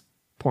necklaces.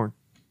 Porn.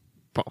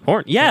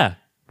 Porn. Yeah.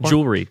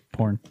 Jewelry.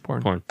 Porn.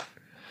 Porn.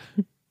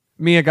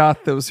 Mia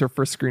Goth, that was her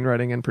first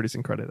screenwriting and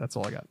producing credit. That's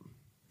all I got.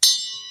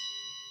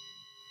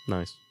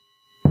 Nice.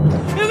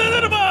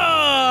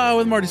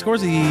 With Marty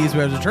Scorsese, we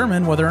have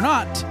determined whether or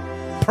not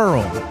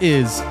Pearl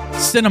is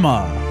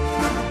cinema.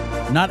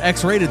 Not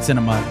X-rated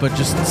cinema, but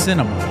just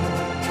cinema.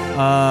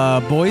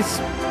 Boys,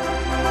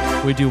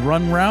 we do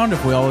run round.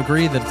 If we all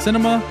agree that it's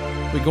cinema,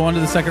 We go on to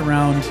the second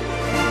round.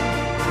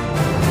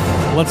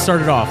 Let's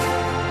start it off.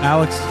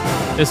 Alex?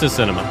 This is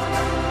cinema.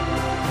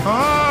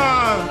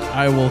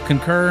 I will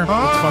concur. It's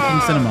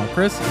fucking cinema.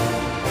 Chris?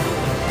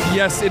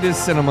 Yes, it is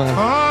cinema.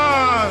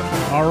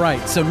 All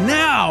right. So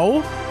now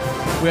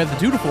we have the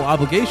dutiful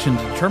obligation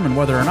to determine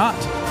whether or not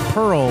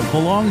Pearl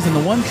belongs in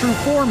the one true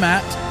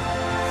format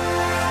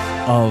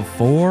of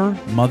 4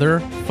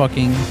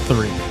 motherfucking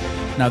 3.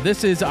 Now,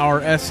 this is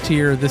our S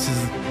tier. This is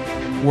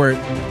where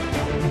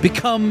it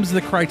becomes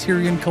the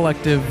Criterion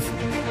Collective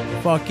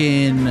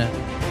fucking...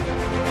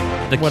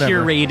 The whatever.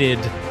 curated...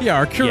 Yeah,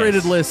 our curated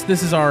Yes. list.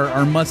 This is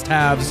our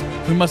must-haves.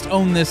 We must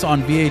own this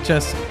on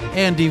VHS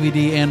and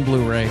DVD and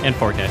Blu-ray. And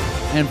 4K.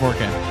 And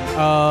 4K.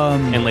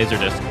 And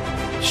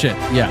Laserdisc. Shit,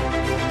 yeah.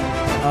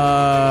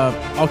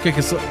 I'll kick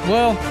us...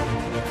 Well,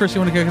 Chris, you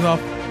want to kick us off?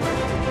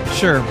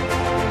 Sure.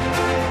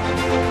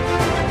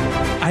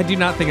 I do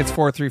not think it's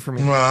 4-3 for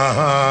me.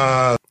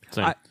 I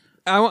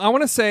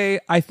want to say,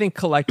 I think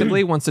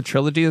collectively, once the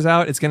trilogy is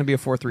out, it's going to be a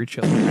 4-3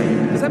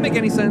 trilogy. Does that make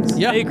any sense?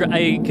 Yeah.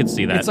 I could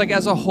see that. It's like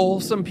as a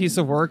wholesome piece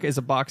of work, as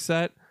a box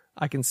set,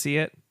 I can see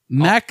it.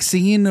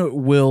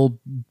 Maxine will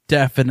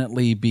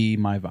definitely be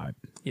my vibe.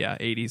 Yeah,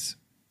 80s.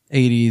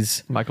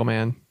 80s. Michael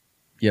Mann.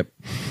 Yep.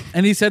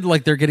 And he said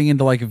like they're getting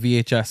into like a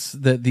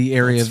VHS, the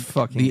area Let's of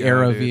fucking the go,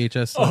 era of dude.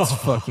 VHS. Let's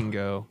fucking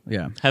go.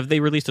 Yeah. Have they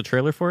released a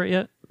trailer for it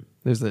yet?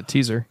 There's the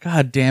teaser.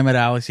 God damn it,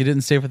 Alex! You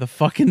didn't stay for the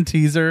fucking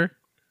teaser.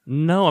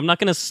 No, I'm not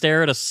going to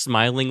stare at a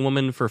smiling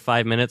woman for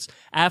 5 minutes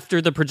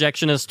after the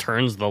projectionist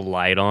turns the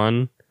light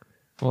on.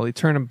 Well, he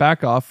turned him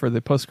back off for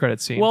the post-credit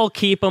scene. Well,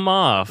 keep him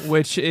off.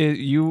 Which if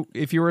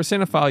you were a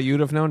cinephile, you'd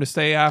have known to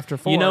stay after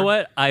 4. You know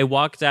what? I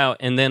walked out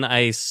and then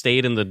I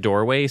stayed in the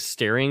doorway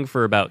staring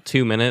for about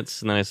 2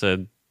 minutes, and then I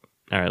said,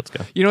 "All right, let's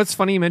go." You know, it's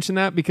funny you mentioned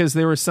that because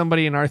there was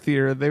somebody in our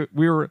theater. They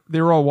were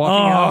all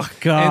walking out. Oh,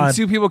 God. And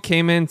 2 people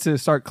came in to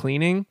start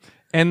cleaning,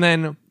 and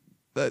then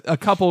a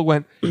couple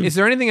went, "Is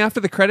there anything after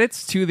the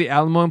credits?" to the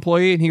Alamo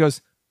employee, and he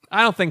goes,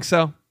 "I don't think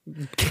so."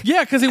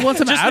 Yeah, because he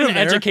wants him Just out an of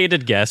there.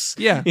 educated guess.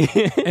 Yeah,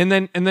 and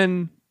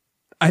then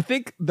I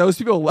think those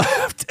people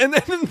left, and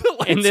then the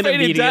lights And then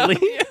faded immediately.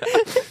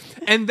 down.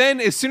 And then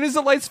as soon as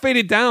the lights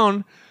faded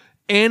down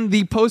and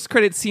the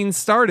post-credit scene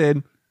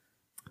started,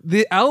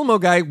 the Alamo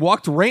guy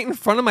walked right in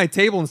front of my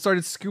table and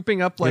started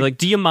scooping up You're like,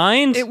 "Do you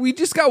mind?" we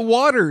just got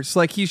waters.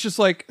 Like he's just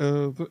like,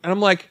 and I'm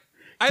like,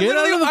 Get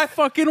out of the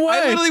fucking way.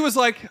 I literally was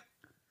like,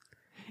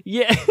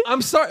 yeah.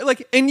 I'm sorry.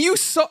 Like, and you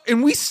saw,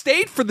 and we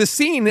stayed for the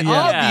scene.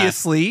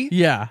 Obviously,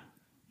 Yeah.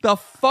 the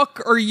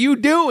fuck are you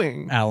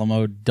doing?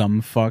 Alamo,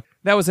 dumb fuck.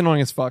 That was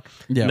annoying as fuck.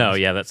 Yeah. No,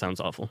 yeah, that sounds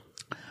awful.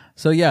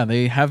 So yeah,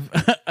 they have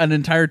an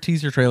entire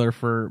teaser trailer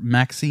for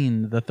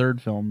Maxine, the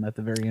third film, at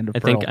the very end of I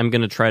Pearl. think I'm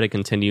going to try to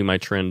continue my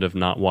trend of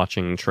not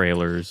watching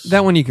trailers.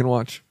 That one you can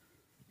watch.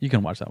 You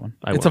can watch that one.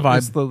 I It's a won't. vibe.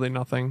 It's literally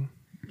nothing.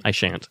 I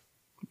shan't.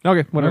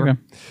 Okay, whatever. Okay.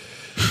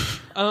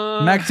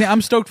 Maxine,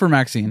 I'm stoked for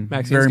Maxine.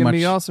 Maxine's very gonna much.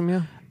 be awesome.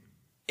 Yeah.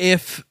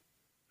 If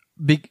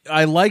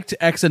I liked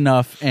X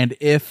enough, and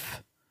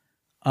if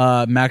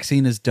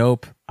Maxine is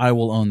dope, I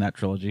will own that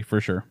trilogy for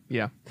sure.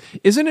 Yeah.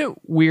 Isn't it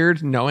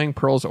weird knowing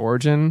Pearl's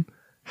origin,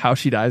 how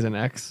she dies in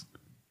X?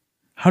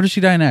 How does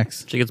she die in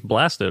X? She gets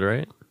blasted,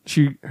 right?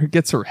 She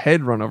gets her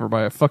head run over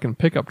by a fucking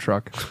pickup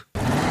truck.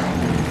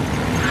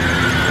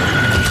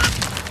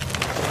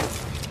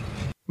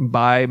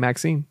 By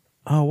Maxine.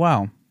 Oh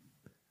wow.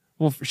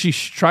 Well, she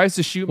tries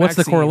to shoot What's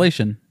Maxine. the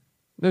correlation?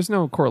 There's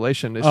no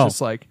correlation. It's Oh.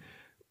 just like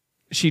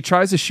she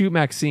tries to shoot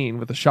Maxine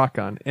with a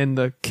shotgun, and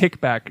the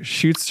kickback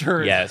shoots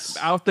her Yes.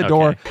 out the Okay.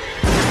 door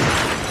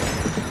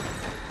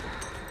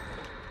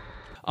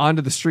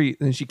onto the street,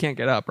 and she can't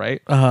get up,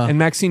 right? Uh-huh. And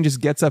Maxine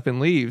just gets up and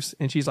leaves,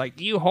 and she's like,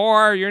 "You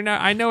whore! You're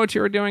not. I know what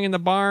you were doing in the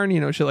barn,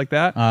 shit like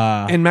that."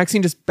 And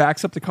Maxine just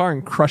backs up the car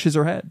and crushes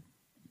her head.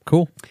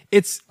 Cool.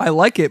 I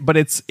like it, but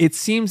it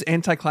seems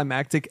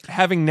anticlimactic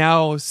having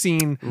now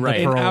seen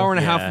Right. an Pearl, hour and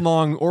a yeah. half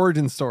long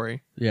origin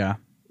story. Yeah.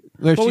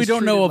 Where But we she's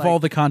don't know treated of like- all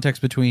the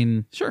context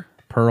between Sure.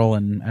 Pearl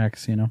and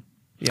X,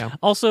 Yeah.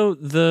 Also,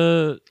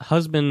 the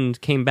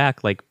husband came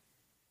back like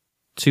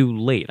too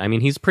late. I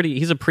mean, he's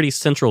a pretty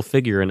central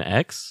figure in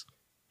X,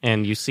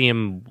 and you see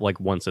him like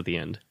once at the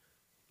end.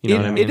 You know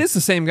what I mean? It is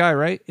the same guy,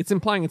 right? It's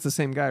implying it's the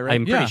same guy, right?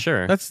 I'm pretty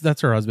sure.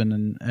 That's her husband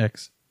in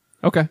X.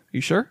 Okay. You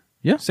sure?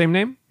 Yeah. Same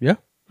name? Yeah.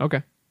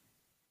 Okay.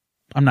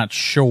 I'm not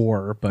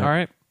sure, but All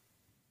right.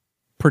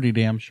 pretty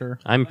damn sure.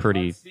 I'm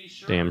pretty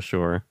damn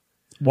sure.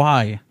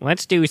 Why?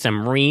 Let's do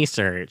some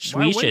research.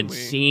 Why We wouldn't should we?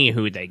 see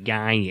who the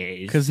guy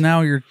is. Because now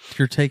you're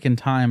taking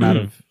time out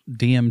of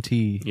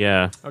DMT.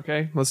 Yeah.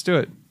 Okay. Let's do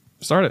it.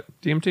 Start it.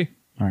 DMT.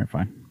 All right,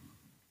 fine.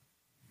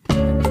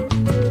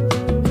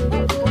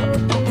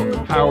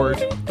 Howard.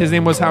 His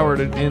name was Howard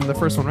in the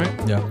first one,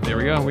 right? Yeah. There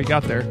we go. We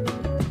got there.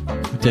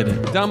 Did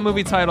it. Dumb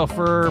movie title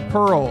for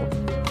Pearl.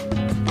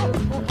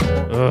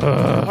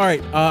 All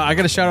right, I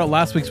got to shout out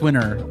last week's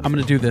winner. I'm going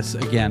to do this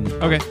again.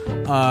 Okay.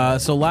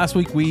 So last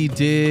week we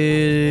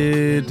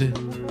did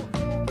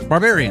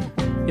Barbarian.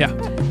 Yeah.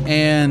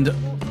 And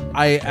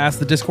I asked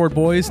the Discord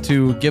boys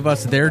to give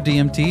us their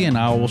DMT, and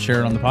I will share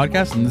it on the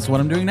podcast, and this is what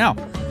I'm doing now.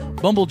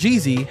 Bumble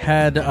Jeezy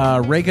had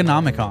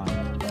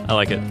Reaganomicon. I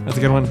like it. That's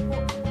a good one.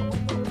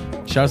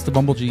 Shouts to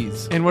Bumble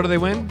G's. And what do they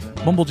win?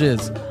 Bumble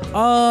Jizz.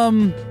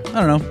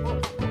 I don't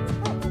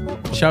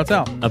know. Shouts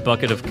out. A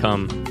bucket of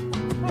cum.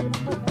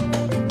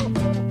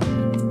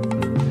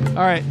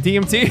 All right,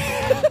 DMT.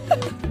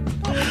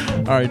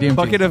 All right, DMT.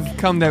 Bucket of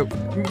cum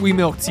that we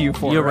milked you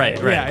for. You're right.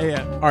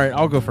 Yeah. All right,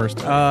 I'll go first.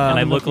 And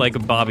I look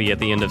like Bobby at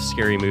the end of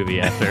Scary Movie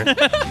after.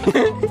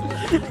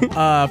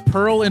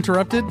 Pearl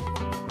Interrupted.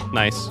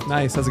 Nice.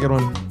 Nice. That's a good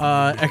one.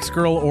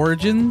 X-Girl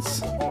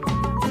Origins.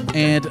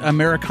 And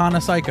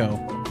Americana Psycho.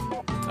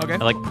 Okay. I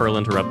like Pearl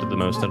Interrupted the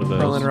most out of those.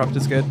 Pearl Interrupt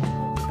is good.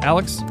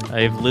 Alex?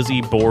 I have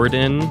Lizzie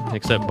Borden,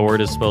 except bored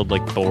is spelled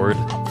like bored.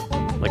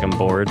 Like I'm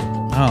bored.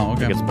 Oh,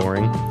 okay. I think it's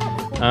boring.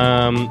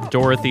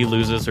 Dorothy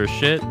loses her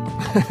shit.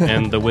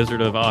 And The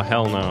Wizard of Oh,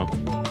 Hell No.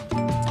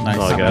 Nice. That's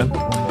all I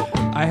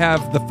got. I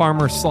have The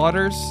Farmer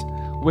Slaughters,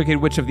 Wicked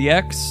Witch of the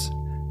X,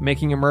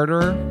 Making a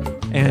Murderer,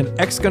 and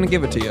X Gonna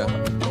Give It to You.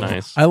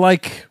 Nice. I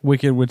like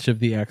Wicked Witch of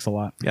the X a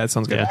lot. Yeah, that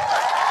sounds good.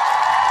 Yeah.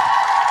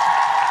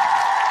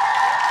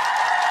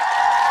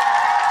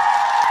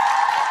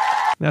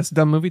 That's a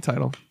dumb movie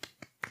title.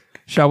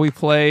 Shall we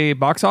play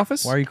box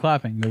office? Why are you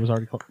clapping? There was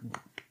already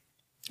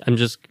I'm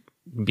just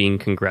being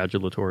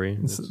congratulatory.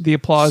 It's the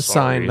applause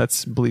Sorry. sign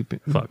that's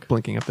Fuck.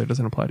 blinking up there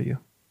doesn't apply to you.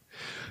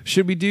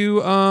 Should we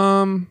do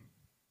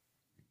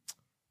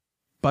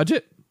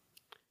budget?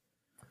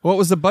 What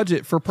was the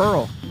budget for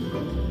Pearl?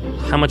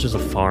 How much is a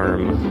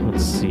farm?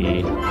 Let's see.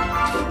 It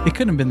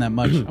couldn't have been that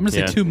much. I'm going to say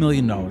Yeah. $2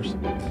 million.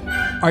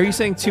 Are you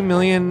saying 2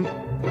 million?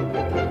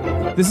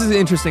 This is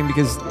interesting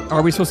because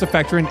are we supposed to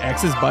factor in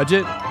X's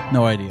budget?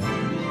 No idea.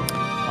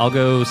 I'll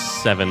go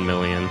 7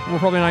 million. We're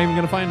probably not even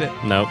going to find it.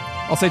 Nope.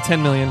 I'll say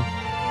 10 million.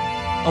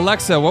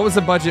 Alexa, what was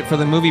the budget for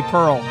the movie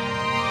Pearl?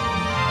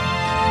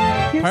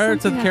 Here's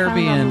Pirates of the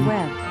something I found on Caribbean. the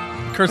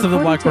web. Curse of the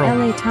Black Pearl.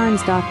 According to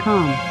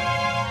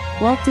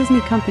LATimes.com, Walt Disney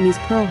Company's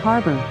Pearl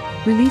Harbor,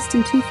 released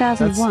in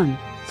 2001,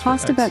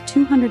 cost about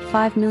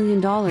 $205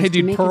 million Hey, dude,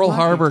 to make Pearl a rocket,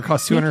 Harbor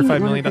cost making it $205 one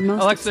of million. the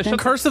most Alexa, shut expensive-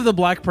 Curse of the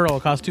Black Pearl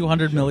cost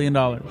 $200 million.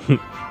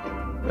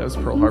 That was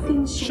Pearl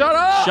Harbor. Shut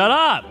up! Shut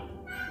up!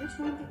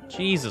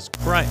 Jesus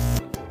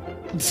Christ.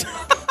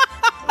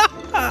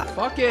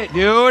 Fuck it,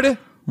 dude.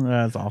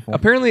 That's awful.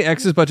 Apparently,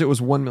 X's budget was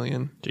 1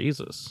 million.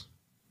 Jesus.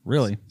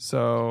 Really?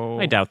 So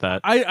I doubt that.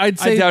 I'd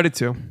say. I doubt it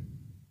too.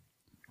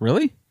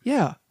 Really?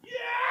 Yeah.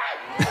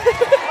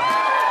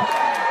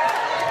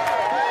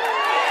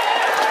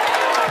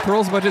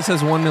 Pearl's budget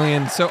says 1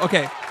 million. So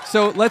okay.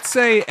 So let's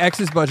say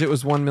X's budget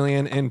was 1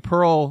 million, and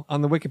Pearl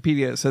on the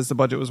Wikipedia it says the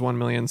budget was 1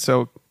 million.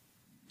 So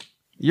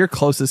you're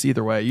closest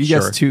either way. You Sure.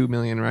 guessed 2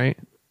 million, right?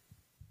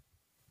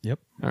 Yep.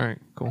 All right.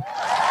 Cool.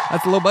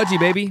 That's a low budget,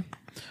 baby.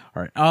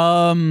 All right.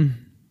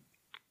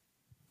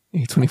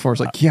 A24 is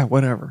like, yeah,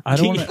 whatever. I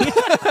don't want to.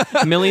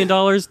 $1 million?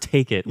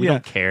 Take it. We Yeah.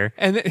 don't care.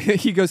 And then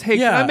he goes, hey,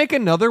 Yeah. can I make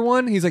another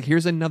one? He's like,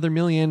 here's another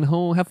million.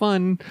 Oh, have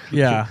fun.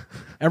 Yeah.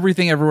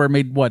 Everything Everywhere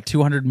made what,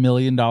 $200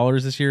 million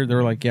this year? They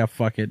were like, yeah,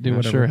 fuck it, do Yeah,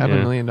 whatever. sure, have Yeah.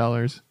 $1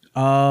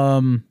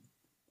 million.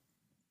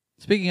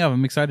 Speaking of,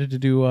 I'm excited to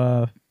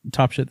do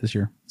Top Shit this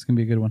year. It's gonna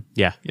be a good one.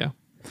 Yeah. Yeah.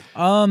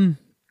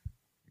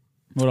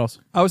 What else?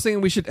 I was thinking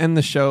we should end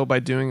the show by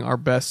doing our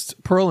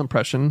best Pearl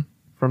impression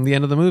from the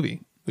end of the movie.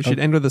 We should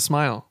end with a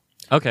smile.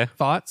 Okay.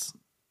 Thoughts?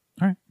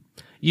 All right.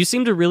 You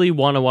seem to really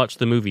want to watch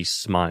the movie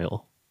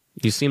Smile.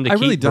 You seem to I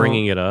keep really don't.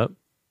 bringing it up.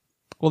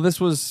 Well, this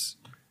was...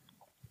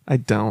 I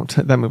don't.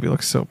 That movie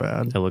looks so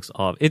bad. It looks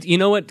off. You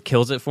know what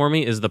kills it for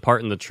me is the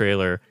part in the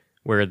trailer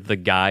where the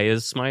guy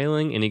is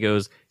smiling and he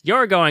goes,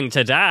 "You're going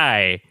to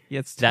die." Yeah,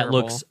 it's that terrible.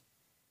 looks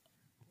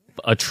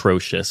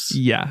atrocious.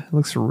 Yeah, it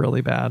looks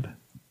really bad.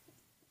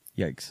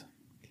 Yikes.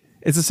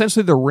 It's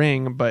essentially The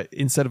Ring, but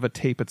instead of a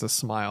tape, it's a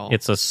smile.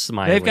 It's a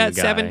smiling They've got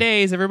guy. 7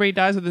 days. Everybody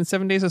dies within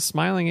 7 days of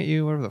smiling at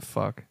you. Whatever the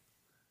fuck.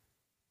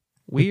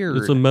 Weird.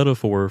 It's a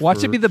metaphor. Watch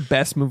for... it be the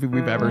best movie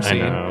we've ever I seen.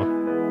 know.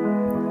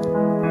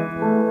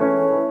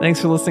 Thanks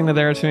for listening to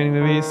There Are Too Many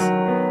Movies.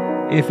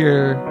 If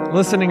you're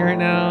listening right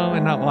now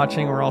and not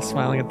watching, we're all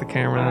smiling at the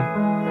camera,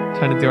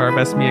 trying to do our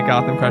best Mia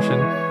Goth impression.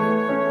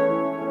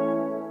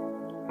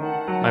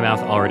 My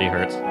mouth already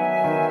hurts.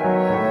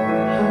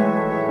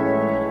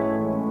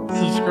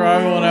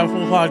 Subscribe on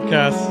Apple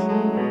Podcasts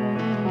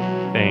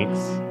Thanks.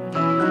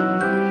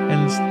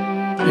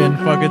 and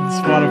fucking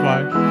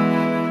Spotify.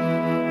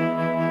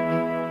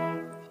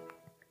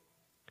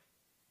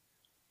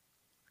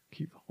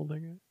 Keep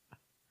holding it.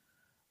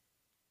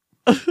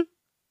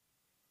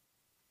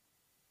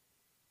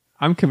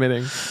 I'm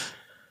committing.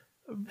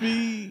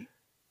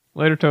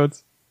 Later,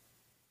 Toads.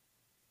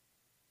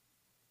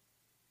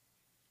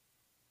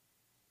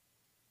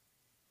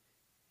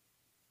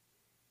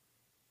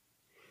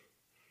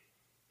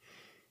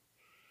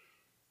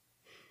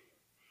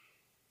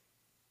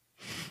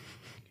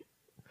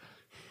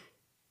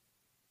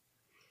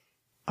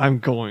 I'm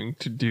going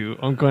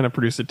to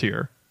produce a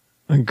tear.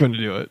 I'm going to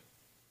do it.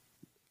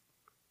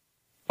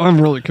 I'm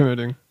really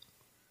committing.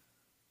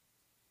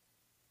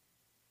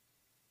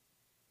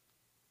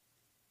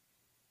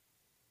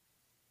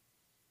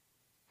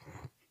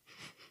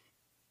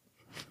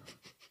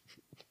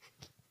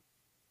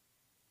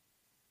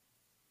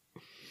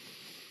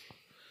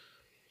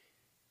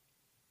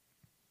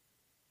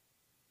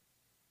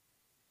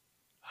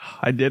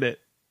 I did it.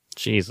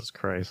 Jesus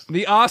Christ.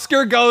 The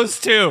Oscar goes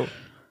to.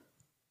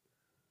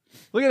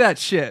 Look at that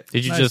shit.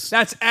 Did you just...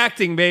 That's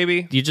acting,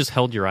 baby. You just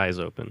held your eyes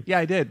open. Yeah,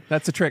 I did.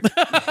 That's a trick.